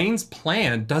 Egwene's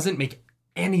plan doesn't make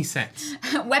any sense.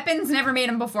 Weapons never made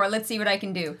them before. Let's see what I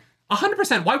can do.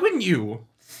 100%. Why wouldn't you?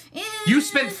 You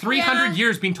spent 300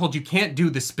 years being told you can't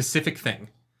do this specific thing.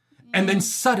 And then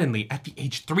suddenly, at the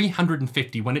age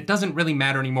 350, when it doesn't really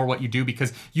matter anymore what you do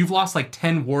because you've lost like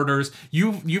 10 warders,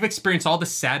 you've experienced all the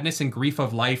sadness and grief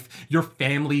of life, your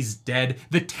family's dead,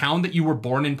 the town that you were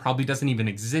born in probably doesn't even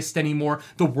exist anymore,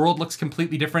 the world looks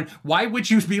completely different. Why would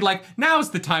you be like, now's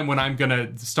the time when I'm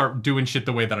gonna start doing shit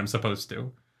the way that I'm supposed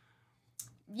to?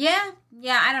 Yeah,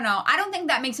 I don't know. I don't think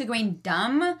that makes Egwene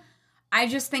dumb. I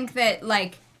just think that,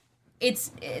 like,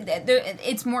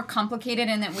 it's more complicated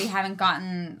in that we haven't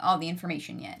gotten all the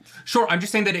information yet. Sure, I'm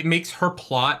just saying that it makes her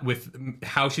plot with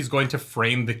how she's going to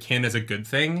frame the kin as a good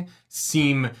thing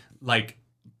seem like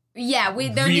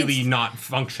really not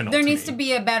functional. There needs to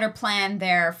be a better plan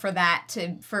there for that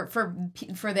for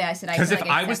the Aes Sedai. Because if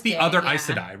I was the other Aes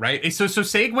Sedai, right? So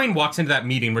say Egwene walks into that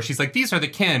meeting where she's like, "These are the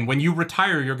kin. When you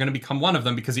retire, you're going to become one of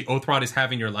them because the Oath Rod is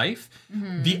having your life."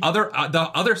 Mm-hmm. The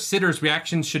other sitters'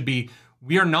 reactions should be,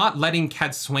 we are not letting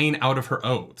Cadsuane out of her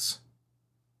oaths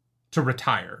to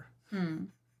retire.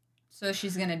 So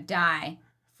she's gonna die.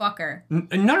 Fuck her.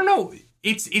 No.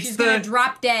 She's gonna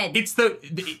drop dead. It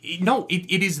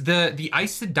is the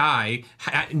Aes Sedai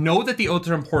know that the oaths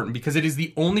are important because it is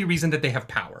the only reason that they have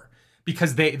power.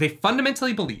 Because they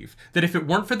fundamentally believe that if it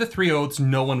weren't for the 3 oaths,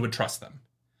 no one would trust them.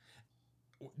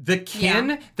 The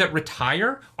kin that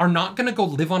retire are not going to go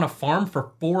live on a farm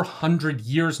for 400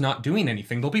 years not doing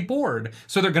anything. They'll be bored.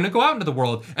 So they're going to go out into the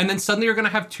world. And then suddenly you're going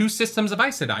to have 2 systems of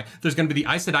Aes Sedai. There's going to be the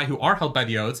Aes Sedai who are held by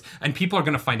the oaths. And people are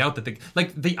going to find out that the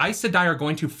Aes Sedai are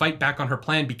going to fight back on her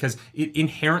plan because it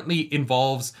inherently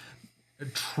involves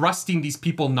trusting these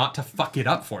people not to fuck it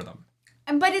up for them.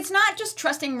 But it's not just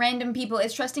trusting random people.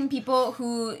 It's trusting people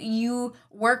who you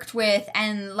worked with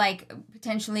and, like,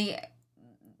 potentially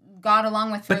got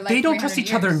along with for but they don't trust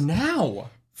each other now.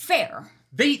 Fair.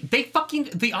 The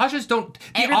Ajas don't...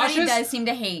 Everybody does seem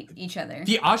to hate each other.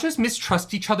 The Ajas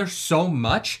mistrust each other so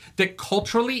much that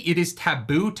culturally it is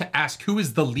taboo to ask who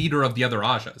is the leader of the other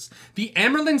Ajas. The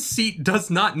Amerlin seat does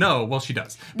not know. Well, she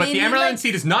does. But the Amerlin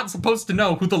seat is not supposed to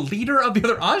know who the leader of the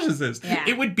other Ajas is. Yeah.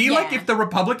 It would be like if the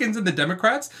Republicans and the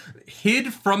Democrats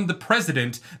hid from the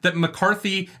president that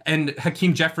McCarthy and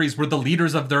Hakeem Jeffries were the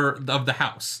leaders of the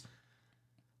House.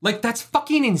 Like, that's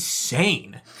fucking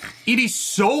insane. It is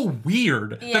so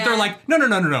weird that they're like,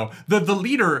 no. The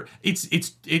leader,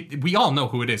 we all know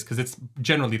who it is because it's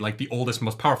generally like the oldest,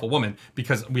 most powerful woman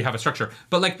because we have a structure.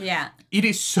 But like, it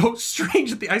is so strange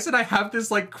that the Aes Sedai have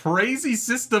this like crazy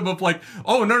system of like,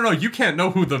 oh, no, you can't know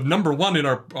who the number one in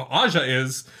our Aja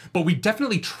is. But we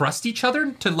definitely trust each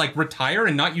other to like retire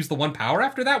and not use the one power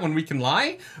after that when we can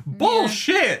lie.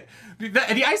 Bullshit.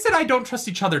 The Aes Sedai don't trust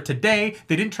each other today.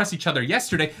 They didn't trust each other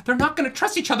yesterday. They're not going to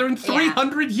trust each other in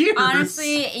 300 years.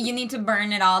 Honestly, you need to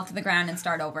burn it all to the ground and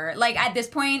start over. Like, at this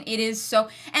point, it is so...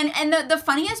 And the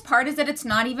funniest part is that it's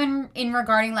not even in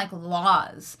regarding, like,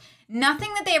 laws.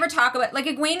 Nothing that they ever talk about... Like,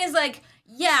 Egwene is like,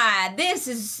 yeah, this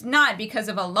is not because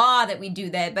of a law that we do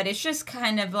that, but it's just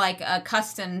kind of like a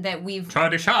custom that we've...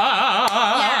 Tradition!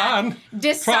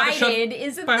 Decided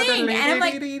is a thing. And I'm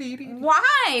like,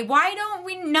 why? Why don't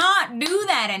we not do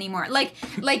that anymore? Like...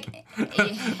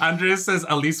 Andreas says,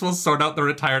 Elise will sort out the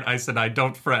retired Aes Sedai.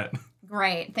 Don't fret.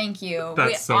 Great, thank you.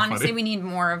 Honestly, funny. We need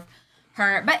more of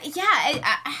her. But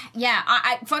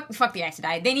fuck the Aes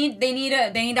Sedai. They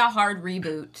need a hard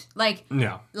reboot. Like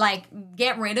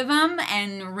get rid of them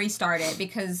and restart it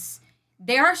because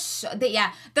they are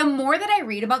the more that I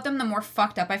read about them, the more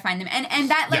fucked up I find them. And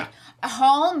that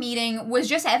hall meeting was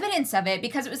just evidence of it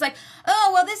because it was like,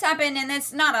 oh well, this happened and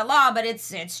it's not a law, but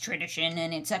it's tradition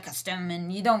and it's a custom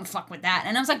and you don't fuck with that.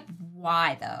 And I was like,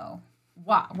 why though?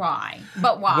 Why?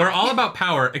 But why? We're all about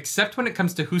power, except when it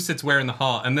comes to who sits where in the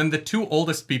hall. And then the two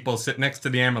oldest people sit next to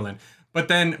the Amerlin. But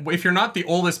then, if you're not the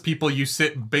oldest people, you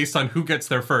sit based on who gets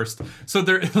there first. So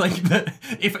they're like,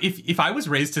 if I was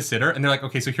raised to sitter, and they're like,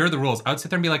 okay, so here are the rules, I would sit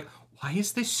there and be like, why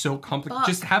is this so complicated?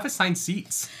 Just have assigned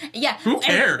seats. Yeah. Who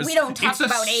cares? We don't talk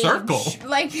about age. It's a circle.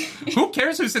 Like, who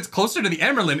cares who sits closer to the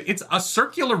Amerlin? It's a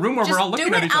circular room where we're all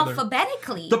looking at each other. Just do it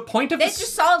alphabetically. The point of that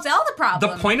just solves all the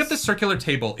problems. The point of the circular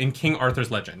table in King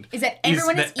Arthur's legend is that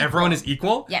everyone is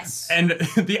equal. Yes. And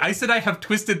the Aes Sedai have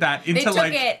twisted that into they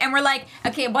took it and we're like,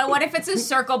 okay, but what if it's a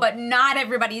circle but not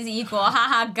everybody's equal?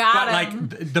 Haha, got him.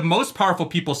 But like the most powerful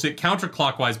people sit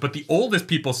counterclockwise, but the oldest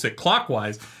people sit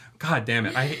clockwise. God damn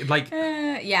it. I like...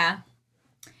 Yeah,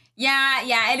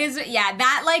 it is. Yeah,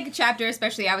 that, like, chapter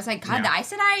especially, I was like, God, the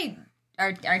Aes Sedai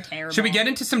are terrible. Should we get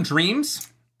into some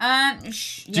dreams? Do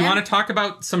you want to talk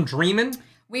about some dreaming?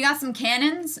 We got some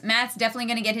cannons. Matt's definitely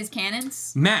going to get his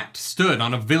cannons. Matt stood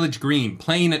on a village green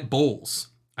playing at bowls.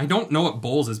 I don't know what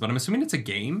bowls is, but I'm assuming it's a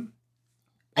game.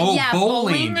 Oh, yeah,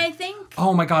 bowling, I think.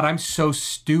 Oh my God, I'm so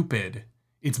stupid.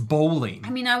 It's bowling. I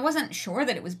mean, I wasn't sure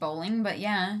that it was bowling, but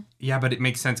yeah. Yeah, but it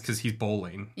makes sense because he's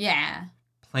bowling. Yeah.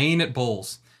 Playing at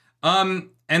bowls.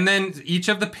 And then each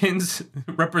of the pins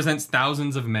represents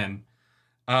thousands of men.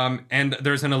 And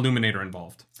there's an illuminator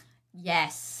involved.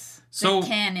 Yes. So the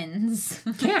cannons.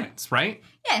 Cannons, right?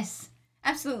 Yes,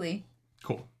 absolutely.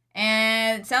 Cool.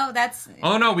 And so that's...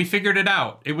 Oh no, we figured it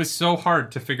out. It was so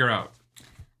hard to figure out.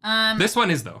 This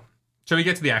one is, though. Shall we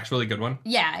get to the actually good one?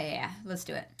 Yeah. Let's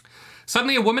do it.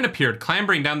 Suddenly a woman appeared,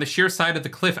 clambering down the sheer side of the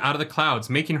cliff out of the clouds,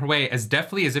 making her way as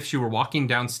deftly as if she were walking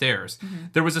downstairs. Mm-hmm.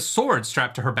 There was a sword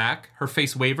strapped to her back. Her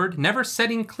face wavered, never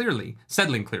settling clearly.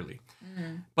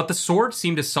 Mm-hmm. But the sword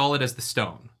seemed as solid as the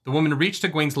stone. The woman reached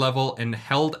Egwene's level and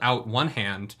held out one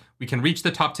hand. We can reach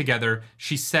the top together,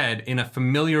 she said in a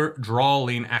familiar,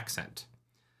 drawling accent.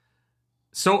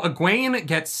 So Egwene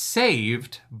gets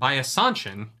saved by a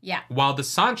Sanshin, while the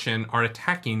Sanshin are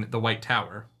attacking the White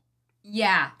Tower.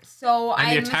 Yeah, so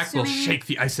and the attack will shake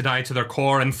the Aes Sedai to their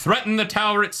core and threaten the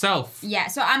tower itself. Yeah,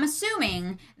 so I'm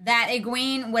assuming that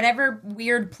Egwene, whatever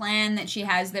weird plan that she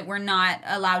has that we're not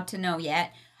allowed to know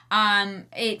yet,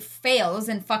 it fails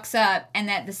and fucks up, and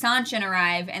that the Sanshin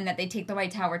arrive, and that they take the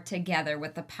White Tower together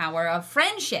with the power of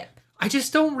friendship. I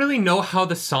just don't really know how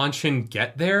the Sanshin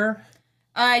get there.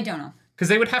 I don't know. Because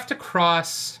they would have to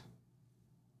cross...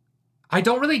 I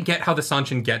don't really get how the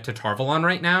Sanshin get to Tarvalon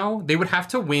right now. They would have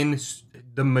to win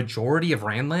the majority of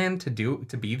Randland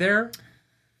to be there.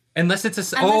 Unless it's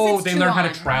they learn how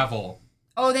to travel.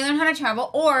 Oh, they learn how to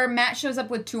travel. Or Matt shows up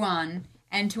with Tuon,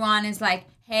 and Tuon is like,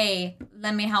 hey,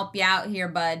 let me help you out here,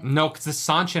 bud. No, because the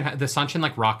Sanshin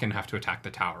like Rocken have to attack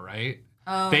the tower, right?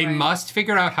 Oh, they must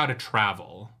figure out how to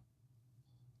travel.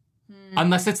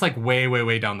 Unless it's like way, way,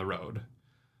 way down the road.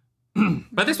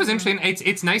 But this was interesting.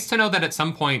 It's nice to know that at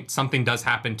some point something does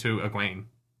happen to Egwene.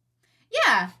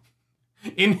 Yeah.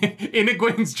 In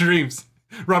Egwene's dreams,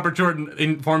 Robert Jordan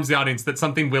informs the audience that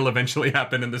something will eventually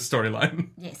happen in this storyline.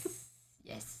 Yes.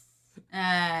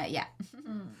 Yeah.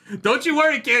 Don't you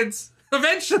worry, kids.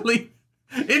 Eventually,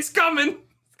 it's coming.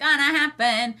 It's gonna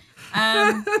happen.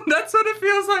 That's what it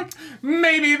feels like.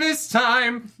 Maybe this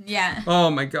time. Yeah. Oh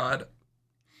my god.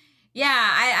 Yeah,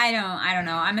 I don't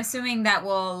know. I'm assuming that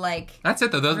will like. That's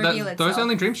it though. Those are the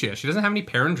only dreams she has. She doesn't have any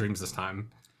Perrin dreams this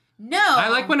time. No. I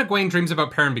like when Egwene dreams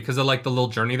about Perrin because of like the little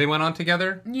journey they went on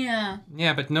together. Yeah.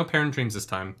 Yeah, but no Perrin dreams this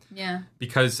time. Yeah.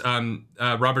 Because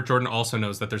Robert Jordan also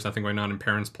knows that there's nothing going on in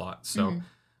Perrin's plot. So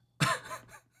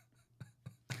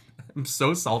I'm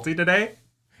so salty today.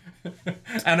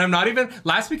 And I'm not even...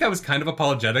 Last week I was kind of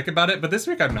apologetic about it, but this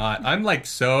week I'm not. I'm like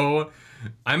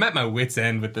I'm at my wit's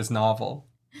end with this novel.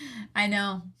 I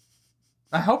know.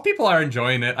 I hope people are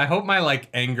enjoying it. I hope my like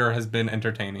anger has been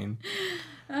entertaining.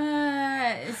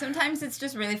 Sometimes it's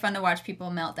just really fun to watch people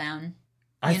melt down.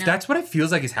 That's what it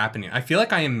feels like is happening. I feel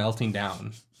like I am melting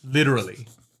down. Literally.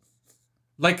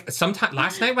 Like sometime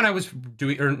last night when I was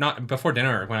doing, or not before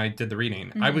dinner when I did the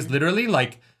reading, I was literally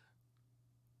like,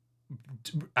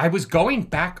 I was going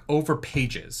back over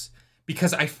pages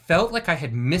because I felt like I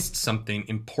had missed something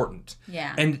important.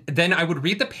 Yeah. And then I would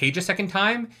read the page a second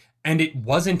time and it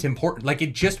wasn't important. Like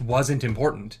it just wasn't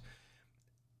important.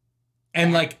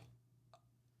 And like,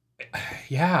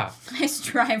 yeah. I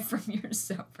strive from your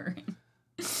suffering.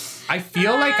 I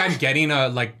feel like I'm getting a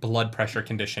like blood pressure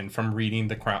condition from reading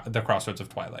the Crossroads of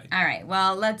Twilight. All right,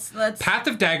 well, let's. Path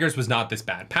of Daggers was not this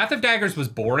bad. Path of Daggers was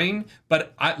boring,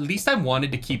 but at least I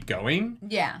wanted to keep going.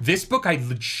 Yeah. This book I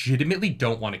legitimately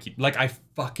don't want to keep. Like I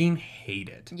fucking hate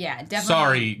it. Yeah, definitely.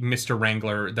 Sorry, Mr.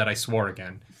 Wrangler, that I swore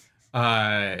again.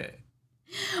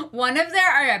 One of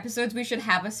our episodes we should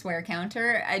have a swear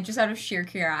counter, just out of sheer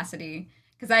curiosity,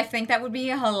 because I think that would be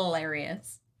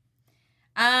hilarious.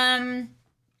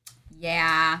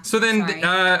 Yeah. So then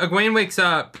Egwene wakes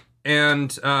up and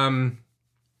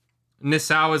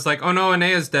Nisao is like, oh no,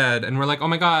 Aenea's dead. And we're like, oh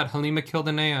my god, Halima killed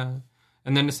Aenea.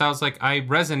 And then Nisao's like, I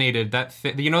resonated.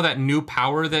 That new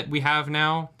power that we have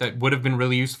now that would have been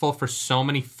really useful for so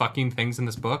many fucking things in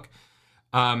this book.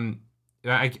 I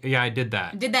did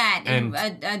that. And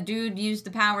a dude used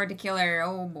the power to kill her.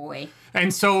 Oh, boy.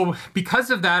 And so, because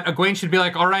of that, Egwene should be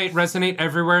like, all right, resonate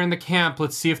everywhere in the camp.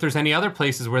 Let's see if there's any other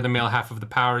places where the male half of the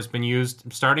power has been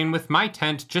used, starting with my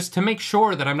tent, just to make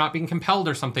sure that I'm not being compelled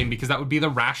or something, because that would be the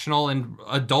rational and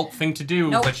adult thing to do.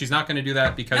 Nope. But she's not going to do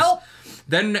that because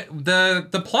then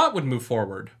the plot would move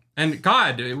forward. And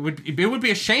God, it would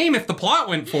be a shame if the plot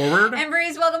went forward. And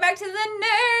Breeze, welcome back to the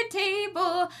Nerd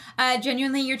Table.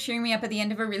 Genuinely, you're cheering me up at the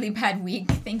end of a really bad week.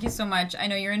 Thank you so much. I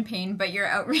know you're in pain, but your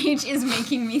outrage is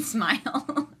making me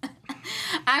smile.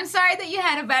 I'm sorry that you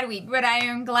had a bad week, but I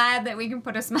am glad that we can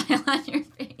put a smile on your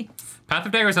face. Path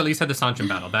of Daggers at least had the Sanchin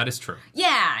battle. That is true.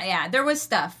 Yeah, there was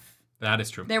stuff. That is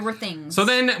true. There were things. So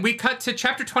then we cut to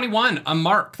chapter 21, a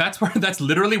mark. That's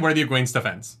literally where the Egwene stuff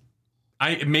ends.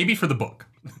 Maybe for the book.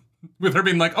 With her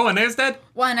being like, oh, Aenea's dead?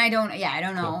 Well, and I don't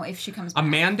know if she comes back. A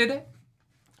man did it?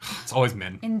 It's always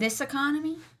men. In this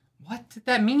economy? What did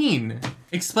that mean?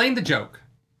 Explain the joke.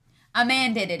 A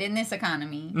man did it in this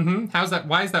economy. Mm-hmm.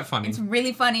 Why is that funny? It's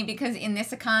really funny because in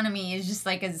this economy is just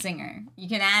like a zinger. You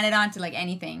can add it on to like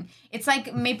anything. It's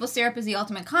like maple syrup is the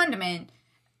ultimate condiment.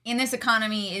 In this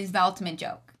economy is the ultimate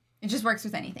joke. It just works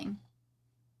with anything.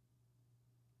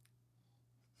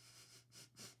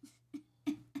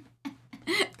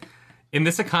 In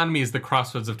this economy is the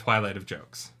Crossroads of Twilight of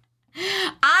jokes.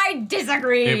 I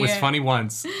disagree. It was funny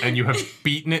once, and you have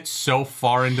beaten it so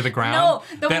far into the ground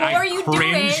that I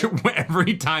cringe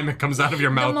every time it comes out of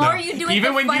your mouth. The more you do it,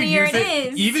 the funnier it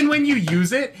is. Even when you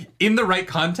use it in the right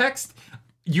context,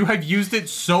 you have used it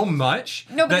so much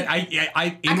that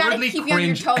I inwardly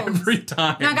cringe every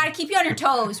time. No, I gotta keep you on your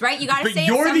toes, right? You gotta say it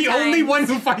you're sometimes. the only one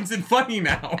who finds it funny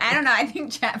now. I don't know. I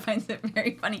think chat finds it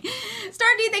very funny.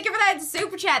 Stardew, thank you for that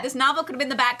super chat. This novel could have been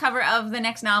the back cover of the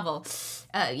next novel.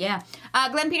 Yeah.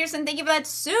 Glenn Peterson, thank you for that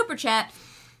super chat.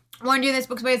 Warned you this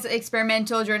book's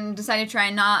experimental. Jordan decided to try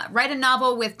and write a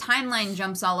novel with timeline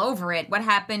jumps all over it. What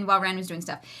happened while Rand was doing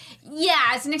stuff?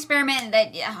 Yeah, it's an experiment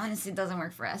that honestly doesn't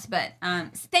work for us. But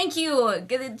thank you.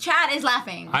 The chat is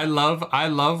laughing. I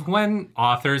love when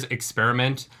authors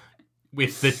experiment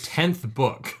with the 10th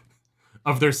book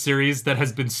of their series that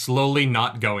has been slowly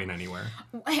not going anywhere.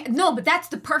 No, but that's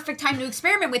the perfect time to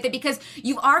experiment with it because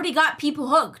you've already got people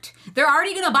hooked. They're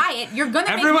already going to buy it. You're going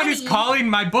to make money. Everyone is calling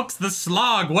my books the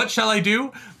slog. What shall I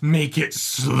do? Make it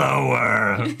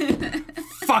slower.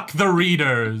 Fuck the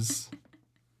readers.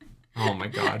 Oh my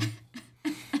God.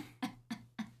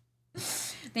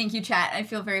 Thank you, chat. I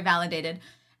feel very validated.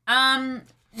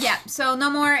 Yeah, so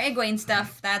no more Egwene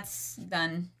stuff. That's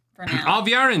done.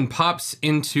 Alviarin pops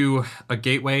into a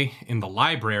gateway in the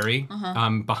library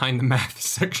behind the math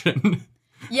section.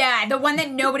 Yeah, the one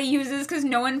that nobody uses because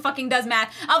no one fucking does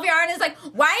math. Alviarin is like,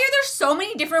 why are there so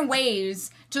many different ways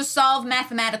to solve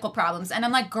mathematical problems? And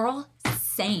I'm like, girl,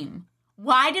 same.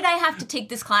 Why did I have to take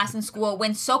this class in school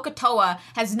when SOHCAHTOA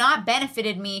has not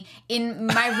benefited me in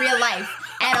my real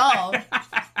life at all?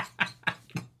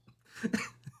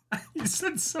 You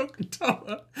said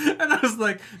SOHCAHTOA, and I was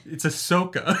like, it's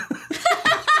Ahsoka.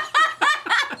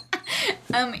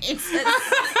 It's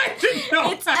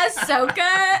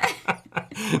Ahsoka.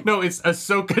 No, it's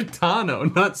Ahsoka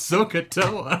Tano, not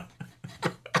SOHCAHTOA.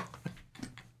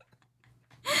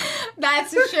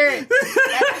 That's a shirt.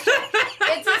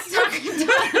 It's Ahsoka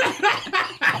Tano.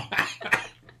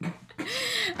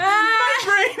 My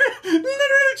brain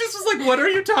literally just was like, what are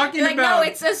you talking about? No,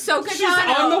 it's Ahsoka Tano. She's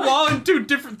on the wall in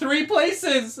three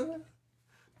places.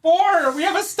 4. We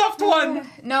have a stuffed one.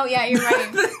 No, yeah, you're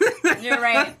right. You're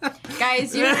right.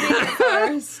 Guys, you heard it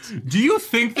first. Do you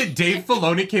think that Dave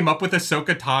Filoni came up with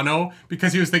Ahsoka Tano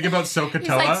because he was thinking about SOHCAHTOA? He's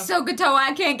like, SOHCAHTOA,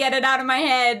 I can't get it out of my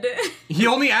head. He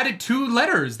only added 2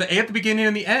 letters, the A at the beginning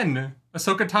and the N.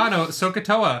 Ahsoka Tano,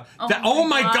 SOHCAHTOA. Oh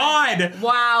my God.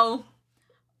 Wow.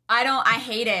 I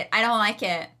hate it. I don't like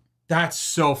it. That's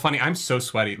so funny. I'm so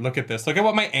sweaty. Look at this. Look at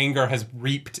what my anger has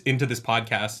reaped into this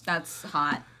podcast. That's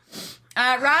hot.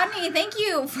 Rodney, thank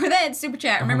you for that super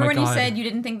chat. Remember when you said you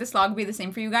didn't think the slog would be the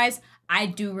same for you guys? I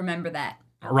do remember that.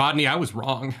 Rodney, I was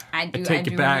wrong. I do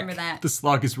remember that. The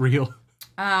slog is real.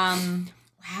 Wow.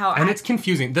 And it's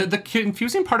confusing. The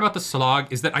confusing part about the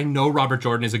slog is that I know Robert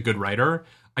Jordan is a good writer.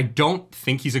 I don't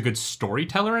think he's a good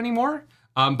storyteller anymore.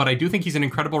 But I do think he's an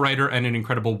incredible writer and an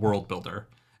incredible world builder.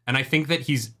 And I think that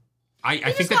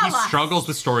I think that he struggles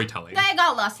with storytelling. I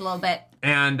got lost a little bit.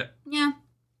 And yeah.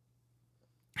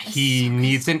 He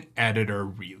needs an editor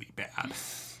really bad.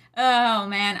 Oh,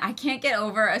 man. I can't get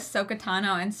over Ahsoka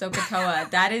Tano and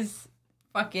SOHCAHTOA. That is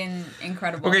fucking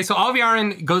incredible. Okay, so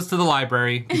Alviarin goes to the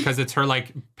library because it's her,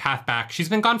 path back. She's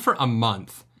been gone for a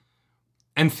month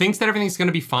and thinks that everything's going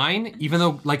to be fine, even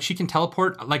though, she can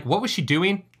teleport. What was she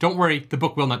doing? Don't worry, the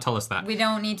book will not tell us that. We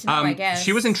don't need to know, I guess.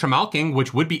 She was in Tremalking,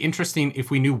 which would be interesting if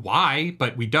we knew why,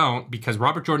 but we don't, because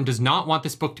Robert Jordan does not want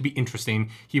this book to be interesting.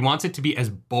 He wants it to be as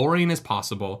boring as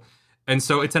possible. And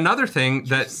so it's another thing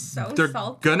that they're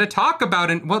going to talk about.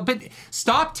 But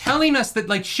stop telling us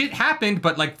that, shit happened,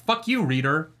 but, fuck you,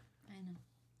 reader. I know.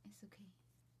 It's okay.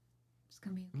 It's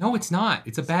going to be okay. No, it's not.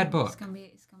 It's a bad book. It's going to be okay.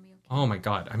 Oh my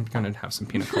God, I'm going to have some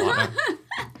pina colada.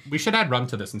 We should add rum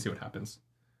to this and see what happens.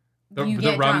 The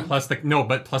rum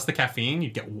drunk? Plus the caffeine,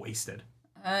 you'd get wasted.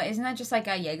 Isn't that just like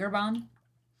a Jaeger bomb?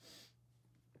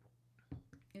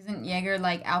 Isn't Jaeger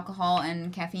like alcohol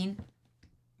and caffeine?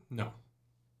 No.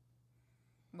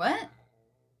 What?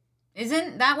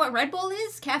 Isn't that what Red Bull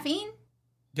is? Caffeine?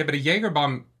 Yeah, but a Jaeger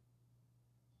bomb,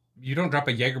 you don't drop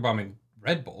a Jaeger bomb in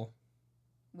Red Bull.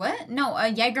 What? No, a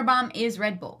Jaeger bomb is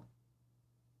Red Bull.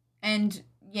 And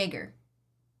Jaeger.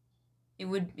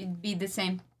 It'd be the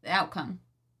same outcome.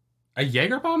 A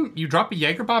Jaeger bomb? You drop a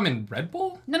Jaeger bomb in Red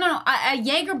Bull? No. A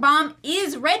Jaeger bomb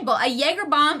is Red Bull. A Jaeger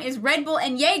bomb is Red Bull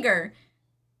and Jaeger.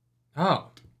 Oh.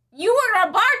 You were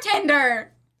a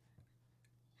bartender.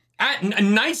 At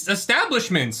nice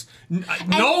establishments.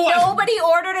 Nobody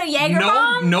ordered a Jaeger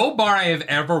bomb? No bar I have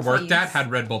ever worked at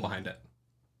had Red Bull behind it.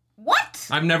 What?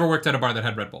 I've never worked at a bar that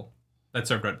had Red Bull. That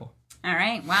served Red Bull. All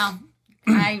right, wow.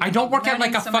 I don't work at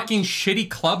a fucking shitty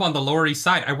club on the Lower East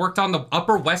Side. I worked on the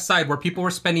Upper West Side where people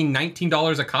were spending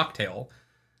 $19 a cocktail.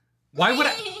 Why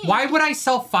would I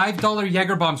sell $5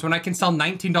 Jaeger bombs when I can sell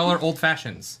 $19 old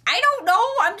fashions? I don't know.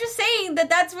 I'm just saying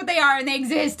that's what they are and they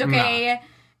exist, okay?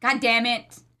 Nah. God damn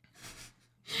it.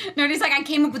 Nobody's like, I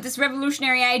came up with this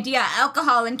revolutionary idea,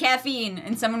 alcohol and caffeine.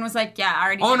 And someone was like, yeah, I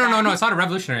already did that. No, it's not a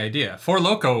revolutionary idea. Four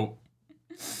Loko...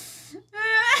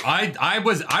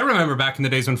 I remember back in the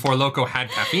days when Four Loko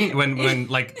had caffeine, when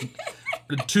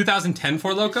 2010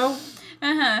 Four Loko,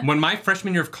 when my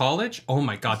freshman year of college, oh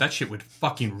my God, that shit would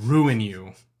fucking ruin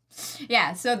you.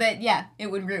 Yeah,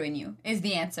 it would ruin you, is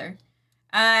the answer.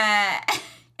 I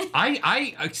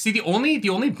see the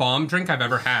only bomb drink I've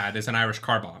ever had is an Irish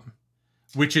car bomb.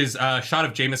 which is a shot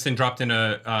of Jameson dropped in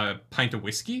a pint of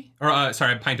whiskey, or a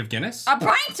pint of Guinness. A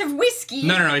pint of whiskey?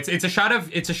 No. It's a shot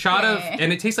of,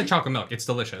 and it tastes like chocolate milk. It's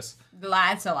delicious.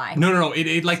 That's a lie. No.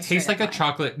 It like tastes like a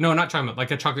chocolate. No, not chocolate.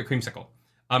 Like a chocolate creamsicle.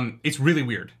 It's really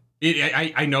weird.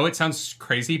 I know it sounds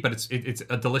crazy, but it's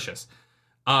delicious.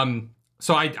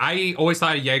 So I always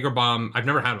thought a Jaeger bomb. I've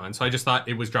never had one, so I just thought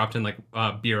it was dropped in like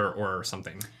beer or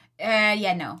something.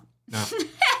 Yeah, no.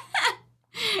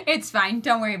 It's fine.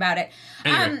 Don't worry about it.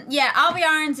 Anyway.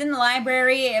 Alviarin's in the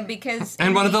library because...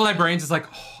 And one of the librarians is like,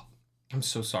 oh, I'm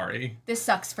so sorry. This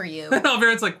sucks for you. And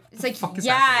Alviarin's like, it's like,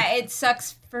 yeah, it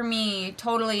sucks for me.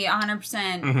 Totally, 100%.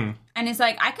 Mm-hmm. And it's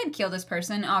like, I could kill this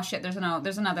person. Oh, shit, there's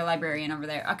another librarian over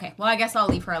there. Okay, well, I guess I'll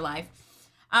leave her alive.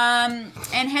 And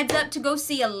heads up to go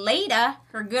see Aleda,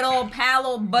 her good old pal,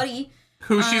 old buddy.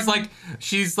 Who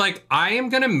she's like, I am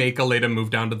going to make Aleda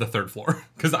move down to the 3rd floor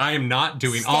because I am not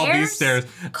doing all these stairs.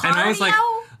 Cardio? And I was like,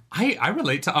 I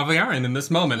relate to Alviarin in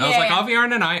this moment. Yeah. I was like,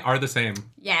 Alviarin and I are the same.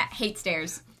 Yeah, hate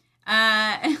stairs.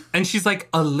 And she's like,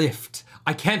 a lift.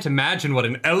 I can't imagine what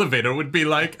an elevator would be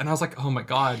like. And I was like, oh my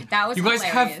God. That was You guys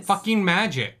hilarious. have fucking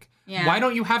magic. Yeah. Why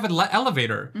don't you have an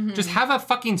elevator? Mm-hmm. Just have a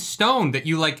fucking stone that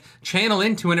you like channel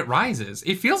into and it rises.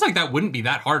 It feels like that wouldn't be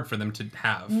that hard for them to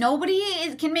have. Nobody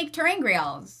can make terrain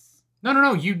grills. No.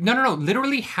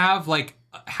 Literally have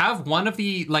one of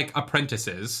the like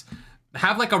apprentices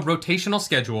have like a rotational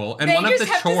schedule, and one of the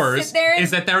chores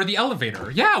is that they're the elevator.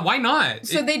 Yeah, why not?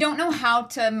 So they don't know how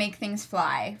to make things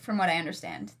fly, from what I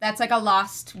understand. That's like a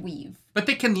lost weave. But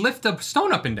they can lift a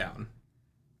stone up and down.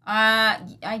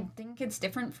 I think it's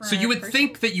different for. So you would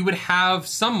think that you would have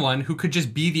someone who could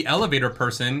just be the elevator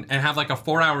person and have like a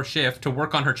 4-hour shift to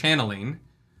work on her channeling.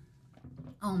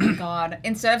 Oh my God!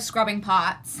 Instead of scrubbing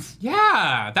pots.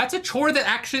 Yeah, that's a chore that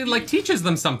actually like teaches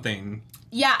them something.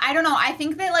 Yeah, I don't know. I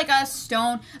think that like a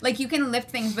stone, like you can lift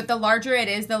things, but the larger it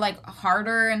is, the like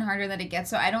harder and harder that it gets.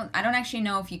 So I don't actually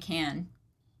know if you can.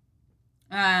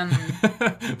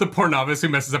 The poor novice who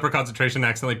messes up her concentration and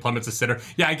accidentally plummets a sitter.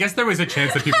 Yeah, I guess there was a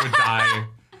chance that people would die.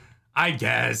 I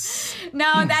guess.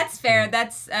 No, that's fair.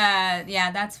 That's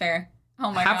fair.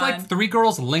 Oh my God. Have like 3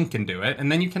 girls link and do it,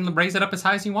 and then you can raise it up as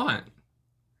high as you want.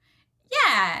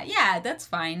 Yeah, that's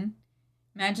fine.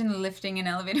 Imagine lifting an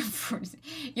elevator force.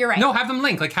 You're right. No, have them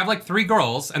link. Like, have like 3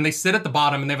 girls, and they sit at the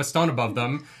bottom, and they have a stone above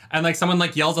them, and like someone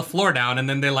like yells a floor down, and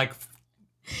then they like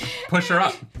push her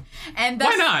up. And thus,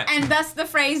 why not? And thus the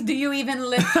phrase, do you even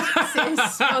lift,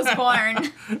 sis, was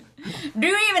born. Do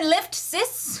you even lift,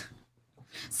 sis?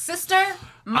 Sister?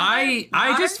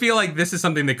 I just feel like this is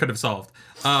something they could have solved.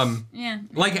 Yeah.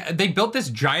 Like, they built this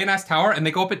giant-ass tower, and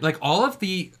they go up at, like,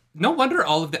 no wonder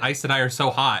all of the Aes Sedai are so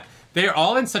hot. They're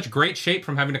all in such great shape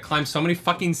from having to climb so many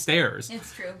fucking stairs.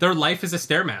 It's true. Their life is a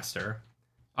stairmaster.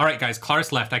 All right, guys,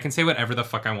 Claris left. I can say whatever the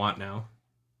fuck I want now.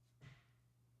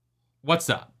 What's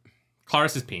up?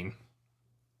 Claris is peeing.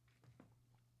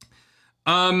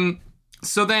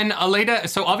 So then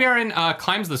Alviarin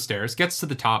climbs the stairs, gets to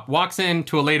the top, walks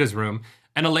into Aleda's room,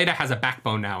 and Aleda has a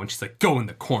backbone now, and she's like, go in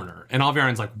the corner. And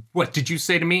Alviarin's like, what did you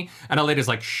say to me? And Aleda's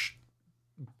like, shh,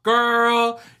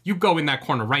 girl, you go in that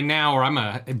corner right now, or I'm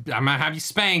gonna have you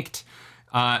spanked.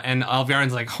 And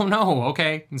Alviarin's like, oh no,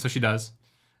 okay. And so she does.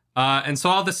 And so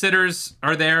all the sitters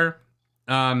are there.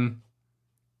 And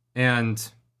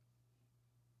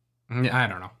I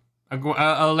don't know.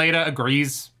 Aleda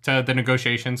agrees to the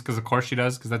negotiations because, of course, she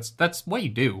does. Because that's what you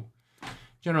do.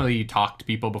 Generally, you talk to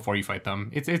people before you fight them.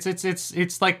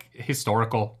 It's like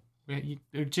historical. That's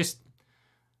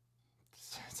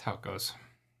how it goes.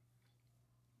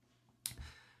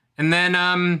 And then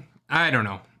I don't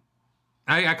know.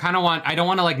 I don't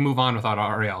want to like move on without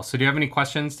Ariel. So do you have any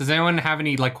questions? Does anyone have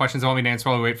any like questions they want me to answer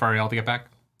while we wait for Ariel to get back?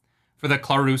 For the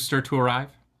Clarooster to arrive?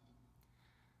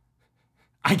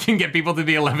 I can get people to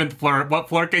the 11th floor. What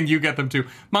floor can you get them to?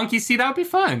 Monkey, see, that would be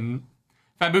fun.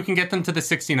 Fabu can get them to the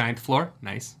 69th floor.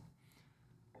 Nice.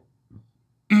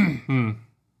 The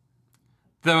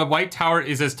White Tower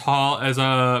is as tall as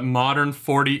a modern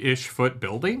 40-ish foot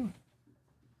building?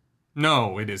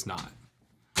 No, it is not.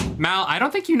 Mal, I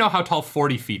don't think you know how tall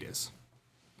 40 feet is.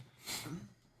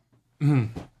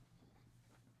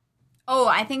 Oh,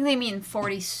 I think they mean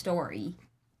 40-story.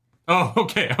 Oh,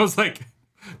 okay. I was like...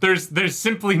 There's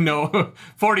simply no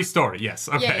 40 story. Yes.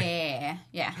 Okay.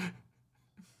 Yeah.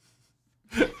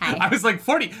 Hi. I was like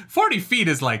 40 feet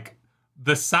is like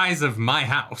the size of my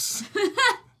house.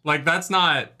 Like that's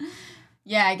not.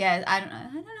 Yeah, I guess. I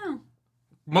don't know.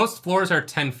 Most floors are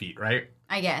 10 feet, right?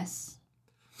 I guess.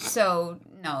 So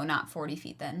no, not 40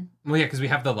 feet then. Well, yeah, because we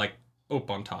have the like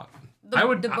ope on top. I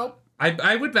would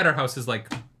bet our house is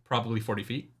like probably 40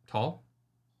 feet tall.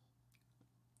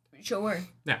 Sure.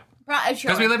 Yeah.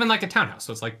 Sure. Because we live in like a townhouse,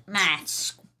 so it's like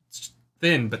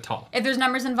thin but tall. If there's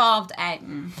numbers involved,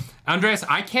 Andreas,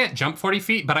 I can't jump 40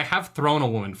 feet, but I have thrown a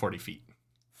woman 40 feet.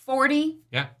 40?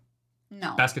 Yeah.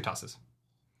 No. Basket tosses.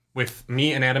 With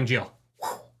me and Adam Giel.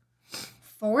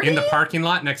 40? In the parking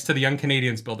lot next to the Young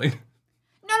Canadians building.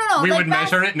 No. We would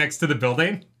measure it next to the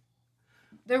building.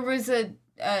 There was a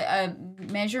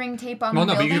measuring tape on the building? Well,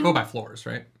 no, but you go by floors,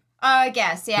 right? I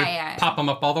guess. Yeah. Pop them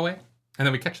up all the way, and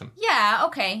then we catch them. Yeah,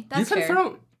 okay. That's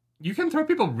fair. You can throw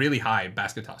people really high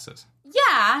basket tosses.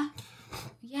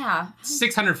 Yeah.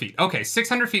 600 feet. Okay,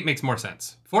 600 feet makes more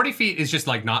sense. 40 feet is just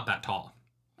like not that tall.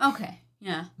 Okay,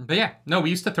 yeah. But yeah, no, we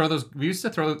used to throw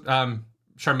Charmaine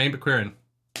McQuarrie.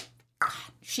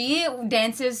 She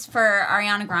dances for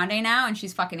Ariana Grande now, and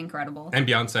she's fucking incredible. And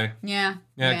Beyonce. Yeah.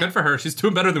 Good for her. She's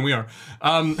doing better than we are.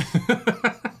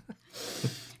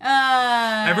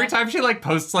 Every time she like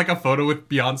posts like a photo with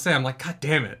Beyonce, I'm like, God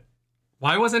damn it.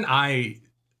 Why wasn't I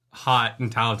hot and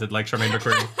talented like Charmaine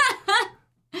McQuarrie?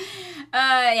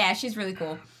 Yeah, she's really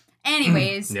cool.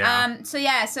 Anyways, so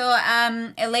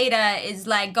Eleda is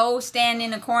like, go stand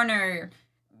in a corner.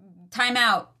 Time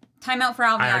out for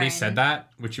Alviar. I already said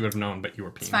that, which you would have known, but you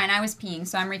were peeing. It's fine, I was peeing,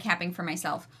 so I'm recapping for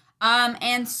myself.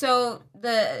 And so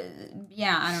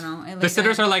I don't know. Eleda, the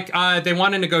sitters are like, they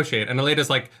want to negotiate, and Eleda's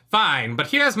like, fine, but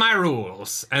here's my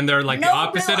rules. And they're like the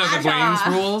opposite of Egwene's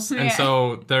rules, and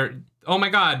so they're, oh my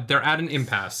god, they're at an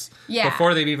impasse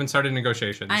before they've even started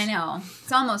negotiations. I know.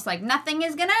 It's almost like nothing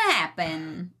is gonna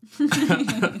happen.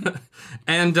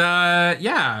 And,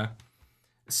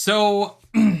 so,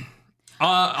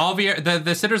 Alviar,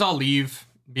 the sitters all leave,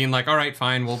 being like, all right,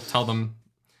 fine, we'll tell them.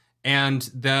 And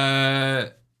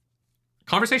the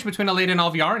conversation between Eleda and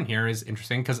Alviar in here is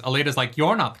interesting, because Aleda's like,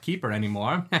 you're not the keeper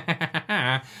anymore.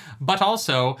 But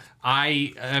also,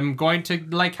 I am going to,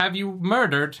 like, have you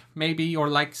murdered, maybe, or,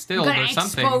 like, stilled or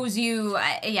something. Expose you.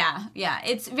 Yeah.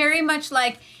 It's very much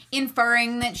like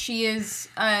inferring that she is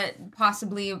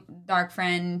possibly a dark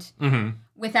friend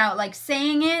without, like,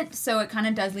 saying it. So it kind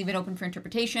of does leave it open for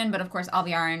interpretation. But, of course,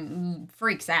 Alviar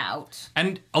freaks out.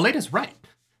 And Aleda's right.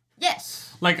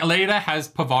 Yes. Like, Eleda has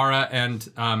Pavara and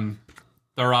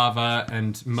Tharava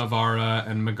and Mavara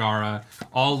and Megara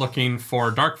all looking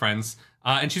for dark friends.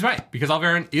 And she's right, because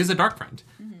Alviar is a dark friend.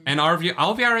 Mm-hmm. And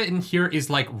Alviar in here is,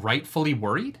 like, rightfully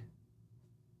worried.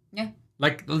 Yeah.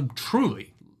 Like,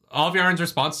 truly. Alviarin's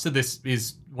response to this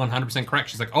is 100% correct.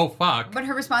 She's like, oh, fuck. But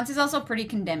her response is also pretty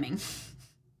condemning.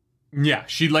 Yeah,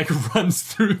 she, like, runs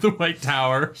through the White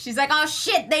Tower. She's like, oh,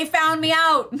 shit, they found me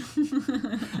out.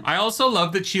 I also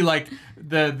love that she, like,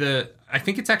 I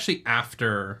think it's actually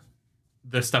after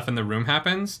the stuff in the room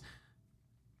happens.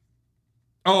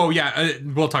 Oh, yeah,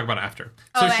 we'll talk about it after.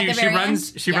 So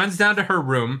she runs down to her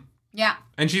room. Yeah.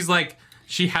 And she's like,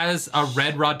 she has a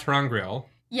red Rod Terangriel.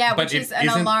 Yeah, which is an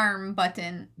alarm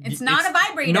button. It's not a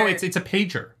vibrator. No, it's a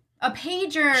pager. A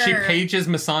pager. She pages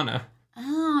Masana.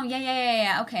 Oh,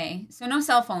 yeah. Okay. So no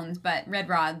cell phones, but red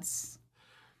rods.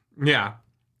 Yeah.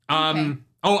 Okay.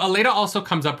 Oh, Eleda also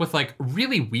comes up with, like,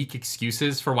 really weak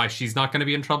excuses for why she's not going to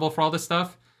be in trouble for all this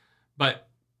stuff. But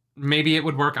maybe it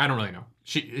would work. I don't really know.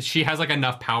 She has, like,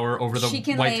 enough power over the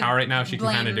White Tower right now. She can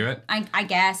kind of do it. I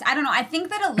guess. I don't know. I think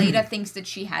that Eleda thinks that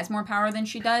she has more power than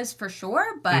she does, for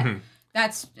sure. But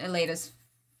that's Eleda's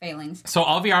failings. So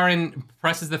Alviarin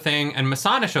presses the thing, and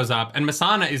Masana shows up. And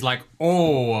Masana is like,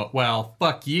 oh, well,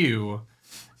 fuck you.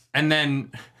 And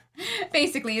then...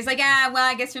 Basically, he's like,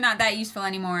 I guess you're not that useful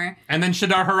anymore. And then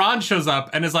Shadar Haran shows up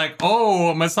and is like,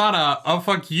 oh, Masana, oh,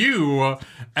 fuck you.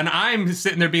 And I'm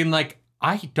sitting there being like,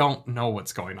 I don't know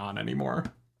what's going on anymore.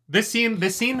 This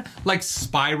scene, like,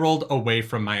 spiraled away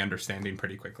from my understanding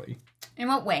pretty quickly. In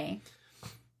what way?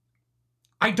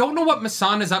 I don't know what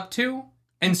Masana is up to.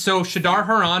 And so Shadar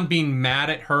Haran being mad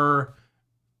at her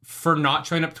for not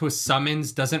showing up to a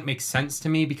summons doesn't make sense to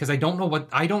me, because I don't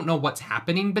know what's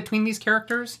happening between these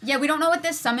characters. Yeah, we don't know what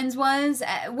this summons was.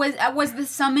 Was the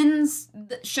summons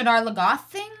the Shadar Lagoth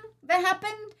thing that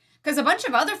happened? Because a bunch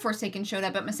of other Forsaken showed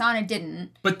up, but Masana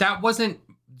didn't. But that wasn't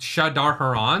Shadar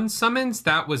Haran's summons.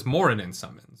 That was Moradin's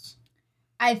summons.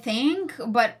 I think,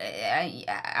 but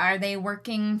are they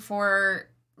working for,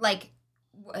 like,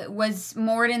 was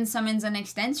Moradin's summons an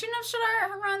extension of Shadar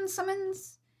Haran's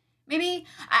summons? Maybe.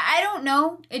 I don't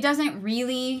know. It doesn't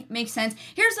really make sense.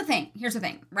 Here's the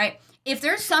thing, right? If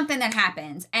there's something that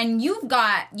happens and you've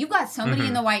got somebody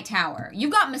in the White Tower,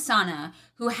 you've got Masana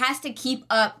who has to keep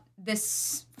up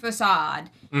this facade,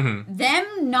 them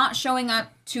not showing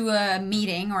up to a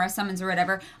meeting or a summons or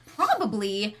whatever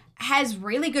probably has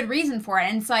really good reason for it.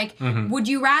 And it's like, would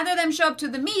you rather them show up to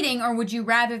the meeting, or would you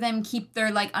rather them keep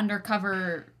their, like,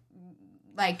 undercover,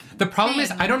 the problem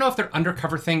is I don't know if their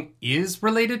undercover thing is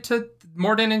related to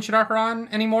Morden and Shadar Haran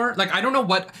anymore. Like, I don't know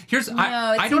what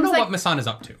I don't know what Masana's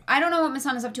up to. I don't know what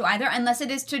Masana's up to either, unless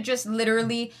it is to just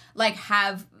literally like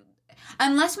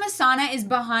unless Masana is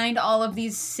behind all of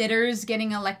these sitters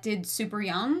getting elected super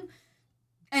young,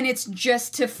 and it's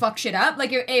just to fuck shit up.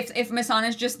 Like, if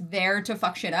Masana's just there to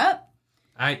fuck shit up.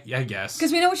 I guess.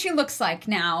 Because we know what she looks like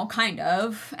now, kind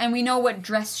of. And we know what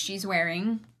dress she's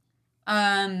wearing.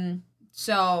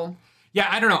 So... Yeah,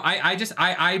 I don't know.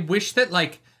 I wish that,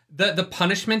 like, the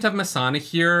punishment of Masana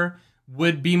here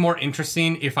would be more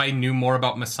interesting if I knew more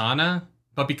about Masana.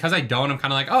 But because I don't, I'm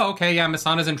kind of like, oh, okay, yeah,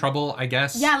 Masana's in trouble, I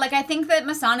guess. Yeah, like, I think that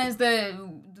Masana is the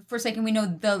Forsaken we know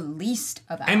the least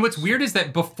about. And what's weird is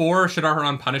that before Shadar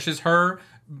Haran punishes her,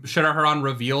 Shadar Haran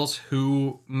reveals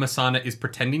who Masana is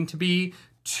pretending to be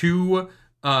to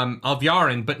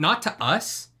Alviarin, but not to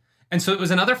us. And so it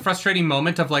was another frustrating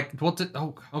moment of like, well,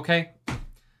 okay.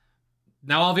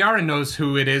 Now Alviarin knows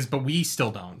who it is, but we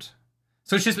still don't.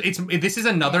 So this is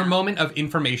another moment of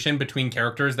information between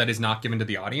characters that is not given to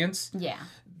the audience. Yeah.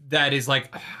 That is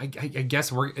like, I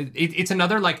guess it's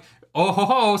another like,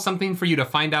 something for you to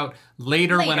find out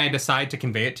later when I decide to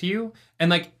convey it to you. And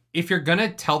like, if you're going to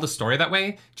tell the story that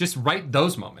way, just write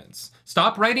those moments.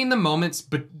 Stop writing the moments,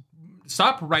 but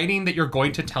stop writing that you're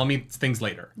going to tell me things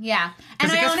later. Yeah.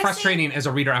 Because it gets frustrating as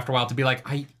a reader after a while to be like,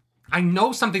 I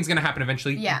know something's going to happen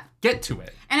eventually. Yeah. Get to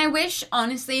it. And I wish,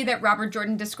 honestly, that Robert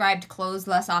Jordan described clothes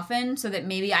less often so that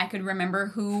maybe I could remember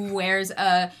who wears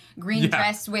a green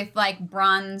dress with, like,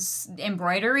 bronze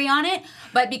embroidery on it.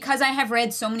 But because I have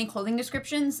read so many clothing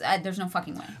descriptions, there's no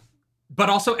fucking way. But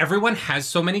also, everyone has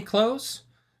so many clothes.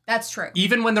 That's true.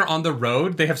 Even when they're on the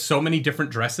road, they have so many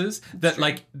different dresses that,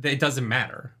 like, it doesn't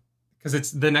matter. Because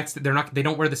it's the next, they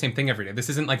don't wear the same thing every day. This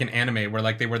isn't like an anime where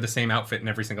like they wear the same outfit in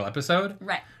every single episode.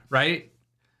 Right. Right?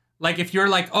 Like if you're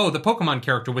like, oh, the Pokemon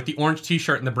character with the orange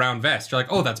t-shirt and the brown vest, you're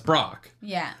like, oh, that's Brock.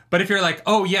 Yeah. But if you're like,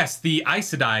 oh, yes, the Aes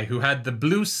Sedai who had the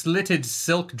blue slitted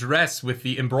silk dress with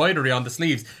the embroidery on the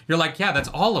sleeves, you're like, yeah, that's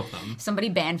all of them. Somebody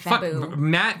ban Fabu. Fuck,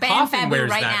 Matt Coffin wears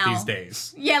right that now. These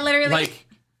days. Yeah, literally. Like,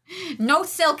 no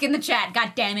silk in the chat,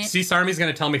 god damn it. See, Sarmi's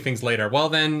going to tell me things later. Well,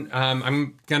 then,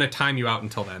 I'm going to time you out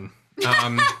until then.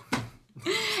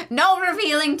 No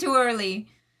revealing too early.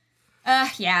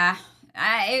 Yeah.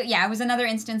 It was another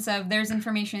instance of there's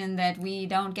information that we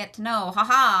don't get to know.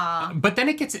 Haha. But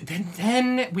then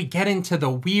then we get into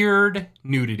the weird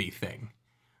nudity thing.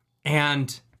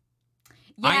 And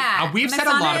yeah, we've said a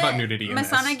lot about nudity in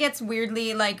Masana this. gets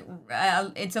weirdly, like,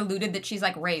 it's alluded that she's,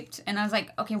 like, raped. And I was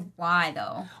like, okay, why,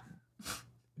 though?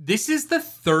 This is the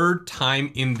third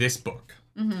time in this book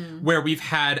where we've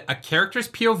had a character's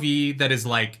POV that is,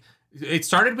 like, it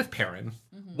started with Perrin.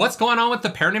 What's going on with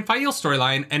the Perrin and Fail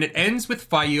storyline? And it ends with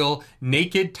Fail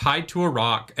naked, tied to a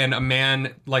rock, and a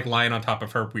man, like, lying on top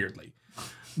of her weirdly.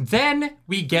 Then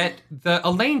we get the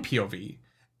Elaine POV.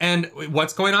 And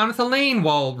what's going on with Elaine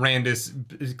while Rand is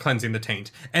cleansing the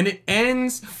taint. And it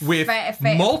ends with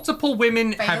multiple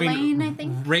women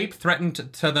having rape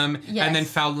threatened to them. Yes. And then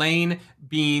Fowlin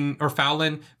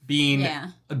being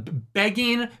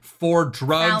begging for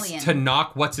drugs to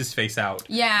knock what's-his-face out.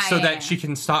 So that she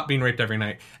can stop being raped every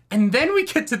night. And then we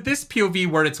get to this POV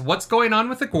where it's what's going on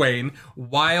with Egwene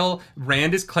while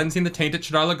Rand is cleansing the taint at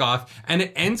Shadar Logoth. And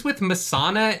it ends with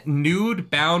Masana nude,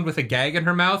 bound with a gag in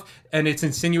her mouth. And it's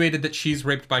insinuated that she's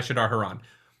raped by Shadar Haran.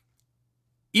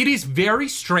 It is very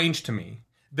strange to me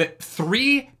that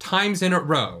 3 times in a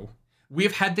row we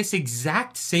have had this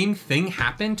exact same thing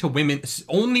happen to women,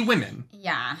 only women.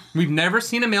 Yeah. We've never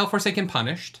seen a male Forsaken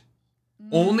punished.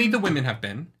 Only the women have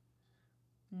been.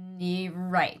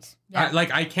 Right. Yeah.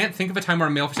 I can't think of a time where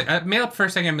a male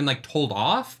Forsaken have been, like, told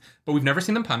off, but we've never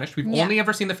seen them punished. We've only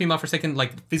ever seen the female Forsaken,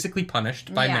 like, physically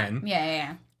punished by men.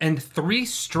 Yeah. And 3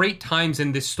 straight times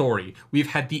in this story, we've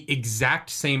had the exact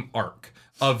same arc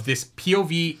of this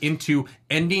POV into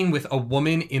ending with a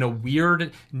woman in a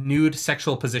weird, nude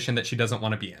sexual position that she doesn't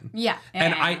want to be in. Yeah.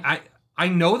 And I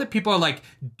know that people are like,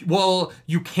 well,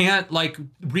 you can't, like,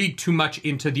 read too much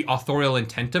into the authorial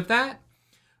intent of that,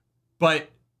 but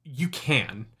you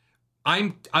can.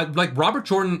 Like, Robert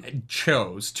Jordan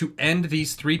chose to end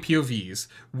these 3 POVs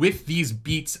with these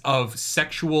beats of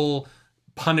sexual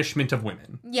punishment of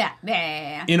women.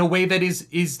 Yeah. In a way that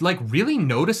is like really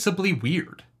noticeably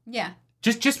weird. Yeah.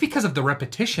 Just because of the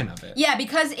repetition of it. Yeah,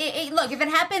 because look, if it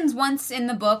happens once in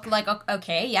the book, like,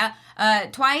 okay, yeah,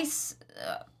 twice,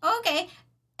 okay,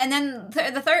 and then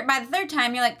by the third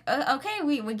time, you're like, okay,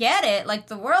 we get it. Like,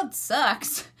 the world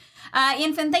sucks.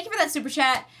 Infant, thank you for that super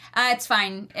chat. It's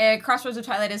fine. Crossroads of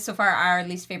Twilight is so far our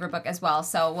least favorite book as well,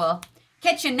 so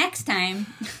Catch you next time.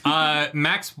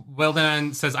 Max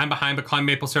Wilden says, I'm behind, but calling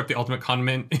maple syrup the ultimate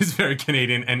condiment is very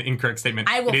Canadian and incorrect statement.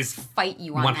 I will fight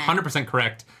you on 100% that.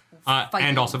 correct.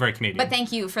 And also very Canadian. But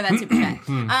thank you for that super chat.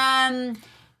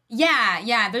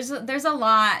 Yeah. There's a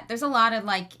lot of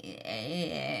like.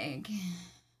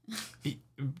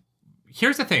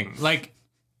 Here's the thing. Like,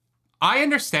 I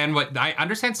understand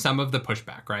some of the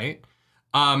pushback, right?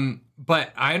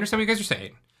 But I understand what you guys are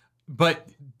saying. But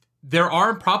there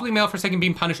are probably male forsaken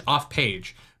being punished off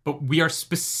page. But we are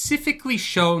specifically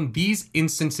shown these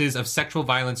instances of sexual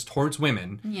violence towards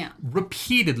women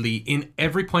repeatedly in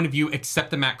every point of view except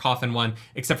the Matt Coffin one,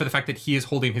 except for the fact that he is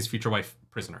holding his future wife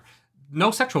prisoner. No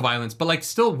sexual violence, but like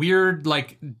still weird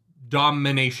like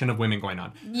domination of women going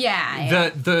on.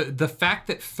 Yeah. The fact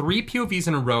that 3 POVs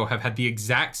in a row have had the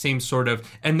exact same sort of,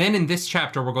 and then in this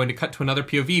chapter we're going to cut to another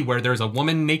POV where there's a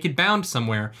woman naked bound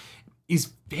somewhere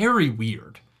is very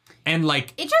weird. And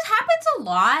like it just happens a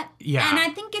lot. Yeah. And I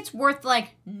think it's worth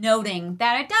like noting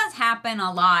that it does happen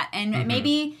a lot. And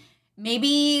maybe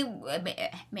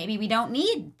we don't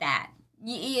need that.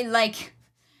 Like,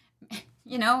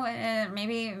 you know,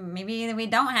 maybe we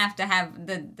don't have to have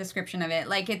the description of it.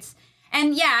 Like it's,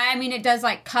 and yeah, I mean, it does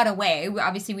like cut away.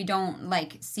 Obviously we don't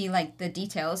like see like the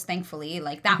details, thankfully.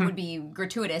 Like that would be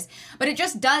gratuitous. But it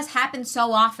just does happen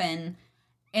so often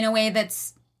in a way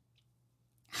that's,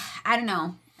 I don't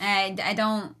know. I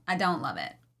don't love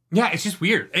it. Yeah, it's just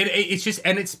weird. It's just,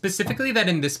 and it's specifically that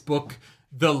in this book,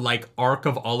 the like arc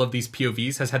of all of these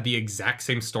POVs has had the exact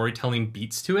same storytelling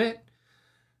beats to it.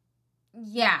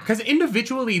 Yeah. Because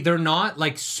individually, they're not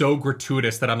like so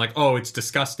gratuitous that I'm like, oh, it's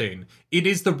disgusting. It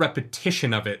is the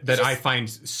repetition of it that I find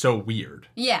so weird.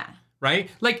 Yeah.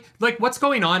 Right? Like what's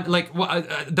going on? Like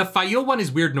the Fail one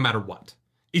is weird no matter what.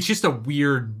 It's just a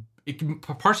weird.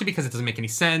 Partially because it doesn't make any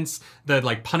sense. The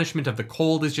like punishment of the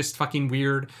cold is just fucking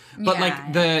weird. But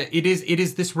it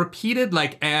is this repeated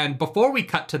like, and before we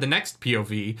cut to the next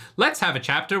POV, let's have a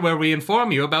chapter where we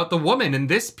inform you about the woman in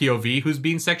this POV who's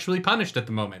being sexually punished at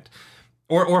the moment,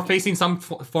 or facing some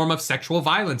form of sexual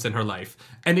violence in her life.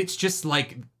 And it's just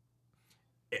like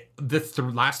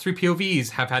the last 3 POVs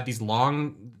have had these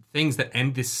long things that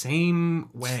end the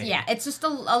same way. Yeah, it's just a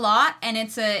lot, and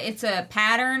it's a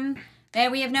pattern that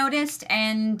we have noticed,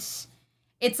 and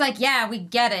it's like, yeah, we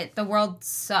get it. The world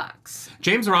sucks.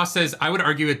 James Ross says, I would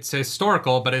argue it's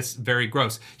historical, but it's very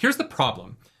gross. Here's the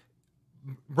problem.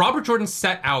 Robert Jordan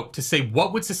set out to say,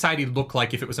 what would society look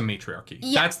like if it was a matriarchy?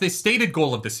 Yeah. That's the stated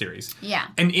goal of the series. Yeah.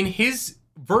 And in his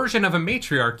version of a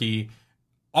matriarchy,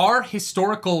 our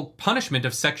historical punishment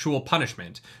of sexual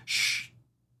punishment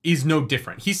is no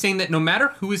different. He's saying that no matter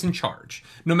who is in charge,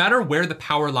 no matter where the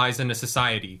power lies in a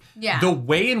society, the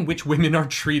way in which women are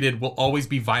treated will always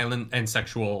be violent and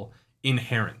sexual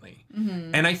inherently.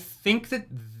 Mm-hmm. And I think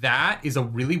that is a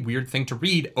really weird thing to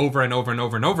read over and over and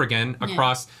over and over again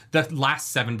across the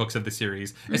last 7 books of the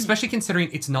series, especially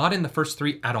considering it's not in the first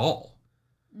 3 at all.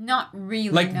 Not really,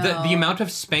 like no. the amount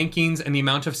of spankings and the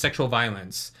amount of sexual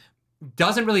violence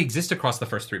doesn't really exist across the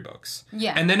first 3 books.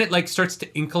 Yeah. And then it like starts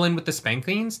to inkle in with the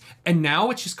spankings. And now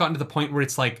it's just gotten to the point where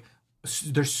it's like,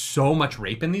 there's so much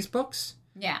rape in these books.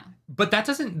 Yeah. But that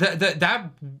doesn't,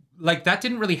 that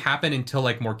didn't really happen until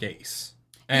like Morghese.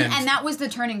 And that was the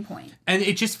turning point. And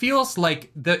it just feels like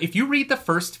if you read the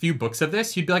first few books of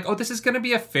this, you'd be like, oh, this is going to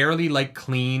be a fairly like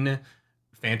clean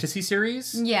fantasy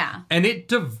series. Yeah. And it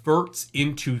diverts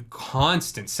into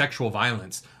constant sexual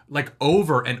violence. Like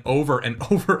over and over and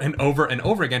over and over and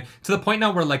over again, to the point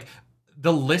now where like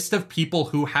the list of people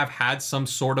who have had some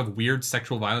sort of weird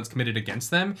sexual violence committed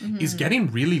against them is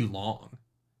getting really long.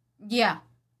 Yeah.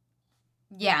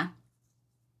 Yeah.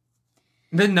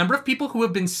 The number of people who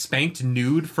have been spanked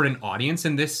nude for an audience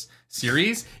in this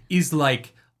series is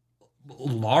like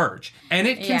large. And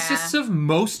it consists of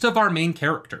most of our main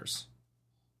characters.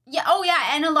 Yeah. Oh,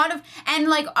 yeah. And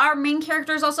like our main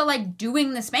character is also like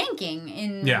doing the spanking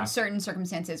in certain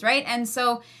circumstances, right? And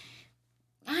so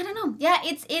I don't know. Yeah,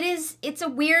 it's a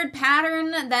weird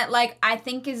pattern that like I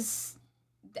think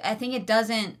it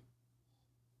doesn't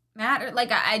matter.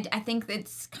 Like I think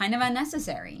it's kind of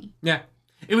unnecessary. Yeah.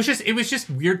 It was just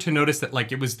weird to notice that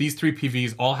like it was these 3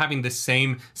 PVs all having the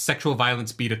same sexual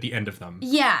violence beat at the end of them.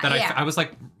 Yeah. That I was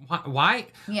like, why?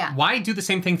 Yeah. Why do the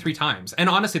same thing 3 times? And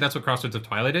honestly, that's what Crossroads of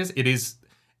Twilight is. It is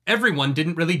everyone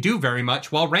didn't really do very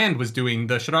much while Rand was doing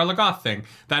the Shadar Lagoth thing.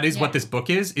 That is what this book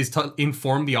is to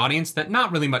inform the audience that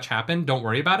not really much happened. Don't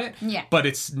worry about it. Yeah. But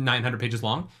it's 900 pages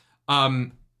long.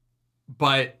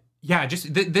 But yeah, just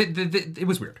it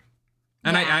was weird.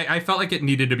 And I felt like it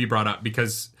needed to be brought up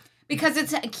because Because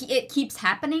it keeps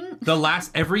happening. The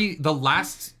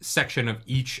last section of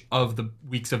each of the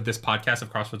weeks of this podcast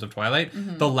of Crossroads of Twilight,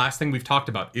 the last thing we've talked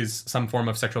about is some form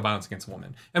of sexual violence against a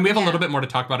woman. And we have a little bit more to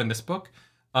talk about in this book.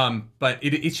 But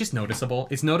it's just noticeable.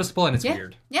 It's noticeable and it's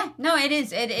weird. Yeah, no, it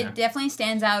is. It definitely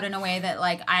stands out in a way that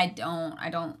like I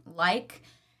don't like.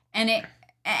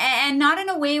 And not in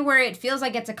a way where it feels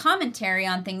like it's a commentary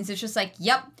on things. It's just like,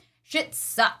 yep, shit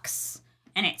sucks.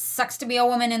 And it sucks to be a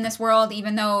woman in this world,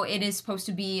 even though it is supposed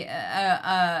to be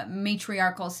a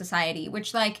matriarchal society,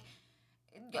 which, like,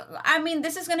 I mean,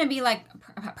 this is going to be, like,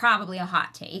 probably a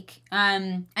hot take.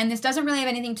 And this doesn't really have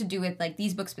anything to do with, like,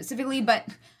 these books specifically, but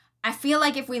I feel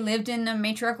like if we lived in a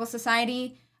matriarchal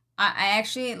society, I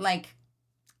actually, like,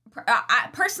 I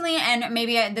personally, and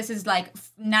maybe this is, like,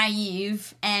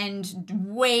 naive and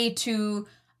way too...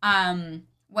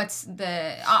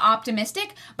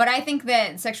 optimistic, but I think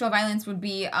that sexual violence would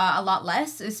be a lot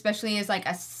less, especially as like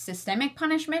a systemic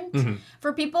punishment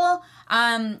for people.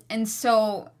 And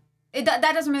so that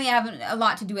doesn't really have a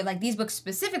lot to do with like these books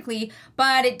specifically,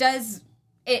 but it does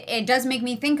make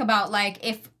me think about like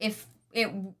if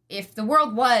the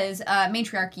world was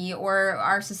matriarchy or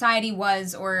our society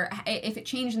was, or if it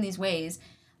changed in these ways,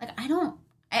 like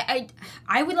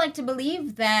I would like to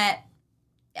believe that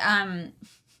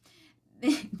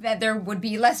that there would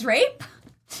be less rape,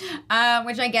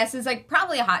 which I guess is like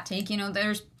probably a hot take. You know,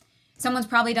 someone's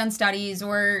probably done studies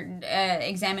or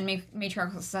examined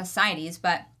matriarchal societies,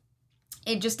 but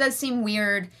it just does seem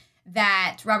weird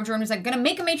that Robert Jordan was like going to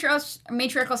make a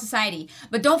matriarchal society,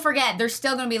 but don't forget there's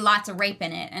still going to be lots of rape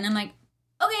in it. And I'm like,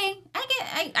 okay,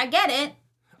 I get it.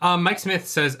 Mike Smith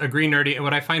says, agree, nerdy. And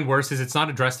what I find worse is it's not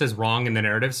addressed as wrong in the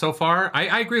narrative so far.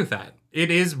 I agree with that.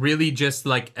 It is really just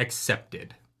like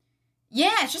accepted.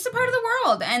 Yeah, it's just a part of the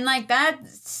world, and, like,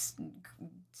 that's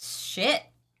shit.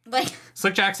 Like,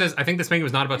 Slick Jack says, I think this thing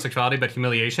was not about sexuality, but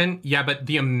humiliation. Yeah, but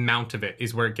the amount of it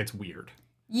is where it gets weird.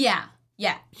 Yeah.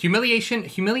 Humiliation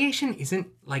isn't,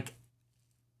 like...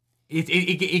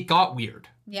 It got weird.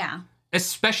 Yeah.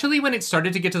 Especially when it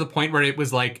started to get to the point where it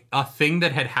was, like, a thing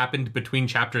that had happened between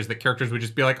chapters that characters would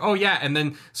just be like, oh, yeah, and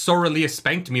then Soralia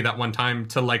spanked me that one time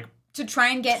to, like... To try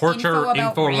and get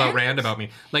info about Rand about me.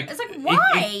 Like, it's like,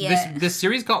 why? This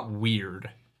series got weird.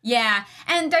 Yeah,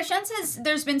 and Darshan says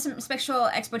there's been some sexual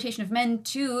exploitation of men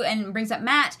too, and brings up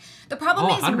Matt. The problem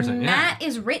is Matt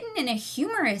is written in a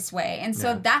humorous way, and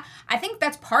so that I think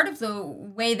that's part of the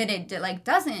way that it like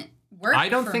doesn't work. I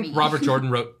don't think Robert Jordan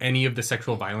wrote any of the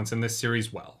sexual violence in this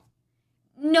series well.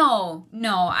 No,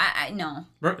 I no.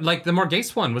 Like the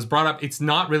Morghese one was brought up. It's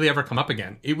not really ever come up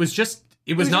again. It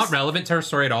was not relevant to her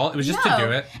story at all. It was just to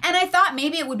do it. And I thought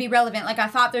maybe it would be relevant. Like, I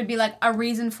thought there'd be, like, a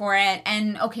reason for it.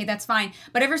 And, okay, that's fine.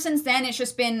 But ever since then, it's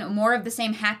just been more of the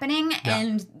same happening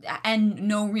and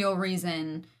no real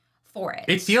reason for it.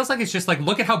 It feels like it's just, like,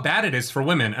 look at how bad it is for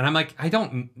women. And I'm like, I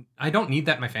don't need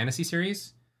that in my fantasy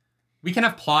series. We can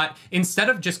have plot. Instead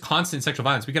of just constant sexual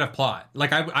violence, we could have plot.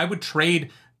 Like, I would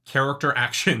trade character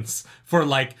actions for,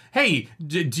 like, hey,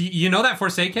 do you know that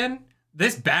Forsaken?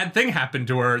 This bad thing happened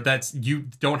to her that's you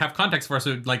don't have context for,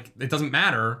 so like it doesn't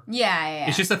matter. Yeah.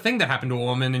 It's just a thing that happened to a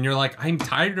woman, and you're like, I'm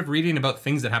tired of reading about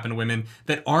things that happen to women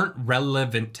that aren't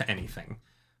relevant to anything.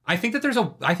 I think that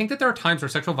there are times where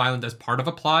sexual violence as part of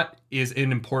a plot is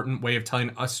an important way of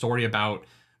telling a story about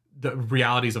the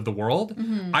realities of the world.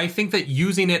 Mm-hmm. I think that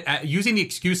using the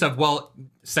excuse of, well,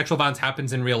 sexual violence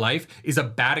happens in real life is a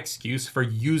bad excuse for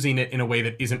using it in a way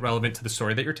that isn't relevant to the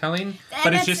story that you're telling.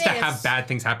 But it's just to have bad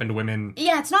things happen to women.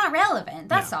 Yeah, it's not relevant.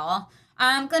 That's all.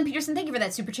 Glenn Peterson, thank you for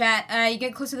that super chat. You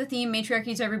get close to the theme.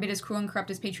 Matriarchies are every bit as cruel and corrupt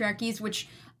as patriarchies, which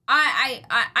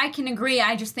I can agree.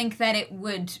 I just think that it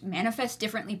would manifest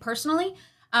differently personally.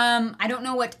 I don't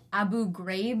know what Abu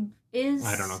Ghraib is.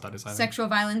 I don't know what that is either. Sexual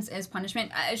violence as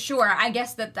punishment. Sure, I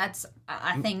guess that's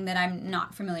a thing that I'm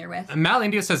not familiar with. Mal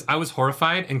India says, I was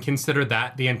horrified and considered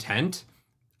that the intent.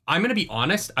 I'm going to be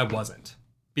honest, I wasn't.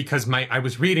 Because I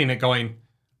was reading it going...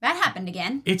 That happened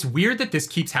again. It's weird that this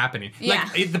keeps happening. Yeah.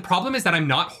 Like, the problem is that I'm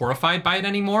not horrified by it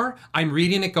anymore. I'm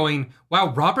reading it going,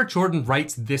 wow, Robert Jordan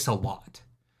writes this a lot.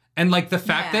 And, like, the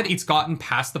fact that it's gotten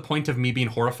past the point of me being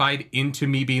horrified into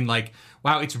me being like,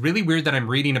 wow, it's really weird that I'm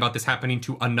reading about this happening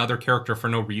to another character for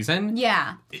no reason.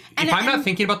 Yeah. If I'm not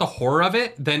thinking about the horror of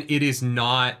it, then it is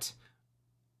not...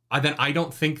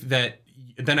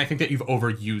 Then I think that you've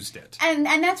overused it. And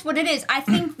that's what it is. I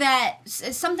think that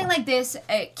something like this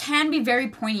can be very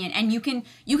poignant, and you can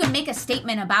make a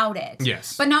statement about it.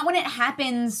 Yes. But not when it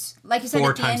happens, like you said,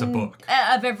 4 at the times end a book.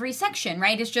 Of every section,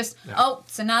 right? It's just,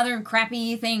 it's another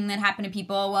crappy thing that happened to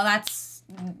people. Well, that's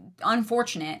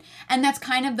unfortunate. And that's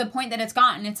kind of the point that it's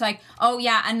gotten. It's like, oh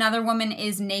yeah, another woman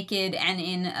is naked and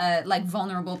in a like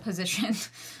vulnerable position.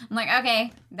 I'm like,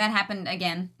 okay, that happened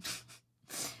again.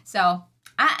 So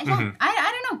I don't know.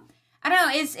 I don't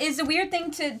know. Is a weird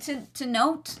thing to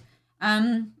note.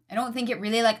 I don't think it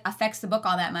really like affects the book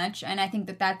all that much, and I think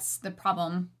that that's the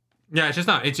problem. Yeah, it's just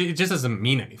not. It just doesn't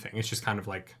mean anything. It's just kind of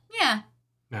like Yeah.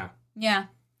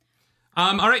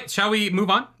 All right, shall we move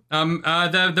on?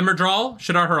 The Murdral,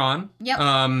 Shadar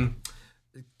Haran,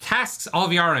 tasks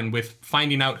Alviarin with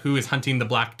finding out who is hunting the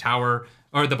Black Tower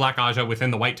or the Black Aja within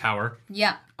the White Tower.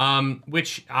 Yeah.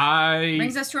 Which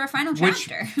brings us to our final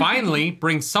chapter. Which finally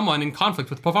brings someone in conflict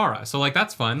with Povara. So like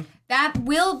that's fun. That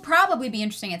will probably be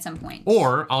interesting at some point.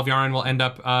 Or Alviarin will end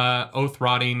up oath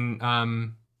rotting.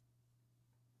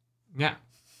 Yeah.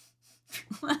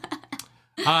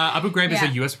 Abu Ghraib is a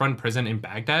U.S.-run prison in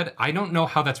Baghdad. I don't know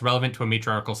how that's relevant to a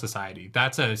matriarchal society.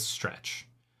 That's a stretch.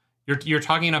 You're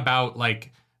talking about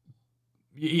like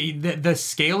the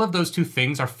scale of those two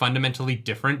things are fundamentally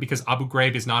different because Abu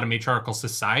Ghraib is not a matriarchal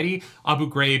society. Abu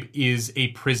Ghraib is a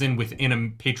prison within a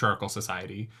patriarchal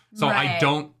society. So right.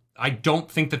 I don't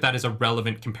think that is a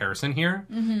relevant comparison here.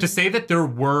 Mm-hmm. To say that there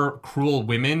were cruel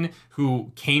women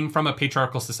who came from a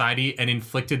patriarchal society and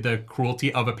inflicted the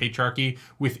cruelty of a patriarchy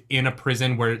within a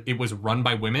prison where it was run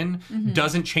by women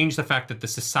doesn't change the fact that the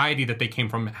society that they came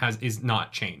from is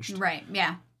not changed. Right,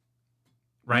 yeah.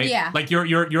 Right? Yeah. Like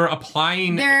you're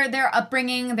applying their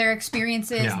upbringing, their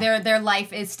experiences, their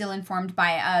life is still informed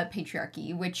by a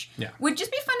patriarchy, which would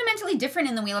just be fundamentally different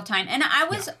in the Wheel of Time. And I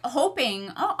was hoping,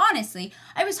 honestly,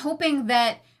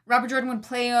 that Robert Jordan would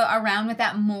play around with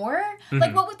that more. Mm-hmm.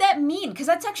 Like, what would that mean? Because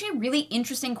that's actually a really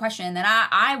interesting question that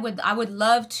I would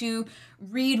love to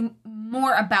read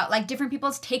more about, like different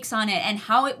people's takes on it and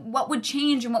what would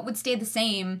change and what would stay the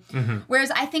same. Mm-hmm. Whereas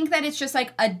I think that it's just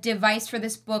like a device for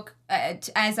this book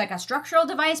as like a structural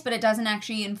device, but it doesn't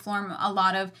actually inform a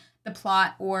lot of the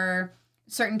plot or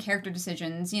certain character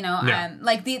decisions, you know? Yeah.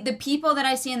 Like the people that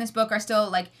I see in this book are still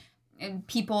like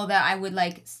people that I would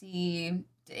like see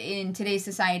in today's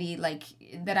society, like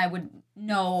that I would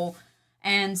know.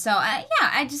 And so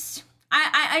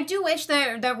I do wish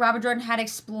that Robert Jordan had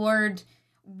explored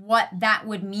what that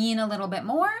would mean a little bit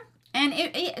more.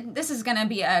 And this is going to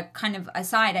be a kind of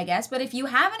aside, I guess, but if you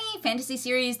have any fantasy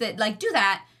series that like do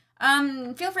that,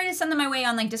 feel free to send them my way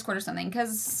on like Discord or something,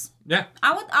 because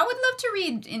I would love to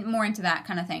read more into that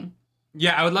kind of thing.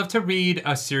 Yeah, I would love to read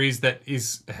a series that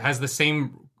has the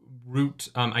same root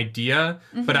idea,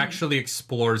 but actually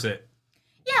explores it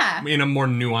in a more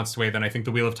nuanced way than I think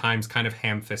the Wheel of Time's kind of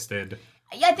ham-fisted.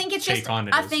 I think it's just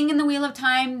a thing in the Wheel of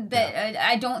Time that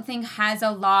I don't think has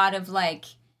a lot of like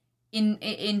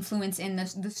influence in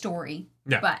the story.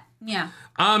 Yeah. But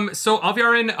so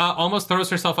Alviarin almost throws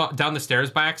herself down the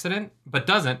stairs by accident, but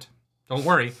doesn't. Don't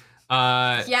worry.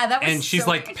 That was and she's so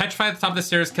like petrified at the top of the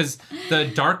stairs because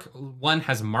the Dark One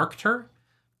has marked her.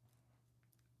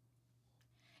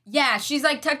 Yeah, she's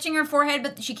like touching her forehead,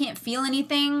 but she can't feel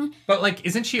anything. But like,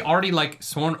 isn't she already like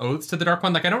sworn oaths to the Dark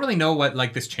One? Like, I don't really know what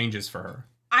like this changes for her.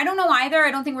 I don't know either.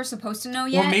 I don't think we're supposed to know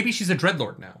yet. Or maybe she's a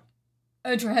Dreadlord now.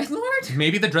 A Dreadlord?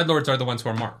 Maybe the Dreadlords are the ones who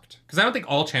are marked. Because I don't think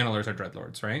all channelers are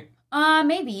Dreadlords, right?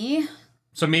 Maybe.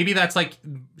 So maybe that's like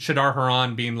Shadar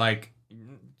Haran being like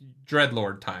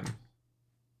Dreadlord time.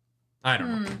 I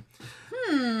don't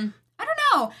know. I don't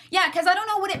know. Yeah, because I don't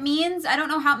know what it means. I don't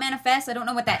know how it manifests. I don't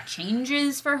know what that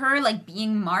changes for her, like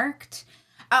being marked.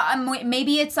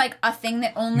 Maybe it's like a thing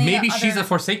that only maybe she's a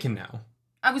Forsaken now.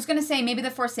 I was going to say maybe the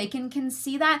Forsaken can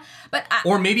see that, but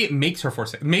or maybe it makes her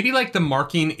Forsaken. Maybe like the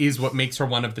marking is what makes her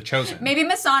one of the Chosen. Maybe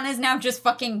Masana is now just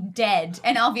fucking dead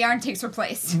and Alviarin takes her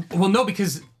place. Well, no,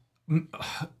 because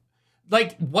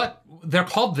like what they're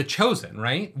called the Chosen,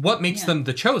 right? What makes them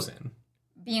the Chosen?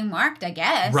 Being marked, I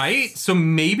guess. Right? So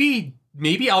maybe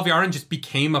Alviarin just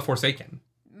became a Forsaken.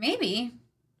 Maybe.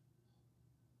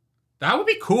 That would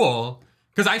be cool.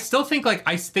 Because I still think, like,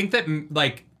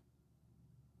 that,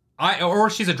 or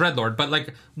she's a Dreadlord, but,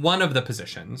 like, one of the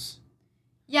positions.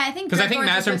 Yeah, I think because I think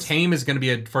Mazrim Taim is going to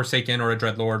be a Forsaken or a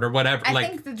Dreadlord or whatever. I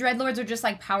think the Dreadlords are just,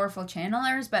 like, powerful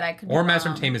channelers, but I could be wrong.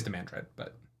 Mazrim Taim is Demandred,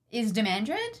 but... Is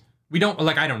Demandred? We don't,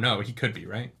 like, I don't know. He could be,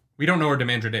 right? We don't know where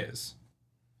Demandred is.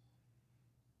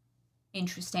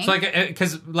 Interesting. So, like,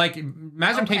 because, like,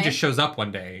 Mazrim Taim just shows up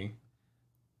one day,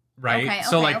 right? Okay,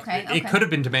 so, it could have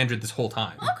been Demandred this whole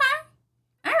time. Okay.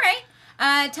 All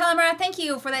right. Telemara, thank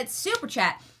you for that super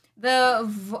chat. The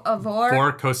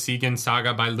Vor Kosigan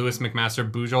Saga by Louis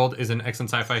McMaster Bujold is an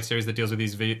excellent sci-fi series that deals with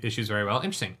these issues very well.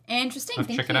 Interesting. Thank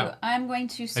you. Check it out. I'm going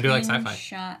to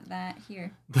screenshot that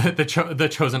here. The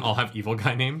Chosen all have evil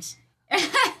guy names.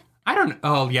 I don't know.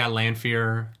 Oh, yeah,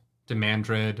 Lanfear,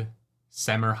 Demandred,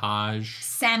 Semerhaj.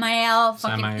 Samael,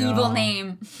 fucking evil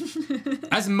name.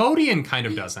 Asmodean kind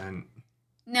of doesn't.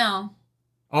 No.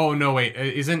 Oh, no, wait.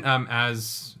 Isn't, no,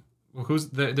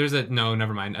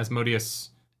 never mind. Asmodeus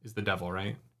is the devil,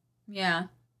 right? Yeah.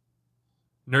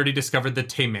 Nerdy discovered the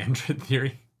Taymandrid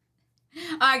theory.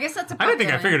 I guess that's a I don't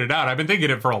think I figured it out. I've been thinking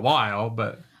it for a while,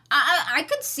 but... I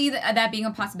could see that being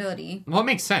a possibility. Well, it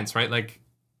makes sense, right? Like,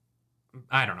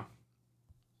 I don't know.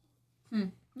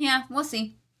 Yeah, we'll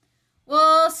see.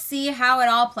 We'll see how it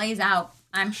all plays out,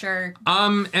 I'm sure.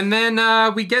 And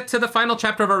then we get to the final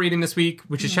chapter of our reading this week,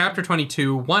 which is chapter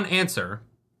 22, One Answer.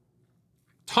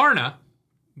 Tarna,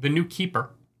 the new keeper,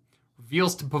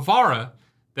 reveals to Bavara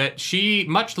that she,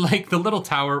 much like the Little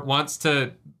Tower, wants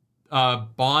to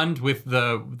bond with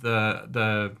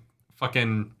the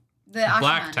fucking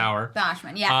Black Tower. The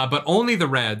Ashman, yeah. But only the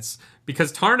Reds,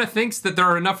 because Tarna thinks that there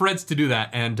are enough Reds to do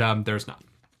that, and there's not.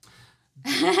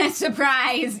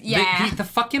 Surprise, yeah. The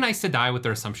fucking Aes Sedai with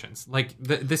their assumptions. Like,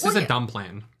 this is a dumb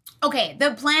plan. Okay,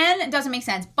 the plan doesn't make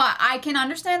sense, but I can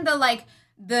understand the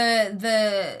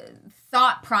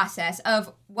thought process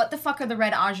of what the fuck are the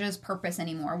Red Aja's purpose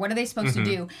anymore? What are they supposed to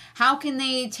do? How can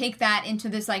they take that into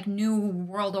this like new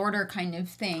world order kind of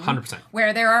thing? 100%.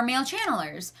 Where there are male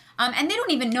channelers. And they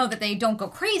don't even know that they don't go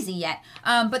crazy yet.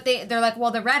 But they're like,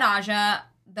 well, the Red Aja,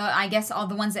 I guess all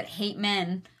the ones that hate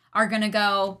men are gonna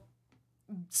go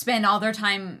spend all their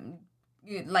time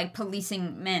like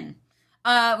policing men.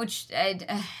 Which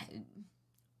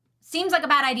seems like a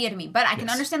bad idea to me, but I can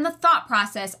understand the thought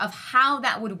process of how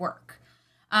that would work.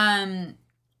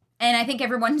 And I think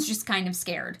everyone's just kind of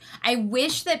scared. I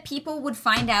wish that people would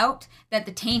find out that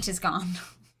the taint is gone.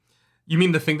 You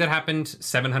mean the thing that happened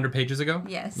 700 pages ago?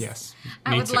 Yes. Yes.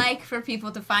 I would like for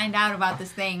people to find out about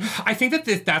this thing. I think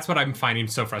that that's what I'm finding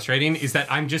so frustrating, is that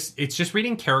it's just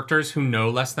reading characters who know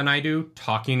less than I do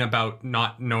talking about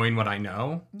not knowing what I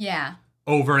know. Yeah.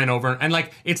 Over and over. And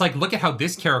like, it's like, look at how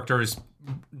this character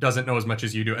doesn't know as much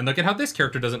as you do. And look at how this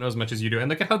character doesn't know as much as you do. And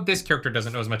look at how this character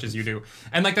doesn't know as much as you do.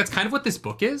 And like, that's kind of what this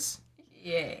book is.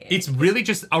 Yeah. It's really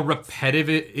just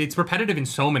it's repetitive in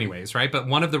so many ways, right? But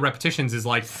one of the repetitions is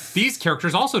like, these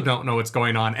characters also don't know what's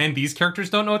going on, and these characters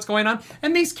don't know what's going on,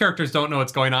 and these characters don't know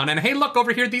what's going on, and hey, look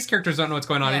over here, these characters don't know what's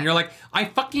going on, and you're like, I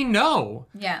fucking know.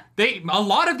 Yeah. A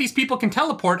lot of these people can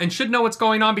teleport and should know what's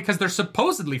going on because they're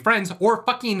supposedly friends or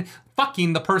fucking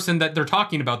the person that they're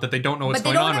talking about that they don't know what's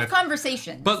going on with. But they don't have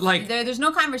conversations. But like, there's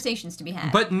no conversations to be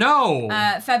had. But no.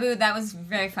 Fabu, that was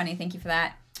very funny. Thank you for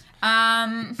that.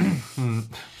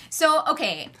 So,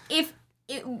 okay,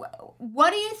 what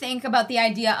do you think about the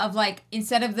idea of, like,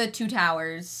 instead of the two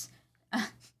towers,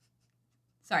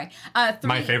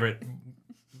 my favorite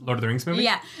Lord of the Rings movie?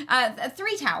 Yeah,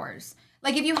 3 towers.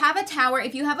 Like, if you have a tower,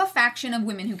 if you have a faction of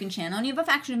women who can channel, and you have a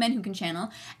faction of men who can channel,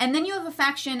 and then you have a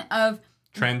faction of...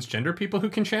 transgender people who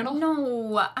can channel?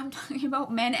 No, I'm talking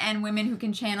about men and women who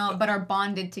can channel, but are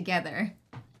bonded together.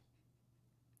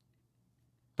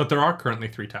 But there are currently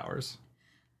 3 towers.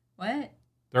 What?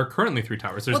 There are currently 3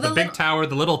 towers. There's the big tower,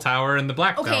 the little tower, and the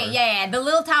black tower. Okay, yeah. The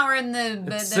little tower and the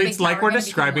big tower. It's like we're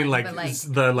describing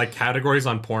the categories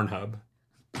on Pornhub.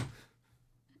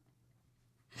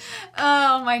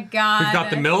 Oh my god. We've got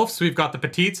the MILFs, we've got the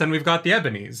petites, and we've got the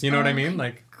ebonies. You know what I mean?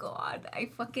 Like, God,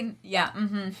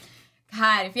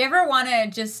 God, if you ever want to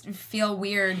just feel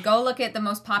weird, go look at the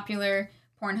most popular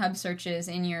Pornhub searches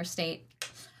in your state.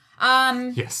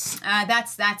 Yes.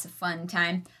 That's a fun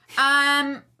time.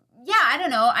 Yeah, I don't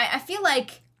know. I feel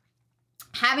like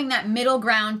having that middle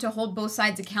ground to hold both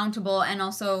sides accountable and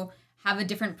also have a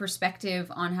different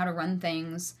perspective on how to run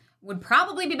things would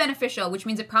probably be beneficial, which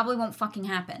means it probably won't fucking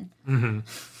happen. Mm-hmm.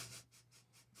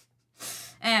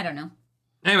 I don't know.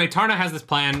 Anyway, Tarna has this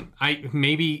plan.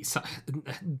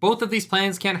 Both of these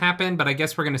plans can't happen, but I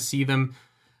guess we're going to see them.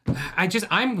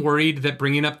 I'm worried that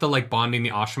bringing up the like bonding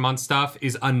the Asha'man stuff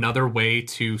is another way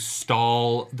to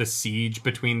stall the siege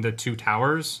between the 2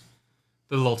 towers,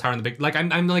 the little tower and the big. Like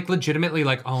I'm like legitimately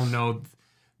like, oh no,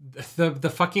 the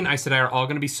fucking Aes Sedai are all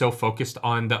going to be so focused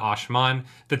on the Asha'man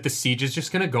that the siege is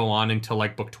just going to go on until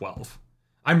like book 12.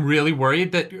 I'm really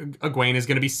worried that Egwene is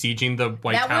going to be sieging the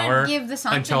White Tower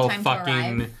until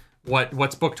fucking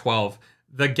what's book 12,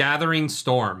 the Gathering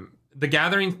Storm.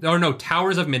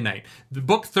 Towers of Midnight. The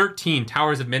book 13,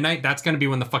 Towers of Midnight, that's going to be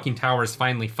when the fucking towers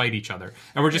finally fight each other.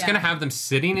 And we're just going to have them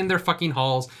sitting in their fucking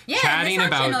halls, chatting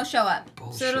about... Yeah, will show up.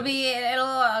 Bullshit. So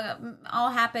it'll all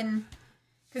happen...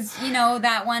 Because, you know,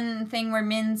 that one thing where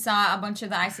Min saw a bunch of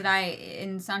the Aes Sedai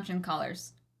in Sanchin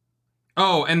colors.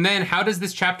 Oh, and then how does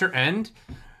this chapter end?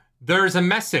 There's a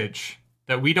message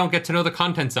that we don't get to know the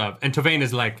contents of. And Tovann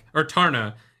is like, or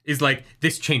Tarna is like,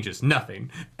 this changes nothing.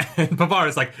 And Bavar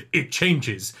is like, it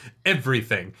changes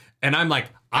everything. And I'm like,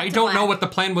 I don't know what the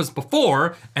plan was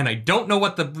before, and I don't know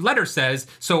what the letter says,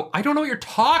 so I don't know what you're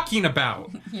talking about.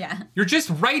 Yeah. You're just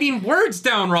writing words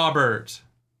down, Robert.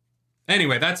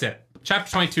 Anyway, that's it.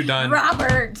 Chapter 22 done.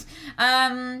 Robert.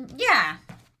 Yeah.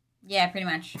 Yeah, pretty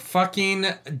much. Fucking,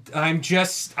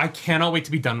 I cannot wait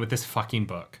to be done with this fucking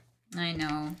book. I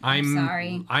know. I'm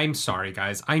sorry. I'm sorry,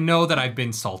 guys. I know that I've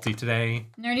been salty today.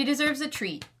 Nerdy deserves a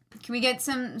treat. Can we get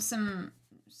something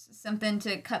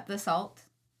to cut the salt?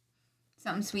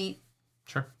 Something sweet.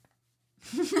 Sure.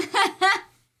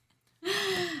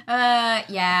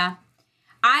 Yeah.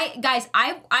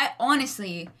 I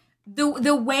honestly,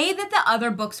 the way that the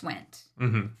other books went,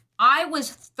 I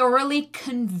was thoroughly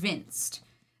convinced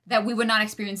that we would not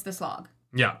experience the slog.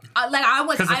 Yeah.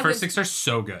 Because the first 6 are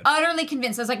so good. Utterly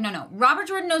convinced. I was like, no. Robert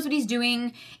Jordan knows what he's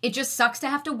doing. It just sucks to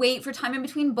have to wait for time in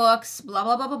between books. Blah,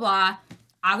 blah, blah, blah, blah.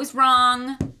 I was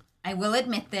wrong. I will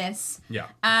admit this. Yeah.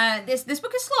 This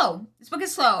book is slow.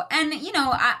 And,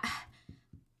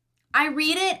 I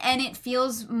read it and it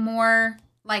feels more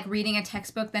like reading a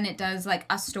textbook than it does like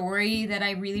a story that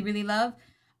I really, really love.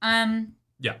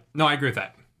 Yeah. No, I agree with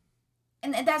that.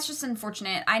 And that's just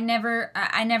unfortunate. I never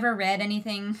read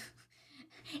anything.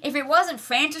 If it wasn't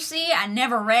fantasy, I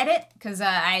never read it because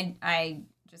I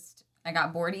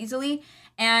got bored easily.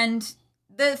 And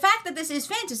the fact that this is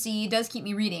fantasy does keep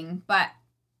me reading, but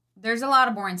there's a lot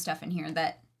of boring stuff in here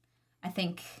that I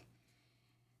think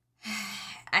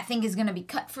is going to be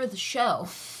cut for the show.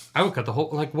 I would cut the whole,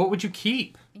 what would you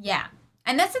keep? Yeah.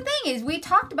 And that's the thing is we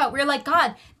were like,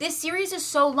 God, this series is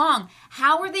so long.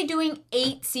 How are they doing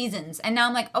 8 seasons? And now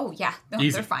I'm like, oh yeah,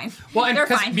 they're fine. Well,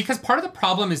 and because part of the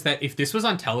problem is that if this was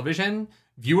on television,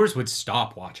 viewers would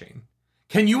stop watching.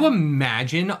 Can you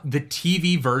imagine the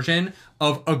TV version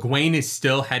of Egwene is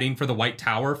still heading for the White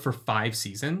Tower for 5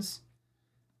 seasons?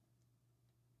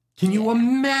 Can you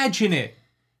imagine it?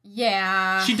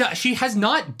 Yeah. She has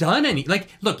not done any...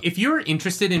 look, if you're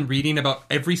interested in reading about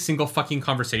every single fucking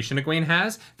conversation Egwene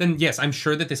has, then yes, I'm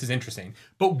sure that this is interesting.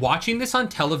 But watching this on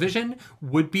television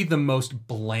would be the most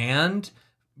bland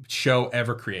show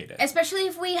ever created. Especially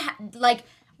if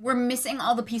we're missing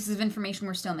all the pieces of information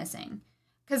we're still missing.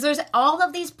 Because there's all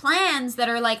of these plans that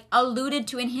are alluded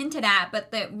to and hinted at,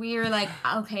 but that we're like,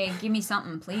 okay, give me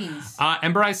something, please.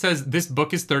 Ember Eye says this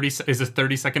book is a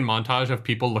 30-second montage of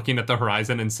people looking at the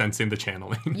horizon and sensing the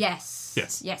channeling. Yes.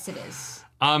 Yes. Yes, it is.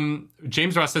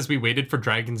 James Ross says we waited for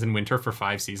Dragons in Winter for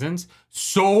 5 seasons.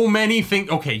 So many things.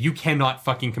 Okay, you cannot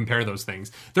fucking compare those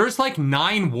things. There's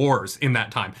 9 wars in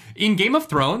that time. In Game of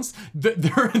Thrones, there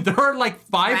are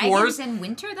 5 wars. Dragons in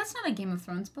Winter? That's not a Game of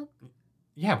Thrones book.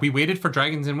 Yeah, we waited for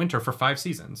Dragons in Winter for 5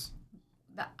 seasons.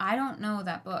 I don't know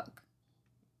that book.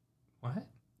 What?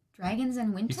 Dragons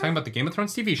in Winter? He's talking about the Game of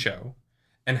Thrones TV show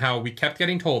and how we kept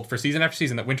getting told for season after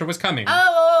season that winter was coming.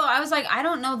 Oh, I was like, I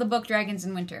don't know the book Dragons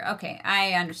in Winter. Okay,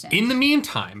 I understand. In the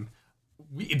meantime,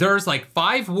 there's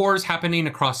 5 wars happening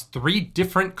across 3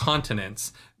 different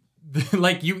continents.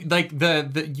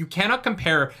 You cannot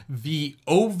compare the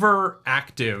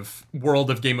overactive world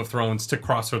of Game of Thrones to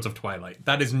Crossroads of Twilight.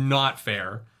 That is not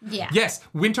fair. Yeah. Yes,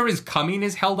 Winter is Coming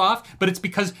is held off, but it's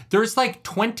because there's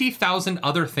 20,000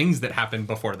 other things that happened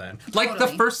before then. Totally. The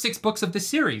first 6 books of the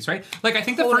series, right? I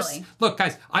think the first... Look,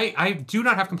 guys, I do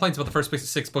not have complaints about the first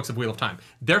 6 books of Wheel of Time.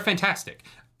 They're fantastic.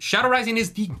 Shadow Rising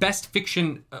is the best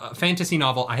fiction fantasy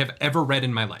novel I have ever read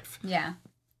in my life. Yeah.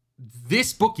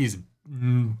 This book is...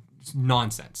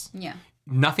 nonsense. Yeah.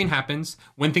 Nothing happens.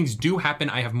 When things do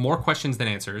happen, I have more questions than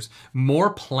answers.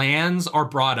 More plans are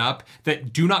brought up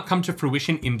that do not come to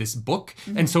fruition in this book.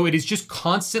 Mm-hmm. And so it is just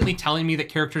constantly telling me that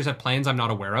characters have plans I'm not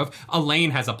aware of.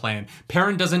 Elaine has a plan.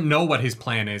 Perrin doesn't know what his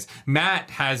plan is. Matt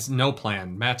has no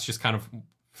plan. Matt's just kind of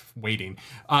waiting.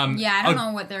 I don't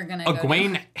know what they're gonna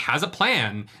Egwene has a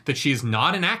plan that she is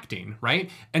not enacting, right?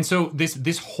 And so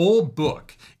this whole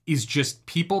book is just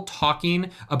people talking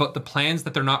about the plans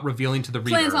that they're not revealing to the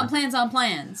reader. Plans on plans on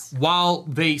plans. While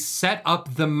they set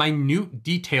up the minute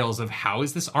details of how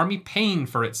is this army paying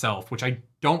for itself, which I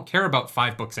don't care about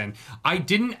 5 books in. I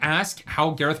didn't ask how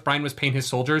Gareth Bryan was paying his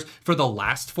soldiers for the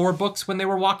last 4 books when they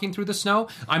were walking through the snow.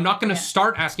 I'm not going to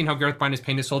start asking how Gareth Bryan is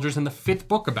paying his soldiers in the 5th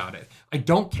book about it. I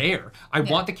don't care. I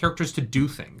want the characters to do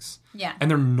things. Yeah.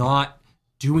 And they're not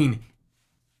doing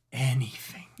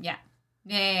anything.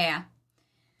 Yeah.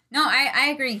 No, I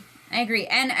agree.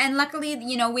 And luckily,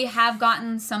 we have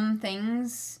gotten some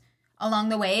things along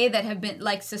the way that have been,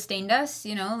 like, sustained us,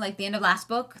 you know, like the end of last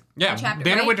book. Yeah, chapter,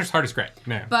 The End of right? Winter's Heart is great.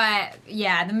 Yeah. But,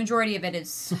 yeah, the majority of it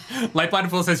is... Lightblind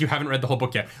Fool says you haven't read the whole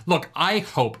book yet. Look, I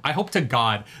hope to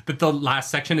God that the last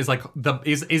section is like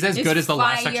is as good as the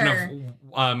last section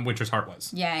of Winter's Heart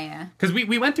was. Yeah. Because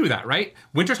we went through that, right?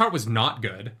 Winter's Heart was not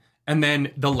good. And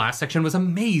then the last section was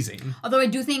amazing. Although I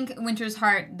do think Winter's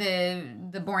Heart,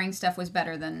 the boring stuff was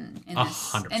better than in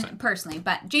this. 100%. And personally.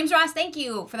 But James Ross, thank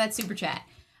you for that super chat.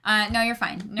 No, you're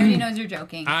fine. Nerdy knows you're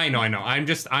joking. I know.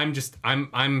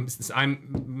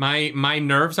 My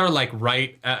nerves are like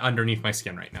right underneath my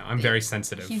skin right now. I'm very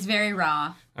sensitive. He's very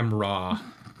raw. I'm raw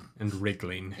and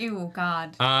wriggling. Ew,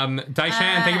 God. Daishan,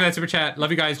 thank you for that super chat.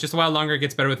 Love you guys. Just a while longer. It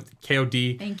gets better with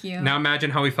KOD. Thank you. Now imagine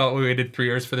how we felt when we waited 3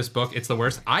 years for this book. It's the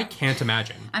worst. I can't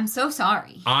imagine. I'm so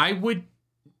sorry. I would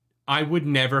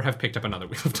never have picked up another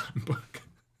Wheel of Time book.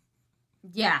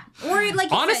 Yeah. Or like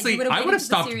you honestly, said, I would have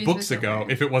stopped books ago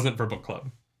if it wasn't for book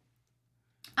club.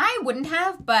 I wouldn't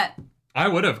have, but I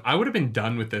would have been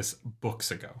done with this books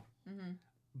ago. Mm-hmm.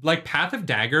 Like Path of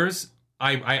Daggers,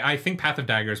 I think Path of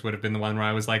Daggers would have been the one where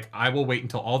I was like, I will wait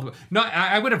until all the... No,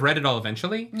 I would have read it all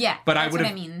eventually. Yeah, but that's I would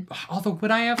have... what I mean. Although,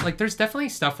 would I have? Like, there's definitely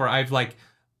stuff where I've, like...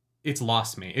 It's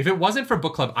lost me. If it wasn't for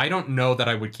book club, I don't know that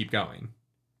I would keep going.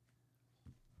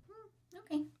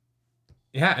 Okay.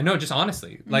 Yeah, no, just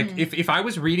honestly. Like, if I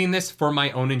was reading this for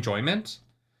my own enjoyment,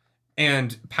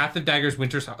 and Path of Daggers,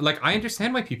 Winter's... Like, I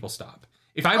understand why people stop.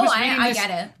 If I was reading this... I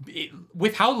get it.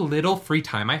 With how little free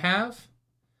time I have...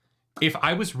 If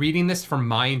I was reading this for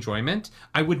my enjoyment,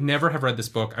 I would never have read this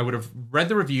book. I would have read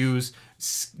the reviews,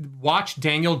 watched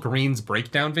Daniel Green's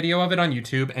breakdown video of it on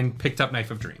YouTube, and picked up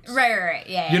Knife of Dreams. Right.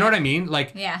 Yeah. You know what I mean?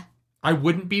 Like, yeah. I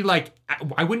wouldn't be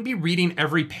reading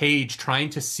every page trying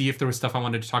to see if there was stuff I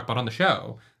wanted to talk about on the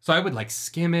show. So I would like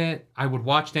skim it. I would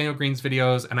watch Daniel Green's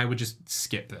videos, and I would just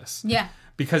skip this. Yeah.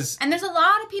 Because... And there's a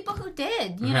lot of people who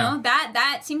did, you know,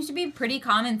 that seems to be pretty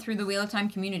common through the Wheel of Time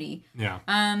community. Yeah.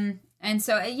 And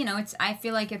so, you know, I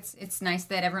feel like it's nice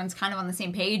that everyone's kind of on the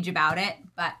same page about it,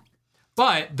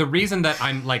 But the reason that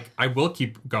I'm like, I will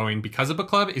keep going because of book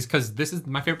club is because this is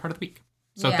my favorite part of the week.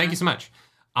 So Thank you so much.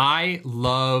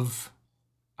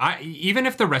 Even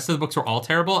if the rest of the books were all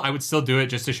terrible, I would still do it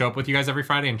just to show up with you guys every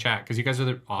Friday and chat because you guys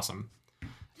are awesome.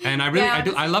 And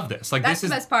I love this. Like, that's this is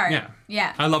the best part.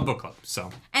 Yeah. I love book club. So.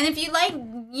 And if you like,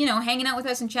 you know, hanging out with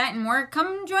us and chatting more,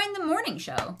 come join the morning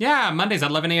show. Yeah, Mondays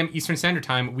at 11 a.m. Eastern Standard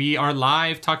Time. We are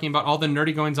live talking about all the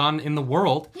nerdy goings on in the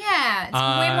world. Yeah, it's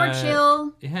way more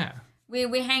chill. Yeah.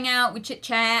 We hang out, we chit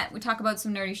chat, we talk about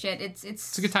some nerdy shit.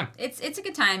 It's a good time. It's a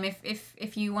good time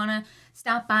if you want to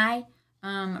stop by.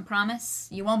 I promise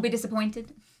you won't be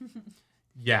disappointed.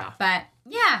 Yeah. But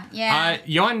yeah.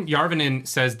 Johan Yarvinen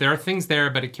says there are things there,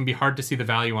 but it can be hard to see the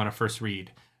value on a first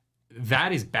read.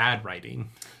 That is bad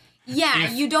writing. Yeah,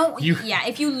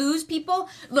 if you lose people,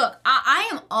 look, I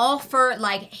am all for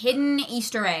like hidden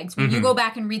Easter eggs when you go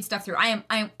back and read stuff through. I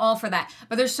am all for that.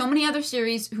 But there's so many other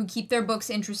series who keep their books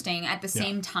interesting at the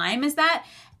same time as that.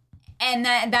 And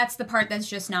that's the part that's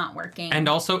just not working. And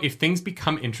also, if things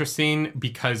become interesting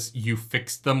because you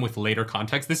fixed them with later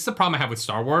context, this is a problem I have with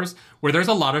Star Wars, where there's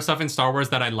a lot of stuff in Star Wars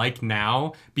that I like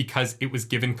now because it was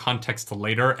given context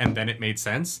later and then it made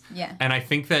sense. Yeah. And I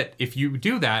think that if you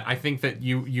do that, I think that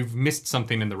you've missed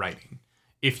something in the writing.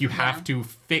 If you have to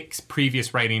fix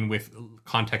previous writing with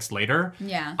context later,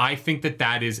 I think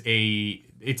that is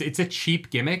it's a cheap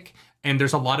gimmick, and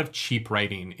there's a lot of cheap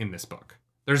writing in this book.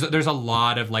 There's a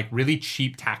lot of like really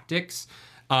cheap tactics.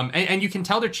 And you can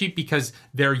tell they're cheap because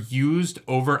they're used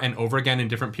over and over again in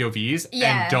different POVs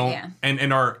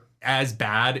and are as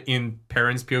bad in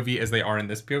Perrin's POV as they are in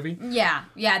this POV.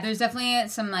 Yeah, there's definitely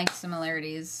some like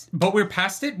similarities. But we're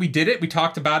past it. We did it. We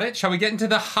talked about it. Shall we get into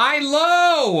the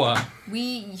high-low?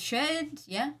 We should,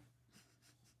 yeah.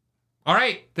 All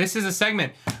right, this is a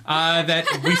segment that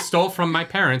we stole from my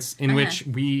parents in which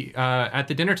we, at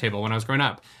the dinner table when I was growing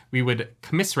up, we would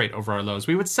commiserate over our lows.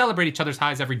 We would celebrate each other's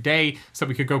highs every day so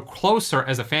we could go closer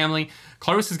as a family.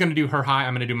 Clarissa is going to do her high.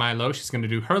 I'm going to do my low. She's going to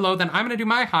do her low. Then I'm going to do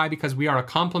my high because we are a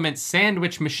compliment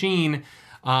sandwich machine,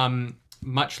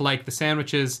 much like the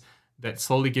sandwiches that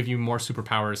slowly give you more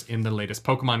superpowers in the latest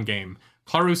Pokemon game.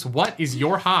 Clarus, what is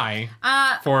your high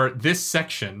for this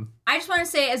section? I just want to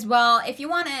say as well, if you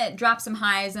want to drop some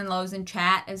highs and lows in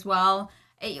chat as well,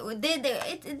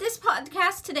 this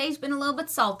podcast today's been a little bit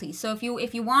salty. So if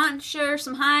you want to share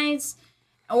some highs,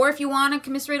 or if you want to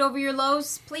commiserate over your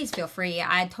lows, please feel free.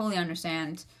 I totally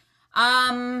understand.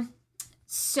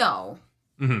 So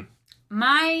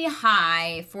my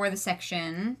high for the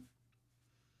section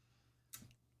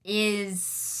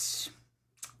is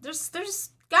there's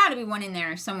got to be one in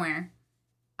there somewhere.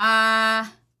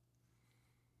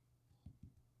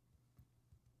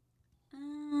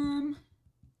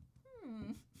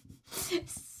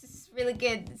 It's really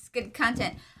good. It's good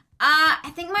content.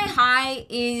 I think my high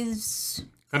is...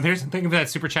 And here's the thing of that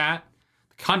super chat.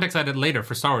 The context I did later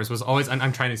for Star Wars was always...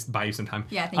 I'm trying to buy you some time.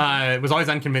 Yeah, thank you. It was always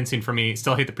unconvincing for me.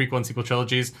 Still hate the prequel and sequel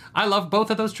trilogies. I love both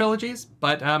of those trilogies,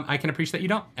 but I can appreciate that you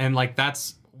don't. And, like,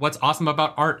 that's what's awesome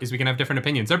about art is we can have different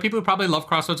opinions. There are people who probably love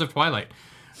Crossroads of Twilight.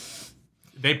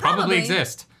 They probably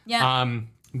exist. Yeah.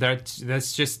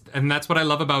 That's just, and that's what I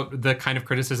love about the kind of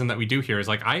criticism that we do here is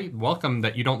like, I welcome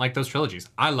that you don't like those trilogies.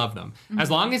 I love them. Mm-hmm.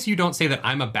 As long as you don't say that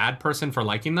I'm a bad person for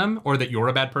liking them or that you're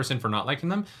a bad person for not liking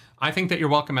them, I think that you're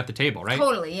welcome at the table, right?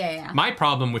 Totally, yeah. My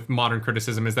problem with modern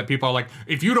criticism is that people are like,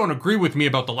 if you don't agree with me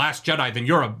about The Last Jedi, then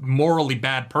you're a morally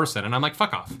bad person. And I'm like,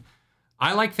 fuck off.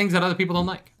 I like things that other people don't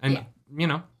like. And, you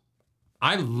know,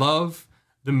 I love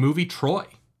the movie Troy.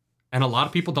 And a lot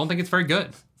of people don't think it's very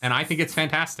good. And I think it's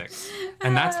fantastic.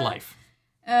 And that's life.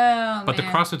 But the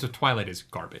Crossroads of Twilight is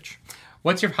garbage.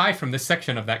 What's your high from this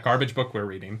section of that garbage book we're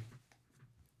reading?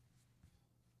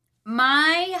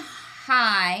 My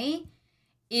high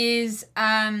is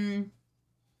fucking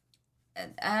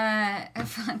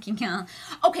hell.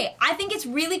 Okay, I think it's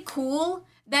really cool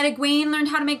that Egwene learned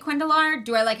how to make Quendalar.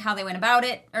 Do I like how they went about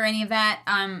it or any of that?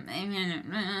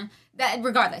 That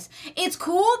regardless, it's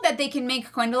cool that they can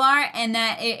make Quendalar and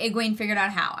that Egwene figured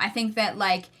out how. I think that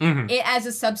like it as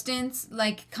a substance,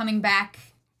 like coming back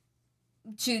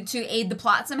to aid the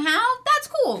plot somehow. That's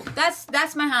cool.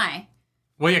 That's my high.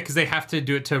 Well, yeah, because they have to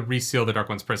do it to reseal the Dark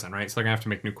One's prison, right? So they're gonna have to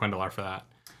make new Quendalar for that.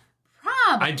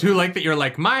 Probably. I do like that you're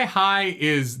like, my high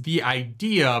is the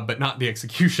idea, but not the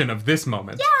execution of this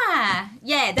moment.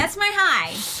 Yeah, that's my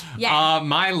high. Yeah.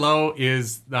 My low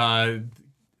is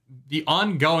the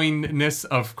ongoingness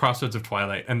of Crossroads of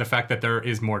Twilight and the fact that there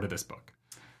is more to this book.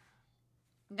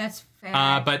 That's fair.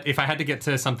 But if I had to get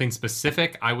to something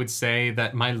specific, I would say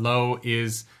that my low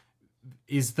is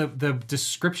the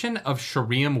description of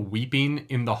Shariam weeping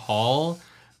in the hall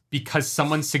because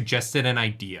someone suggested an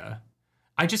idea.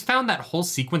 I just found that whole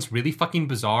sequence really fucking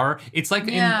bizarre. It's like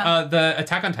in the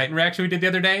Attack on Titan reaction we did the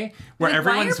other day, where like,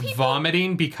 everyone's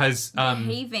vomiting because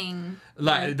behaving.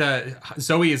 The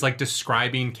Zoe is like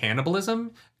describing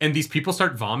cannibalism, and these people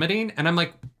start vomiting, and I'm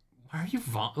like, why are you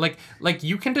like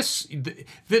you can just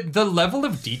the level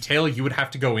of detail you would have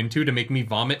to go into to make me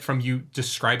vomit from you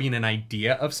describing an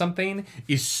idea of something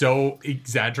is so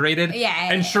exaggerated.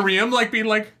 And Shariam like being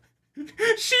like,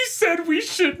 she said we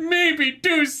should maybe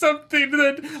do something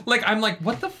that, like, I'm like,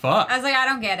 what the fuck? I was like, I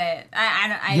don't get it.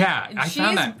 I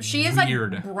found that she is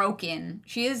weird. Like broken.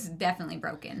 She is definitely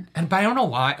broken. But I don't know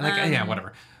why. Like,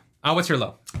 whatever. What's your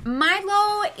low? My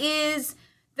low is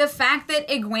the fact that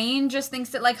Egwene just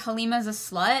thinks that like Halima's a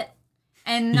slut.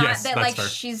 And not that, like, fair.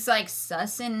 She's, like,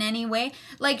 sus in any way.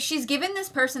 Like, she's given this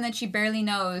person that she barely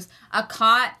knows a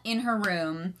cot in her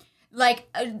room.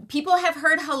 Like, people have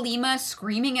heard Halima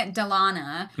screaming at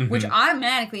Delana, which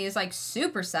automatically is, like,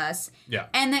 super sus. Yeah.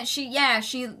 And that she,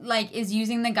 like, is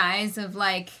using the guise of,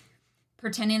 like,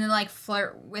 pretending to, like,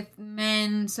 flirt with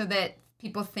men so that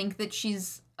people think that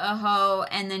she's a hoe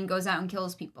and then goes out and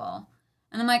kills people.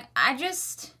 And I'm like, I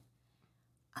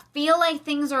feel like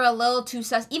things are a little too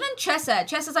sus. Even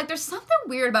Chessa's like, there's something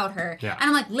weird about her. Yeah. And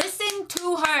I'm like, listen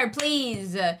to her,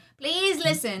 please. Please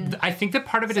listen. I think that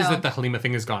part of it is that the Halima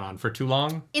thing has gone on for too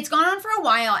long. It's gone on for a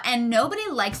while, and nobody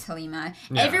likes Halima.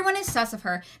 Yeah. Everyone is sus of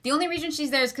her. The only reason she's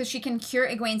there is because she can cure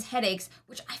Egwene's headaches,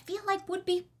 which I feel like would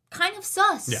be kind of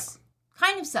sus. Yeah.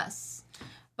 Kind of sus.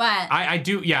 But I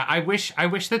do, yeah, I wish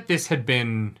that this had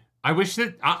been... I wish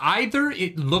that either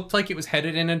it looked like it was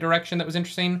headed in a direction that was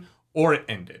interesting, or it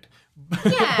ended.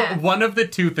 Yeah. One of the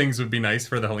two things would be nice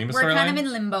for the Halima storyline. We're kind of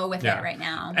in limbo with it right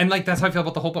now. And, like, that's how I feel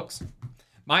about the whole books.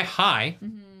 My high,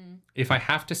 if I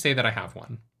have to say that I have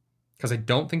one, because I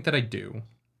don't think that I do,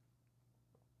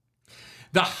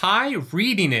 the high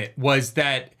reading it was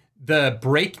that the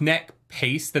breakneck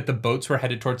pace that the boats were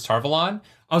headed towards Tarvalon,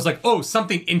 I was like, oh,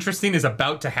 something interesting is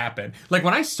about to happen. Like,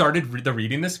 when I started the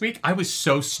reading this week, I was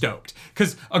so stoked.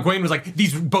 Because Egwene was like,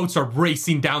 these boats are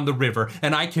racing down the river,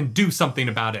 and I can do something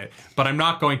about it. But I'm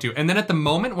not going to. And then at the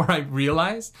moment where I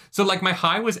realized... So, like, my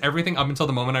high was everything up until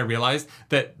the moment I realized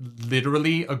that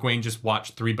literally Egwene just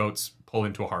watched 3 boats pull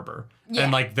into a harbor. Yeah.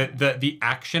 And, like, the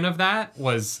action of that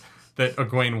was that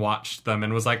Egwene watched them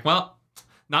and was like, well...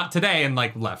 Not today, and,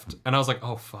 like, left. And I was like,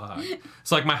 oh, fuck.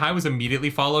 So, like, my high was immediately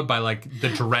followed by, like, the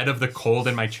dread of the cold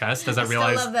in my chest as I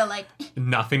realized love the, like...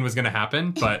 nothing was going to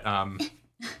happen. But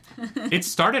it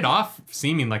started off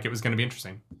seeming like it was going to be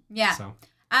interesting. Yeah. So.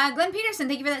 Glenn Peterson,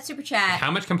 thank you for that super chat.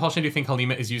 How much compulsion do you think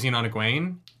Halima is using on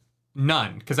Egwene?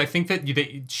 None, because I think that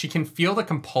she can feel the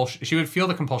compulsion. She would feel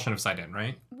the compulsion of Saiden,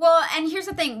 right? Well, and here's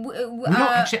the thing.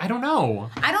 Actually, I don't know.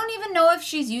 I don't even know if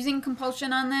she's using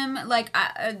compulsion on them. Like,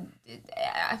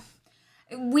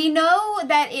 we know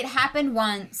that it happened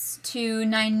once to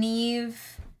Nynaeve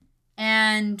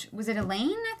and was it Elaine?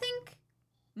 I think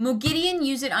Mogideon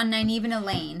used it on Nynaeve and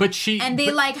Elaine.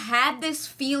 They had this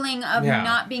feeling of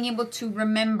not being able to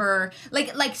remember,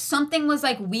 like something was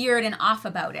like weird and off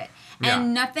about it.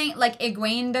 And nothing, like,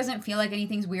 Egwene doesn't feel like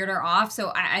anything's weird or off,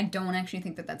 so I don't actually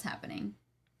think that that's happening.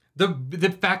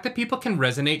 The fact that people can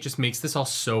resonate just makes this all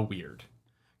so weird.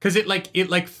 Because it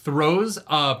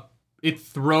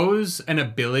throws an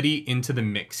ability into the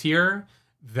mix here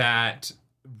that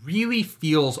really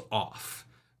feels off,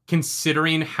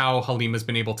 considering how Halima's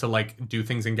been able to, like, do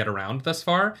things and get around thus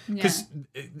far. Because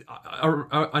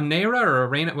Anera or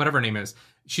Arena, whatever her name is,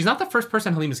 she's not the first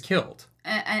person Halima's killed.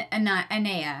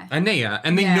 Anea. And they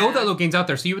know that Loghain's out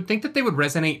there, so you would think that they would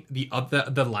resonate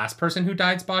the last person who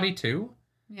died's body too.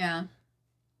 Yeah.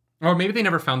 Or maybe they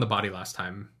never found the body last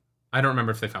time. I don't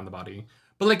remember if they found the body.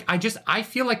 But, like, I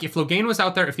feel like if Loghain was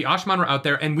out there, if the Ashman were out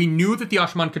there, and we knew that the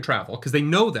Ashman could travel, because they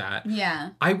know that,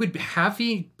 I would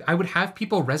have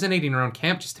people resonating around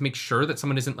camp just to make sure that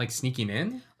someone isn't, like, sneaking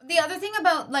in. The other thing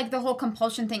about, like, the whole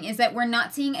compulsion thing is that we're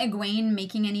not seeing Egwene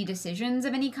making any decisions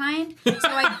of any kind. So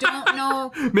I don't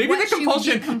know. Maybe the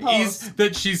compulsion is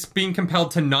that she's being compelled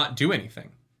to not do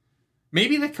anything.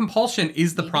 Maybe the compulsion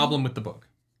is the problem with the book.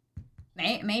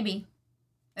 Maybe.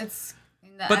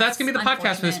 But that's going to be the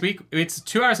podcast for this week. It's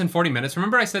 2 hours and 40 minutes.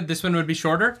 Remember I said this one would be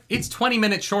shorter? It's 20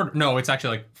 minutes shorter. No, it's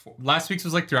actually like... Last week's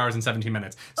was like 3 hours and 17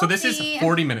 minutes. So This is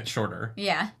 40 minutes shorter.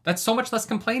 Yeah. That's so much less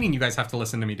complaining you guys have to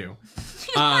listen to me do.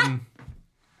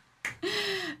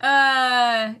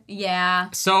 Yeah.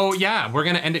 So, yeah, we're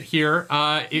going to end it here.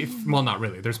 Well, not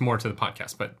really. There's more to the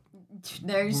podcast, but...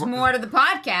 There's more to the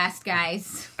podcast,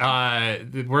 guys.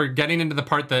 We're getting into the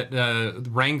part that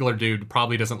Wrangler dude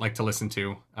probably doesn't like to listen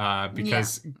to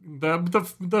because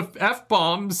the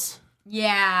F-bombs.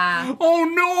 Yeah. Oh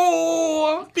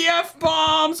no! The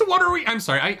F-bombs! What are we... I'm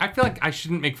sorry, I feel like I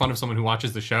shouldn't make fun of someone who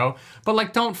watches the show, but,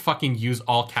 like, don't fucking use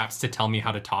all caps to tell me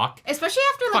how to talk. Especially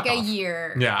after, like, a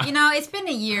year. Yeah. You know, it's been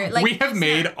a year. Like, we have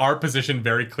made our position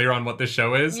very clear on what this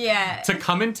show is. Yeah. To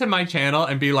come into my channel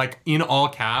and be, like, in all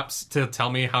caps to tell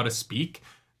me how to speak,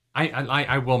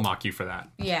 I will mock you for that.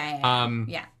 Yeah.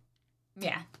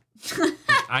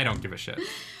 I don't give a shit.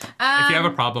 If you have a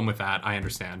problem with that, I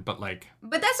understand. But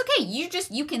that's okay.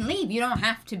 You can leave. You don't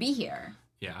have to be here.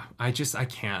 Yeah, I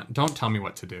can't. Don't tell me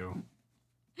what to do.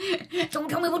 Don't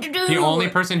tell me what to do. The only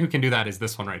person who can do that is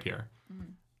this one right here.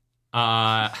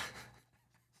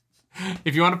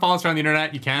 If you want to follow us around the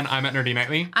internet, you can. I'm at Nerdy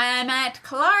Nightly. I'm at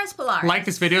Kalaris Polaris. Like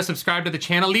this video, subscribe to the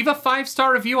channel, leave a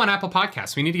 5-star review on Apple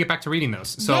Podcasts. We need to get back to reading those.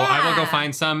 So I will go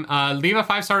find some. Leave a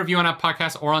 5-star review on Apple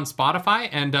Podcasts or on Spotify,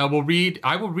 and I will read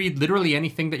literally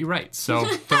anything that you write. So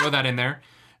throw that in there.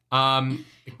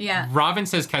 Robin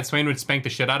says Cat Swain would spank the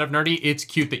shit out of Nerdy. It's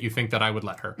cute that you think that I would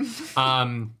let her.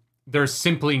 There's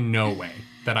simply no way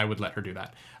that I would let her do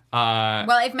that.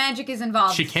 Well, if magic is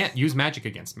involved. She can't use magic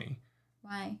against me.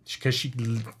 Why?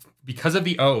 Because of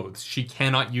the oaths, she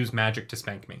cannot use magic to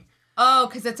spank me. Oh,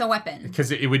 because it's a weapon.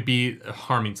 Because it would be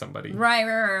harming somebody.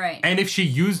 Right. And if she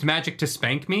used magic to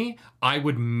spank me, I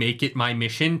would make it my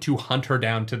mission to hunt her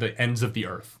down to the ends of the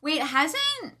earth. Wait,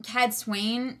 hasn't Cad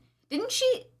Swain...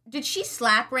 Did she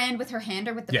slap Rand with her hand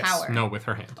or with the power? No, with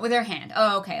her hand. With her hand.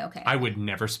 Oh, okay. I would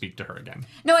never speak to her again.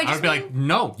 No, I would be like,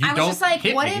 no, you don't hit me. I was just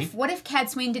like, what if Cad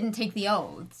Swain didn't take the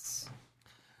oaths?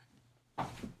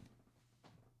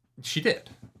 She did.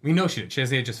 We know she did. She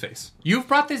has the Aegis face. You've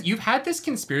had this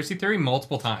conspiracy theory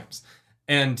multiple times.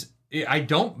 And I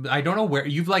don't know where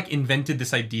you've like invented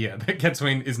this idea that Cad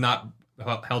Swain is not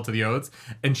held to the oaths,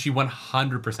 and she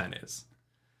 100% is.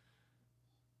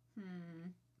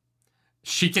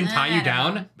 She can tie you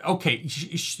down. Okay,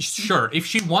 sure. If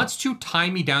she wants to tie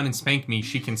me down and spank me,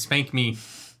 she can spank me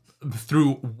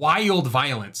through wild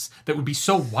violence that would be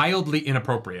so wildly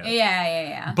inappropriate.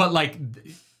 Yeah. But like,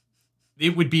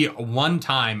 it would be one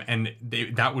time, and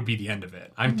that would be the end of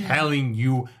it. I'm telling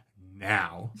you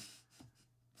now.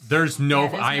 There's no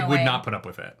I would not put up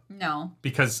with it. No.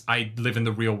 Because I live in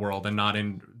the real world and not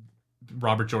in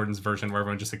Robert Jordan's version where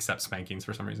everyone just accepts spankings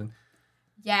for some reason.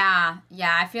 Yeah.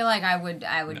 I feel like I would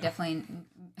definitely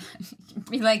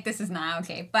be like, this is not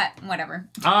okay, but whatever.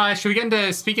 Should we get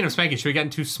into, speaking of spanking, should we get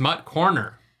into Smut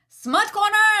Corner? Smut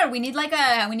Corner! We need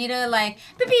a like,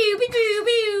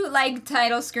 pew, like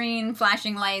title screen,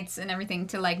 flashing lights and everything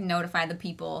to like notify the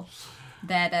people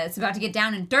that it's about to get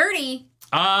down and dirty.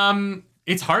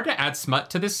 It's hard to add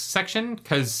smut to this section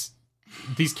because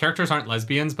these characters aren't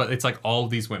lesbians, but it's like all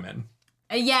these women.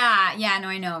 Yeah, no,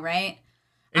 I know, right?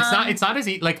 It's not as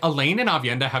like Elaine and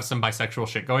Avienda have some bisexual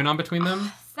shit going on between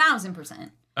them.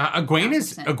 1000%.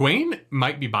 Egwene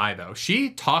might be bi though. She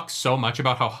talks so much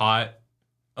about how hot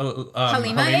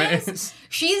Halima is.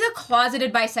 She's a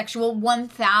closeted bisexual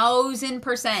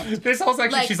 1000%. This whole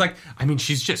section, she's like, I mean,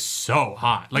 she's just so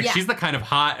hot. Like, she's the kind of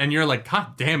hot, and you're like,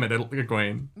 God damn it,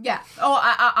 Egwene. Yeah. Oh,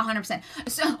 100%.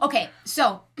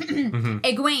 So,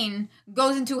 Egwene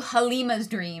goes into Halima's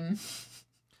dream.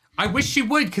 I wish she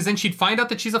would, because then she'd find out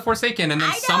that she's a Forsaken, and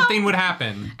then something would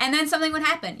happen.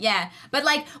 Yeah. But,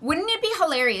 like, wouldn't it be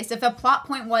hilarious if a plot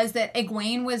point was that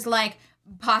Egwene was, like,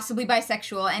 possibly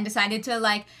bisexual and decided to,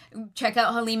 like, check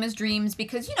out Halima's dreams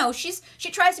because, you know, she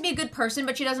tries to be a good person,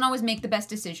 but she doesn't always make the best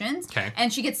decisions. Okay.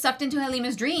 And she gets sucked into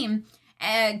Halima's dream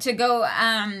to go,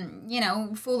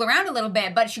 fool around a little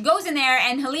bit. But she goes in there,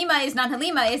 and Halima is not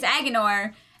Halima, it's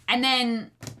Agenor. And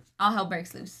then all hell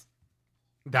breaks loose.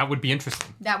 That would be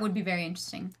interesting. That would be very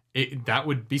interesting. That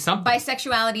would be something.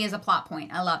 Bisexuality is a plot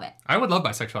point. I love it. I would love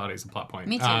bisexuality as a plot point.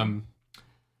 Me too.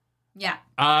 Yeah.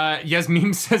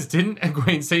 Yasmin says, didn't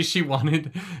Egwene say she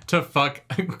wanted to fuck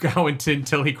Gawain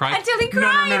until he cried? Until he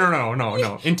cried?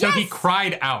 No. Until he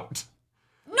cried out.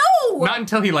 No! Not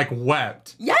until he, like,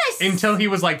 wept. Yes! Until he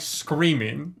was, like,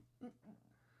 screaming.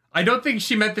 I don't think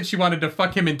she meant that she wanted to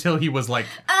fuck him until he was, like...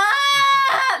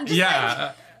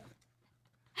 Yeah.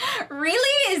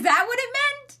 Really? Is that what it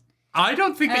meant? I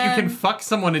don't think that you can fuck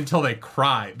someone until they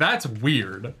cry. That's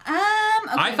weird. Okay,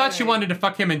 I thought she wanted to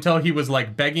fuck him until he was,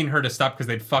 like, begging her to stop because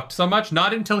they'd fucked so much.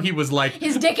 Not until he was, like...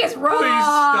 His dick is raw! Please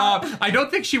stop. I don't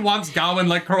think she wants Gawain,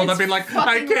 like, curled up being like,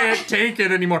 I can't take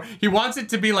it anymore. He wants it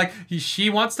to be, like, she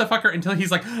wants to fuck her until he's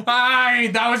like,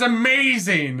 that was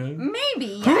amazing.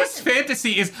 Maybe. Whose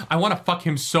fantasy is, I want to fuck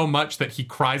him so much that he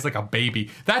cries like a baby.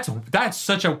 That's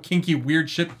such a kinky, weird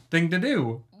shit thing to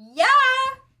do. Yeah.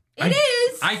 It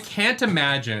is. I can't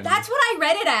imagine. That's what I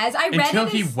read it as. Until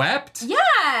he wept?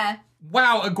 Yeah.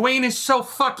 Wow, Egwene is so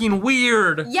fucking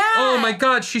weird. Yeah. Oh my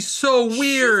god, she's so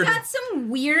weird. She's got some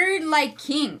weird, like,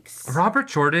 kinks. Robert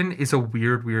Jordan is a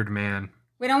weird, weird man.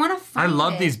 Wait, I want to find I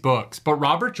love these books, but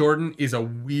Robert Jordan is a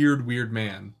weird, weird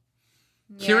man.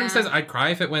 Yeah. Kieran says, I'd cry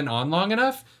if it went on long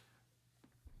enough.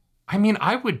 I mean,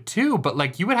 I would too, but,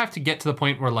 like, you would have to get to the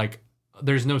point where, like,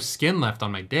 there's no skin left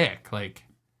on my dick, like...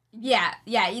 Yeah,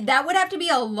 that would have to be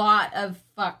a lot of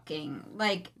fucking,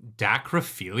 like...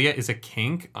 Dacrophilia is a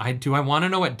kink? Do I want to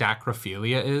know what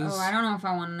dacrophilia is? Oh, I don't know if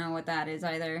I want to know what that is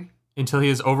either. Until he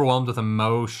is overwhelmed with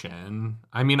emotion.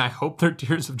 I mean, I hope they're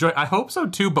tears of joy. I hope so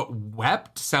too, but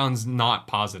wept sounds not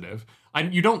positive.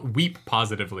 You don't weep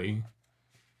positively.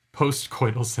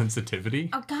 Post-coital sensitivity?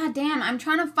 Oh, goddamn, I'm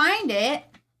trying to find it.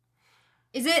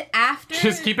 Is it after?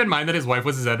 Just keep in mind that his wife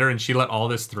was his editor and she let all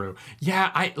this through.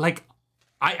 Yeah,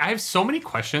 I have so many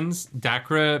questions.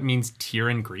 Dacra means tear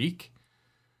in Greek.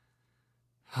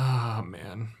 Oh,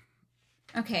 man.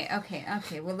 Okay.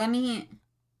 Well, let me...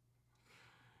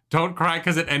 Don't cry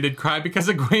because it ended. Cry because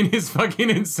Egwene is fucking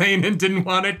insane and didn't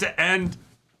want it to end.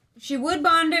 She would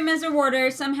bond him as a warder.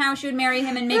 Somehow she would marry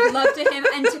him and make love to him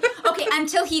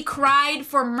until he cried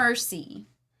for mercy.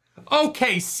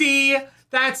 Okay, see?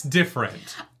 That's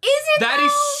different. Is it That though?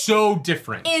 is so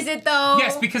different. Is it though?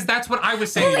 Yes, because that's what I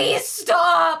was saying. Please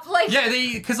stop. Like, yeah,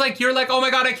 because like you're like, oh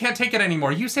my god, I can't take it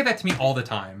anymore. You say that to me all the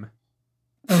time.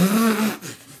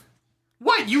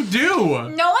 What you do?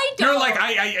 No, I don't. You're like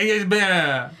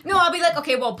No, I'll be like,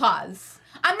 okay, well, pause.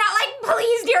 I'm not like,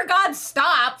 please, dear God,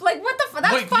 stop. Like, what the fuck?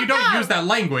 That's fucked up. You don't use that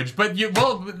language, but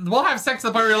we'll have sex to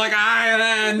the point where you're like,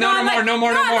 no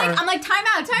more. I'm like, time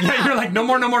out. Yeah, you're like, no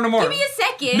more. Give me a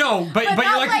second. No, but you're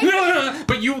like, no.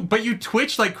 But you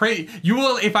twitch like crazy. You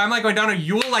will, if I'm like going down,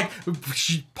 you will like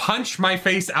punch my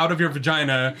face out of your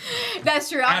vagina.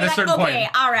 That's true. At a certain point. Okay,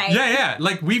 all right. Yeah.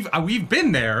 Like we've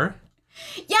been there.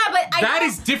 Yeah, but that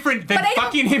is different than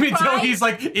fucking him until he's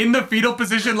like in the fetal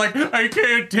position, like, I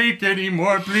can't take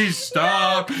anymore, please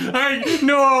stop.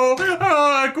 No,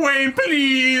 Egwene,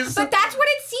 please. But that's what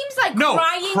it seems like. No,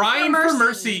 crying for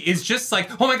mercy is just like,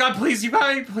 oh my god, please, you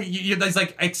guys, it's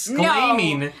like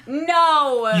exclaiming.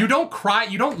 No. You don't cry.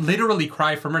 You don't literally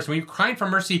cry for mercy. When you're crying for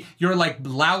mercy, you're like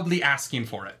loudly asking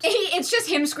for it. It's just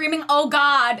him screaming, oh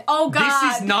god, oh god.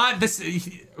 This is not this.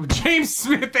 James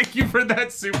Smith, thank you for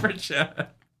that super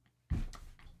chat.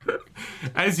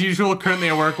 As usual, currently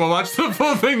at work. We'll watch the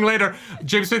full thing later.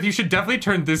 James Smith, you should definitely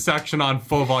turn this section on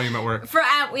full volume at work.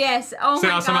 Yes. Oh my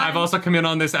god. I've also come in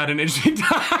on this at an interesting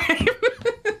time.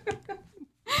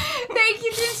 Thank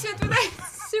you, James Smith, for that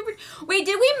super... Wait,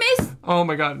 did we miss... Oh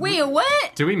my god. Wait,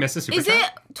 what? Did we miss a super chat? Is it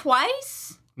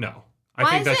twice? No.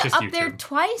 Why is it up there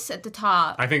twice at the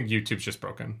top? I think YouTube's just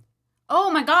broken. Oh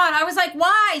my god, I was like,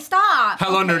 why? Stop!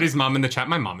 Hello, Nerdy's mom in the chat.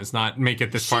 My mom does not make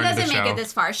it this far into the show. She doesn't make it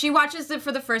this far. She watches it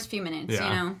for the first few minutes, you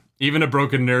know? Even a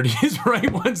broken nerdy is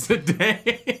right once a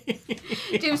day.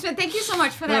 James Smith, thank you so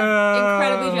much for that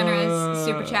incredibly generous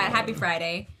super chat. Happy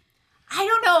Friday. I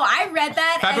don't know, I read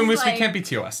that Fabin Moose, we can't be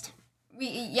TOS'd.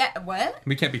 What?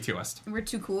 We can't be TOS'd. We're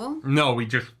too cool? No,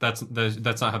 that's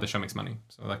not how the show makes money.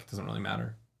 So, like, it doesn't really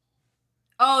matter.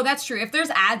 Oh, that's true. If there's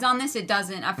ads on this, it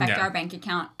doesn't affect our bank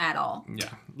account at all. Yeah.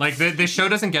 Like, the show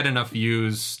doesn't get enough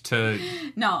views to...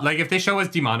 No. Like, if the show was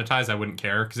demonetized, I wouldn't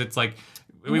care. Because it's like...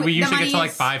 We usually get to, like,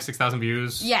 5,000-6,000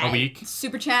 views a week.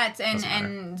 Super chats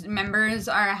and members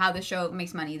are how the show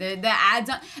makes money. The ads...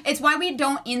 It's why we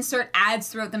don't insert ads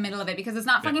throughout the middle of it. Because it's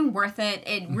not fucking worth it.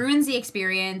 It ruins the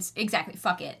experience. Exactly.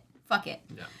 Fuck it.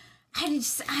 Yeah. I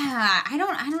just... I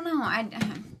don't know. I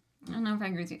don't know if I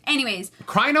agree with you. Anyways.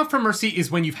 Crying out for mercy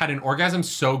is when you've had an orgasm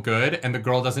so good and the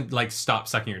girl doesn't, like, stop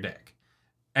sucking your dick.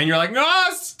 And you're like, no,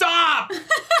 stop!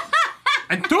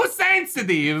 I'm too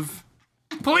sensitive.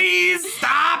 Please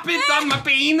stop it on my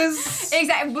penis.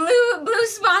 Exactly. Blue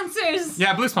sponsors.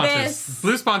 Yeah, Blue sponsors.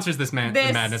 Blue sponsors this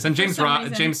madness. And James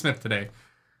Smith today.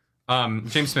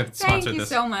 James Smith sponsored this. Thank you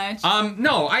so much.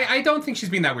 No, I don't think she's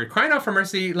being that weird. Crying out for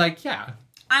mercy, like, yeah.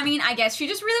 I mean, I guess she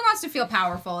just really wants to feel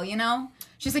powerful, you know?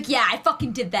 She's like, yeah, I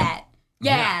fucking did that.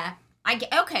 Yeah.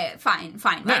 Okay, fine.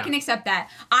 Yeah. I can accept that.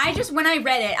 When I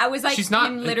read it, I was like,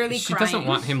 him literally she crying. She doesn't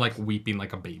want him, like, weeping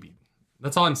like a baby.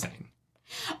 That's all I'm saying.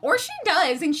 Or she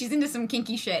does, and she's into some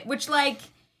kinky shit, which, like,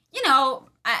 you know,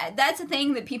 that's a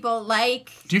thing that people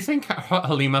like. Do you think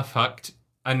Halima fucked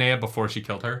Anea before she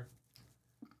killed her?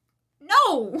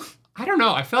 No. I don't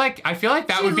know. I feel like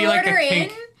that would be like a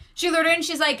kink. She lured her in,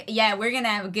 she's like, yeah, we're gonna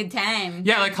have a good time.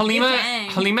 Yeah, like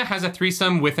Halima has a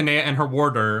threesome with Anea and her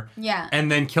warder. Yeah. And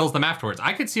then kills them afterwards.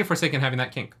 I could see a Forsaken having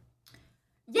that kink.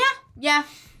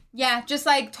 Yeah, just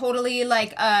like totally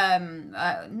like, kind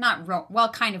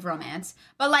of romance,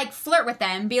 but like flirt with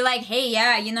them, be like, hey,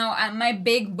 yeah, you know, my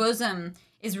big bosom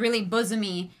is really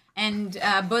bosomy and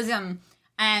bosom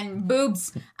and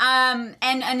boobs. And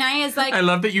Anaya's like, I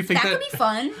love that you think that could be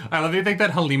fun. I love that you think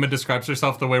that Halima describes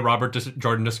herself the way Robert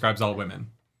Jordan describes all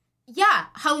women. Yeah,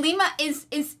 Halima is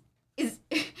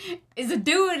a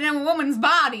dude in a woman's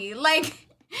body. Like,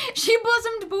 she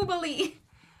bosomed boobily.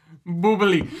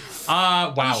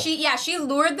 Wow. She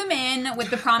lured them in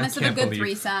with the promise of a good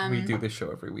threesome. We do this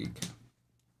show every week.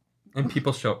 And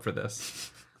people show up for this.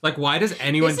 Like, why does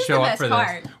anyone show up for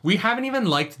this? We haven't even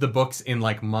liked the books in,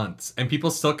 like, months. And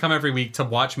people still come every week to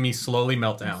watch me slowly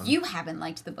melt down. You haven't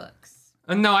liked the books.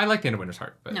 No, I like The End of Winter's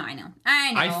Heart. But no, I know.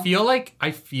 I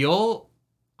feel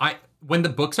when the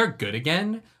books are good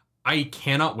again, I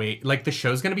cannot wait. Like, the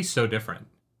show's going to be so different.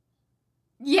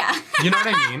 Yeah. You know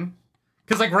what I mean?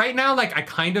 Because, like, right now, like, I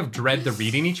kind of dread the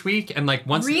reading each week, and, like,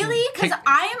 once... Really? Because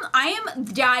I am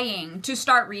dying to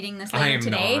start reading this later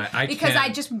today, because I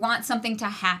just want something to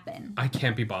happen. I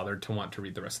can't be bothered to want to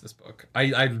read the rest of this book.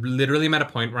 I literally am at a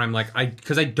point where I'm like, I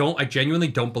genuinely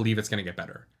don't believe it's going to get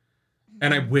better.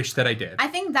 And I wish that I did. I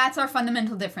think that's our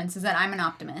fundamental difference, is that I'm an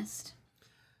optimist.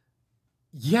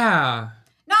 Yeah.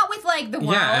 Not with, like, the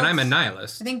world. Yeah, and I'm a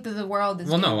nihilist. I think that the world is...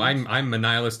 Well, no, I'm a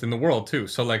nihilist in the world, too,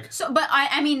 so, like... But,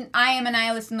 I mean, I am a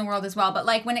nihilist in the world as well, but,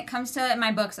 like, when it comes to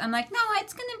my books, I'm like, no,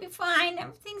 it's gonna be fine,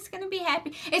 everything's gonna be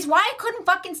happy. It's why I couldn't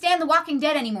fucking stand The Walking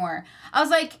Dead anymore. I was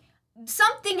like,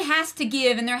 something has to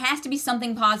give, and there has to be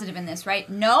something positive in this, right?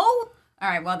 No?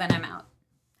 Alright, well, then I'm out.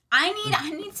 I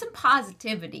need some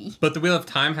positivity. But the Wheel of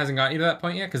Time hasn't got you to that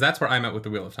point yet? Because that's where I'm at with the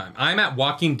Wheel of Time. I'm at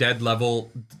Walking Dead level,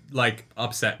 like,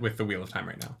 upset with the Wheel of Time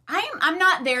right now. I'm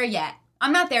not there yet.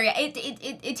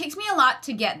 It takes me a lot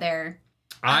to get there.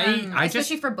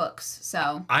 Especially for books,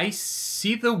 so. I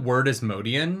see the word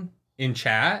Asmodean in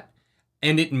chat,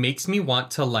 and it makes me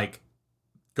want to, like,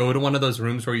 go to one of those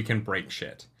rooms where you can break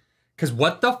shit. Because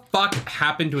what the fuck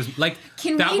happened to his... Like,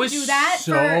 can that we was do that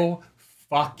so...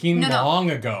 fucking long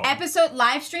ago.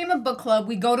 Live stream of book club.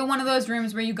 We go to one of those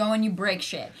rooms where you go and you break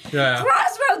shit. Yeah.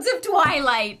 Crossroads of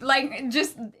Twilight. Like,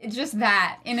 just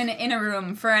that in a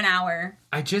room for an hour.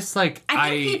 I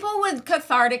think people would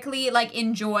cathartically, like,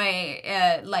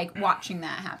 enjoy, like, watching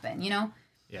that happen, you know?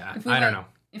 Yeah, I don't know.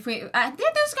 If we,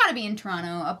 there's gotta be in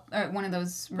Toronto, one of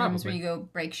those rooms where you go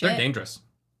break shit. They're dangerous.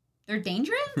 They're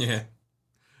dangerous? Yeah.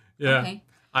 Okay.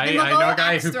 I know a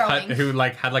guy who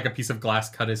had like a piece of glass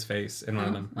cut his face in one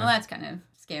of them. Well, that's kind of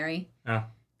scary. Yeah.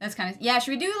 That's kind of... Yeah,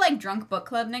 should we do, like, drunk book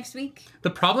club next week? The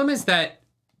problem is that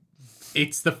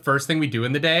it's the first thing we do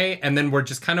in the day, and then we're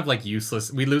just kind of like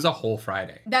useless. We lose a whole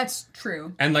Friday. That's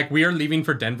true. And like we are leaving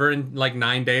for Denver in like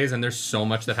 9 days, and there's so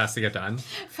much that has to get done.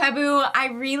 Fabu, I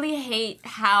really hate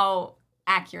how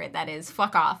accurate that is.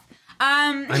 Fuck off.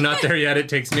 I'm not there yet. It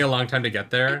takes me a long time to get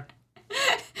there.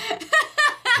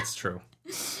 It's true.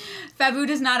 Fabu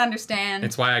does not understand.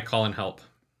 It's why I call in help.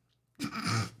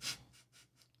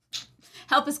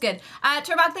 Help is good.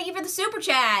 Turbok, thank you for the super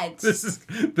chat.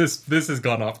 This has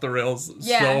gone off the rails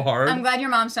so hard. I'm glad your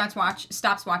mom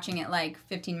stops watching at like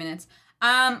 15 minutes.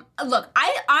 Look,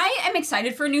 I am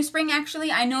excited for a new spring,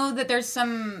 actually. I know that there's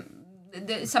some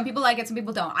people like it, some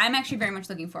people don't. I'm actually very much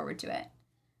looking forward to it.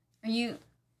 Are you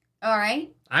all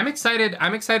right? I'm excited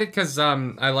because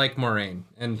I like Moraine,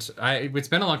 and it's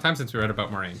been a long time since we read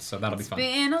about Moraine, so that'll be fun.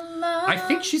 I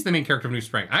think she's the main character of New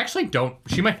Spring. I actually don't.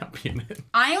 She might not be in it.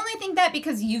 I only think that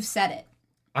because you've said it.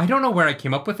 I don't know where I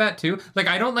came up with that too. Like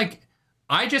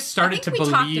I just started to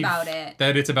believe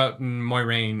that it's about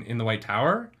Moraine in the White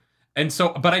Tower, and so,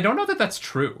 but I don't know that that's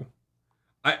true.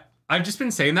 I've just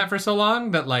been saying that for so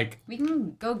long that like we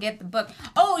can go get the book.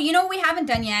 Oh, you know what we haven't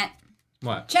done yet?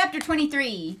 What? Chapter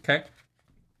 23. Okay.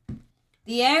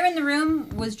 The air in the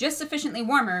room was just sufficiently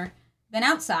warmer than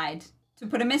outside to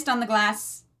put a mist on the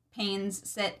glass panes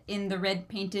set in the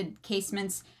red-painted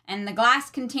casements, and the glass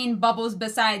contained bubbles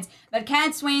besides, but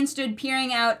Cad Swain stood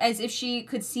peering out as if she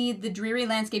could see the dreary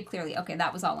landscape clearly. Okay,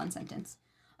 that was all one sentence.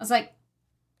 I was like,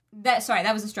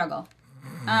 that was a struggle.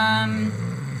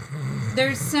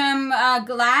 There's some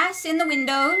glass in the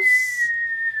windows,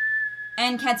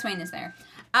 and Cad Swain is there.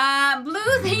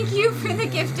 Blue, thank you for the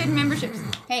gifted memberships.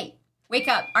 Hey, wake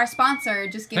up. Our sponsor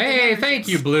just gifted memberships. Thank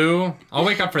you, Blue. I'll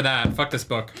wake up for that. Fuck this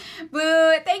book.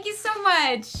 Blue, thank you so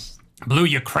much. Blue,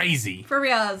 you're crazy. For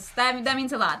reals. That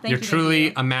means a lot. Thank you. You're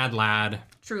truly a mad lad.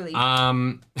 Truly.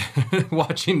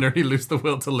 Watching Nerdy lose the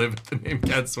will to live with the name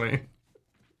Cad Swain.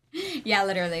 Yeah,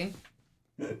 literally.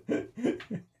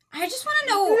 I just want to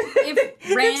know if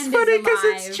Rand is alive. It's funny because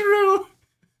it's true.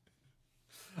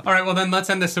 All right, well then let's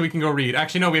end this so we can go read.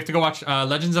 Actually, no, we have to go watch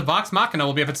Legends of Vox Machina.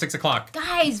 We'll be up at 6 o'clock.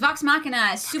 Guys, Vox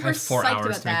Machina, super I have 4 psyched hours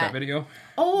about to make that video.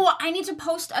 Oh, I need to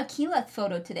post a Keyleth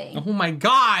photo today. Oh my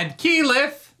God,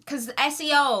 Keyleth! Because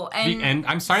SEO and the end.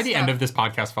 I'm sorry, stuff. The end of this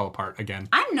podcast fell apart again.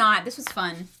 I'm not. This was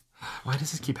fun. Why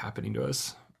does this keep happening to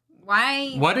us?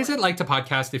 Why? What is it like to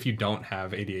podcast if you don't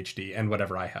have ADHD and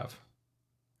whatever I have?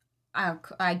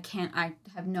 I can't. I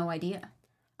have no idea.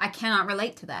 I cannot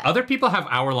relate to that. Other people have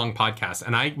hour-long podcasts,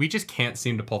 and we just can't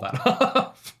seem to pull that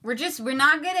off. We're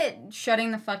not good at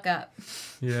shutting the fuck up.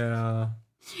 Yeah.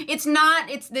 It's not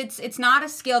a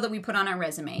skill that we put on our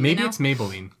resume. Maybe it's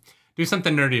Maybelline. Do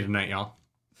something nerdy tonight, y'all.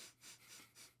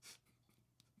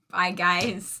 Bye,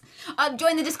 guys.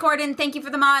 Join the Discord and thank you for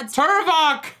the mods.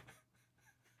 Turvok!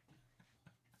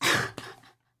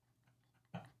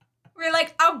 We're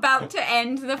like about to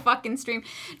end the fucking stream.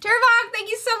 Turvok, thank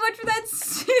you so much for that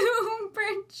super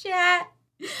chat.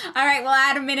 All right, we'll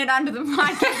add a minute onto the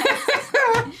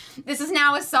podcast. This is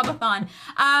now a subathon.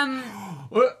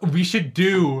 We should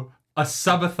do a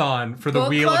subathon for the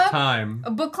Wheel of Time.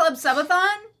 A book club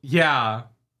subathon? Yeah.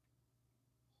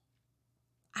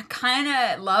 I kind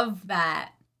of love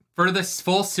that. For this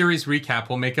full series recap,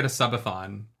 we'll make it a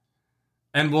subathon.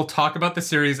 And we'll talk about the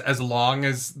series as long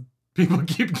as people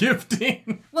keep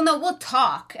gifting. Well, no, we'll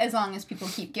talk as long as people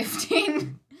keep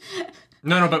gifting.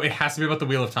 No, but it has to be about the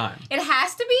Wheel of Time. It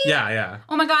has to be? Yeah.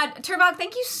 Oh my God. Turbok,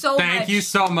 thank you so much. Thank you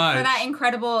so much. For that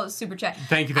incredible super chat.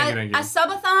 Thank you. A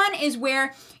subathon is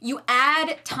where you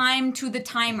add time to the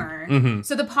timer. Mm-hmm.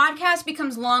 So the podcast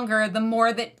becomes longer the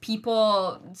more that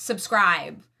people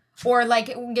subscribe. Or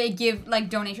like give like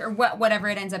donation or whatever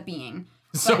it ends up being.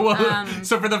 But,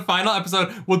 so for the final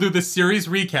episode, we'll do the series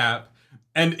recap.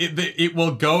 And it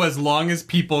will go as long as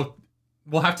people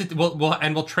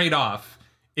we'll trade off.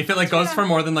 If it like goes for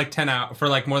more than like 10 hours, for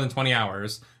like more than 20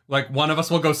 hours, like one of us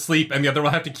will go sleep and the other will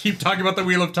have to keep talking about the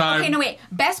Wheel of Time. Okay, no wait.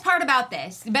 The best part about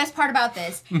this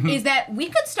is that we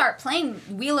could start playing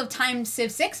Wheel of Time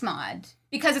Civ 6 mod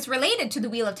because it's related to the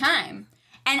Wheel of Time.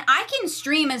 And I can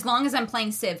stream as long as I'm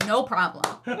playing Civ, no problem.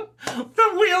 The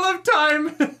Wheel of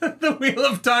Time! The Wheel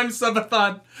of Time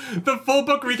subathon. The full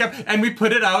book recap. And we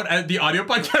put it out, and the audio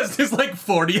podcast is like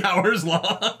 40 hours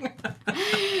long.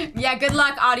 Yeah, good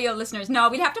luck, audio listeners. No,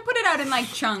 we'd have to put it out in like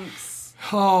chunks.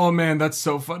 Oh man, that's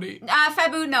so funny.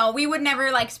 Fabu, no, we would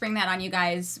never like spring that on you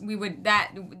guys. We would,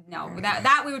 that we would...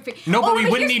 No, but we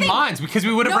wouldn't need minds because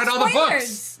we would have read all the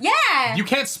books. Yeah. You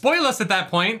can't spoil us at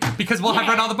that point because we'll have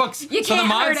read all the books. You can't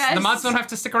hurt us. The mods don't have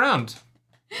to stick around.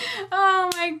 Oh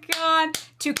my god.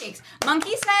 2 cakes.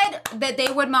 Monkey said that they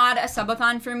would mod a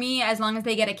subathon for me as long as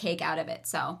they get a cake out of it,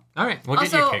 so. All right, we'll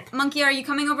get you a cake. Monkey, are you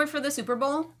coming over for the Super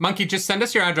Bowl? Monkey, just send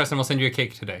us your address and we'll send you a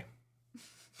cake today.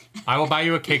 I will buy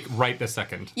you a cake right this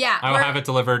second. Yeah. I will have it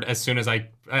delivered as soon as I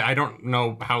don't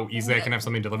know how easily I can have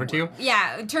something delivered to you.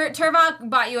 Yeah, Turvok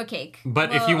bought you a cake.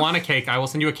 But if you want a cake, I will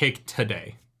send you a cake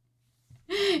today.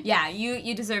 Yeah,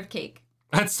 you deserve cake.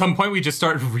 At some point, we just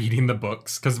start reading the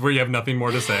books because we have nothing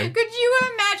more to say. Could you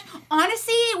imagine?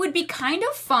 Honestly, it would be kind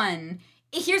of fun.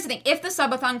 Here's the thing. If the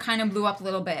subathon kind of blew up a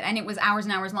little bit and it was hours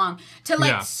and hours long,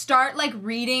 to start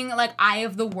reading Eye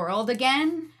of the World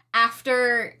again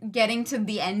after getting to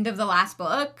the end of the last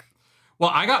book.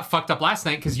 Well, I got fucked up last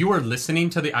night because you were listening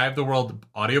to the Eye of the World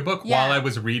audiobook while I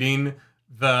was reading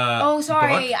the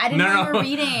sorry. book. I didn't know you were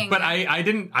reading. But I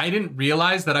didn't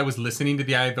realize that I was listening to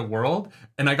the Eye of the World,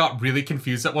 and I got really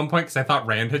confused at one point because I thought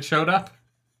Rand had showed up.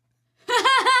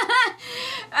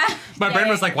 My brain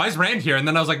was like, why is Rand here? And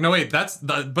then I was like, no, wait,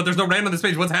 but there's no Rand on this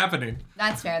page. What's happening?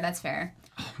 That's fair.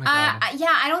 Oh my God.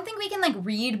 Yeah, I don't think we can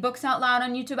read books out loud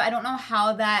on YouTube. I don't know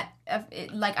how that,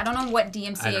 I don't know what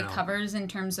DMCA covers in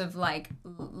terms of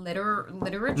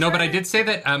literature. No, but I did say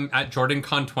that at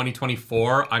JordanCon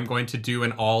 2024, I'm going to do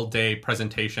an all-day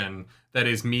presentation that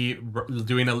is me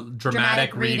doing a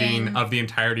dramatic reading of the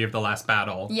entirety of The Last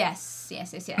Battle. Yes.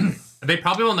 They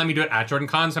probably won't let me do it at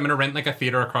JordanCon, so I'm going to rent a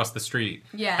theater across the street.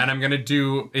 Yeah. And I'm going to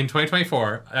do, in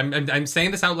 2024, I'm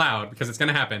saying this out loud because it's going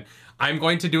to happen, I'm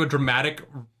going to do a dramatic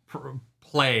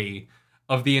play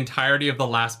of the entirety of The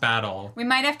Last Battle. We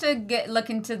might have to look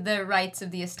into the rights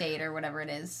of the estate or whatever it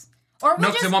is. Or No,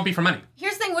 because it won't be for money.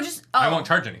 Here's the thing, we'll just... I won't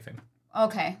charge anything.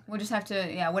 Okay, we'll just have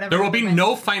to, whatever. There will be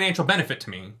no financial benefit to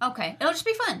me. Okay, it'll just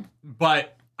be fun.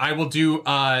 But I will do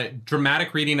a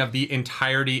dramatic reading of the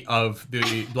entirety of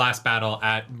the Last Battle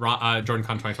at JordanCon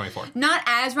 2024. Not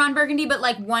as Ron Burgundy, but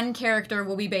one character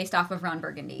will be based off of Ron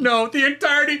Burgundy. No, the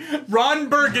entirety. Ron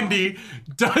Burgundy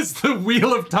does the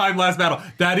Wheel of Time Last Battle.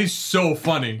 That is so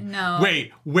funny. No.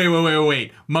 Wait.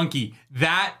 Monkey,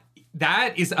 that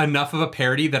is enough of a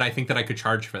parody that I think that I could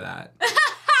charge for that.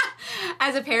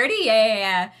 As a parody?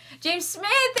 Yeah. James Smith,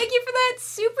 thank you for that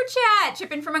super chat.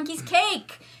 Chip in for Monkey's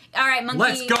cake. All right, Monkey.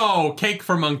 Let's go. Cake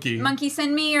for Monkey. Monkey,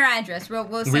 send me your address. We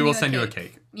will send you a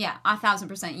cake. Yeah,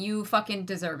 1,000%. You fucking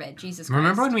deserve it. Jesus Christ.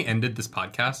 Remember when we ended this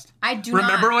podcast? I do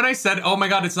Remember when I said, oh my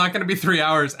God, it's not going to be 3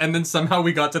 hours, and then somehow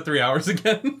we got to 3 hours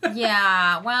again?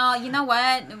 Yeah, well, you know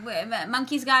what?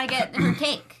 Monkey's got to get her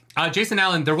cake. Jason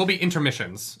Allen, there will be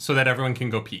intermissions so that everyone can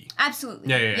go pee. Absolutely.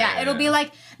 Yeah. It'll be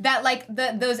like that,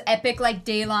 those epic,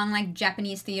 day-long,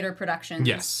 Japanese theater productions.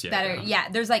 Yes.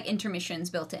 There's, intermissions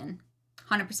built in.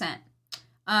 100%.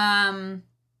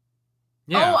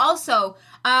 Yeah. Oh, also,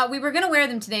 we were going to wear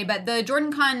them today, but the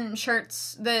JordanCon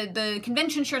shirts, the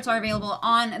convention shirts are available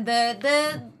on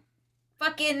the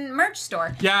fucking merch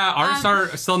store. Yeah, ours are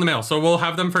still in the mail, so we'll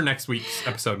have them for next week's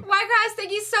episode. Wycross,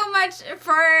 thank you so much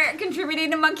for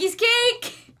contributing to Monkey's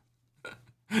cake.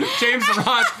 James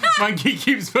Ross, Monkey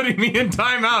keeps putting me in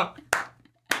timeout.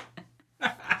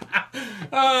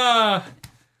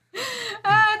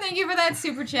 Thank you for that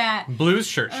super chat. Blues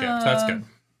shirt shipped. That's good.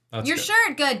 Your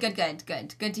shirt, good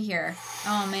to hear.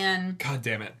 Oh man. God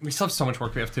damn it. We still have so much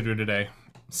work we have to do today.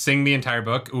 Sing the entire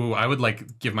book. Ooh, I would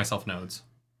give myself notes.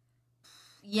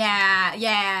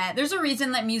 Yeah. There's a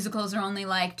reason that musicals are only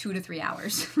 2 to 3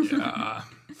 hours. Yeah.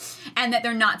 And that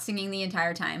they're not singing the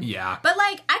entire time. Yeah. But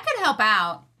I could help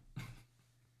out.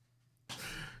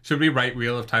 Should we write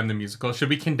Wheel of Time the musical? Should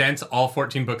we condense all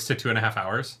 14 books to 2.5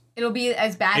 hours? It'll be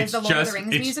as bad as the Lord of the Rings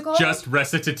musical? It's just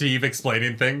recitative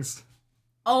explaining things.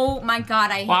 Oh my God,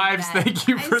 I hate Wives, that. thank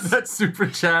you for that super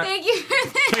chat. Thank you for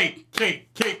that.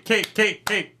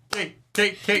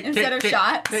 Cake. Instead of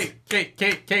shots.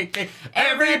 Cake.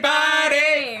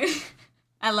 Everybody!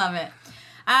 I love it.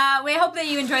 We hope that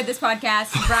you enjoyed this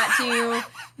podcast brought to you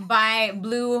by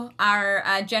Blue,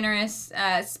 our generous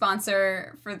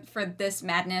sponsor for this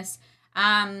madness.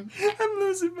 I'm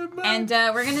losing my mind.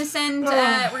 And we're gonna send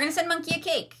Monkey a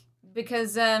cake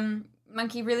because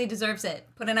Monkey really deserves it.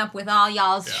 Putting up with all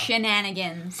y'all's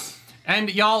shenanigans.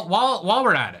 And y'all, while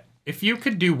we're at it, if you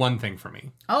could do one thing for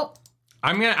me. Oh.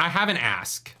 I have an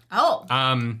ask. Oh.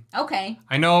 Okay.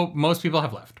 I know most people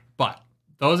have left, but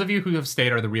those of you who have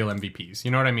stayed are the real MVPs.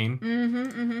 You know what I mean?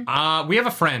 Mm-hmm. We have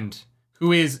a friend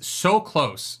who is so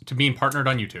close to being partnered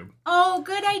on YouTube. Oh,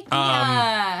 good idea.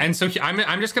 And so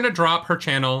I'm just going to drop her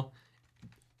channel.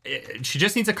 She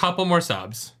just needs a couple more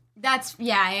subs. That's,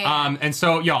 yeah. And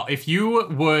so, y'all, if you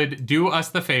would do us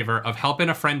the favor of helping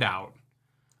a friend out,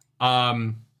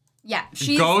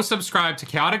 go subscribe to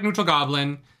Chaotic Neutral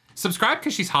Goblin. subscribe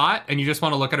because she's hot and you just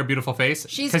want to look at her beautiful face.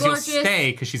 She's gorgeous. Because you'll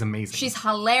stay because she's amazing. She's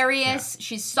hilarious. Yeah.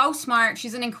 She's so smart.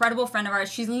 She's an incredible friend of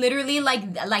ours. She's literally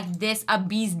like this, a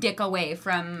bee's dick away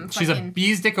from She's a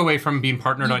bee's dick away from being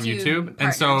partnered on YouTube.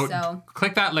 And so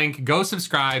click that link, go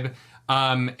subscribe.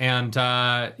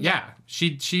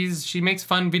 She makes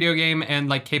fun video game and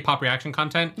like K-pop reaction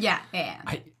content. Yeah.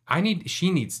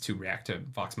 She needs to react to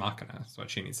Vox Machina. That's what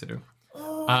she needs to do.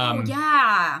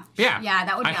 Yeah,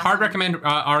 that would be I hard recommend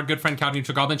our good friend Cal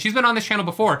Neutral Goblin. She's been on this channel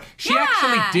before. She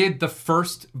actually did the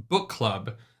first book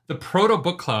club, the proto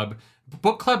book club.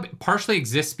 Book club partially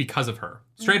exists because of her.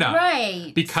 Straight up.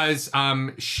 Right. Because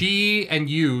she and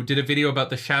you did a video about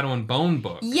the Shadow and Bone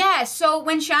book. Yeah, so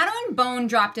when Shadow and Bone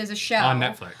dropped as a show on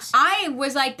Netflix, I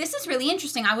was like, this is really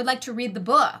interesting. I would like to read the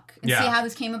book and see how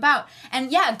this came about.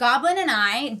 And yeah, Goblin and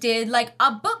I did like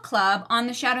a book club on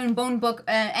the Shadow and Bone book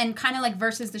and kind of like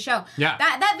versus the show. Yeah.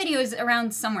 That video is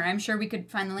around somewhere. I'm sure we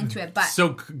could find the link to it. But so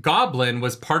Goblin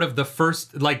was part of the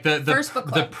first, like the first book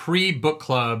club. The pre-book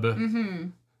club. Mm-hmm.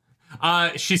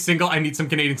 She's single. I need some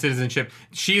Canadian citizenship.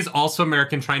 She's also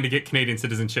American trying to get Canadian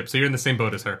citizenship. So you're in the same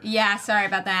boat as her. Yeah, sorry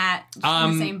about that. She's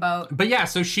in the same boat. But yeah,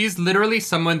 so she's literally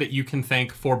someone that you can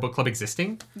thank for book club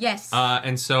existing. Yes.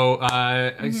 And so,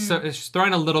 so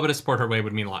throwing a little bit of support her way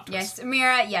would mean a lot to us. Yes,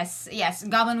 Mira. Yes.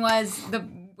 Goblin was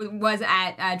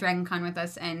at Dragon Con with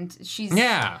us, and she's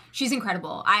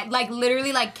incredible. I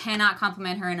literally cannot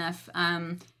compliment her enough.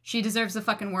 She deserves the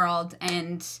fucking world,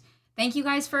 and thank you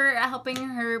guys for helping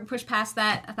her push past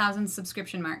that 1,000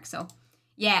 subscription mark. So,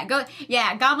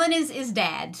 Goblin is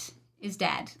dad.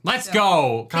 Let's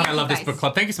go. God, I love this book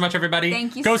club. Thank you so much, everybody.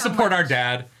 Thank you Go so support much. our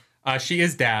dad. She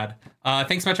is dad.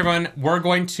 Thanks so much, everyone. We're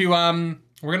going to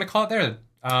call it there.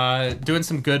 Doing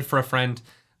some good for a friend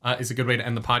is a good way to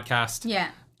end the podcast.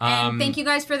 Yeah. And thank you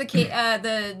guys for the cake,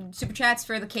 the super chats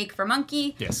for the cake for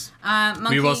Monkey. Yes.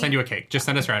 Monkey. We will send you a cake. Just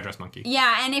send us your address, Monkey.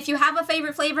 Yeah, and if you have a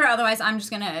favorite flavor, otherwise I'm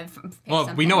just gonna pick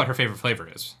something. We know what her favorite flavor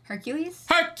is. Hercules.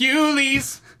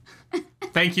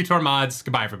 Thank you to our mods.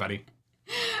 Goodbye, everybody.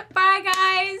 Bye,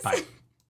 guys. Bye.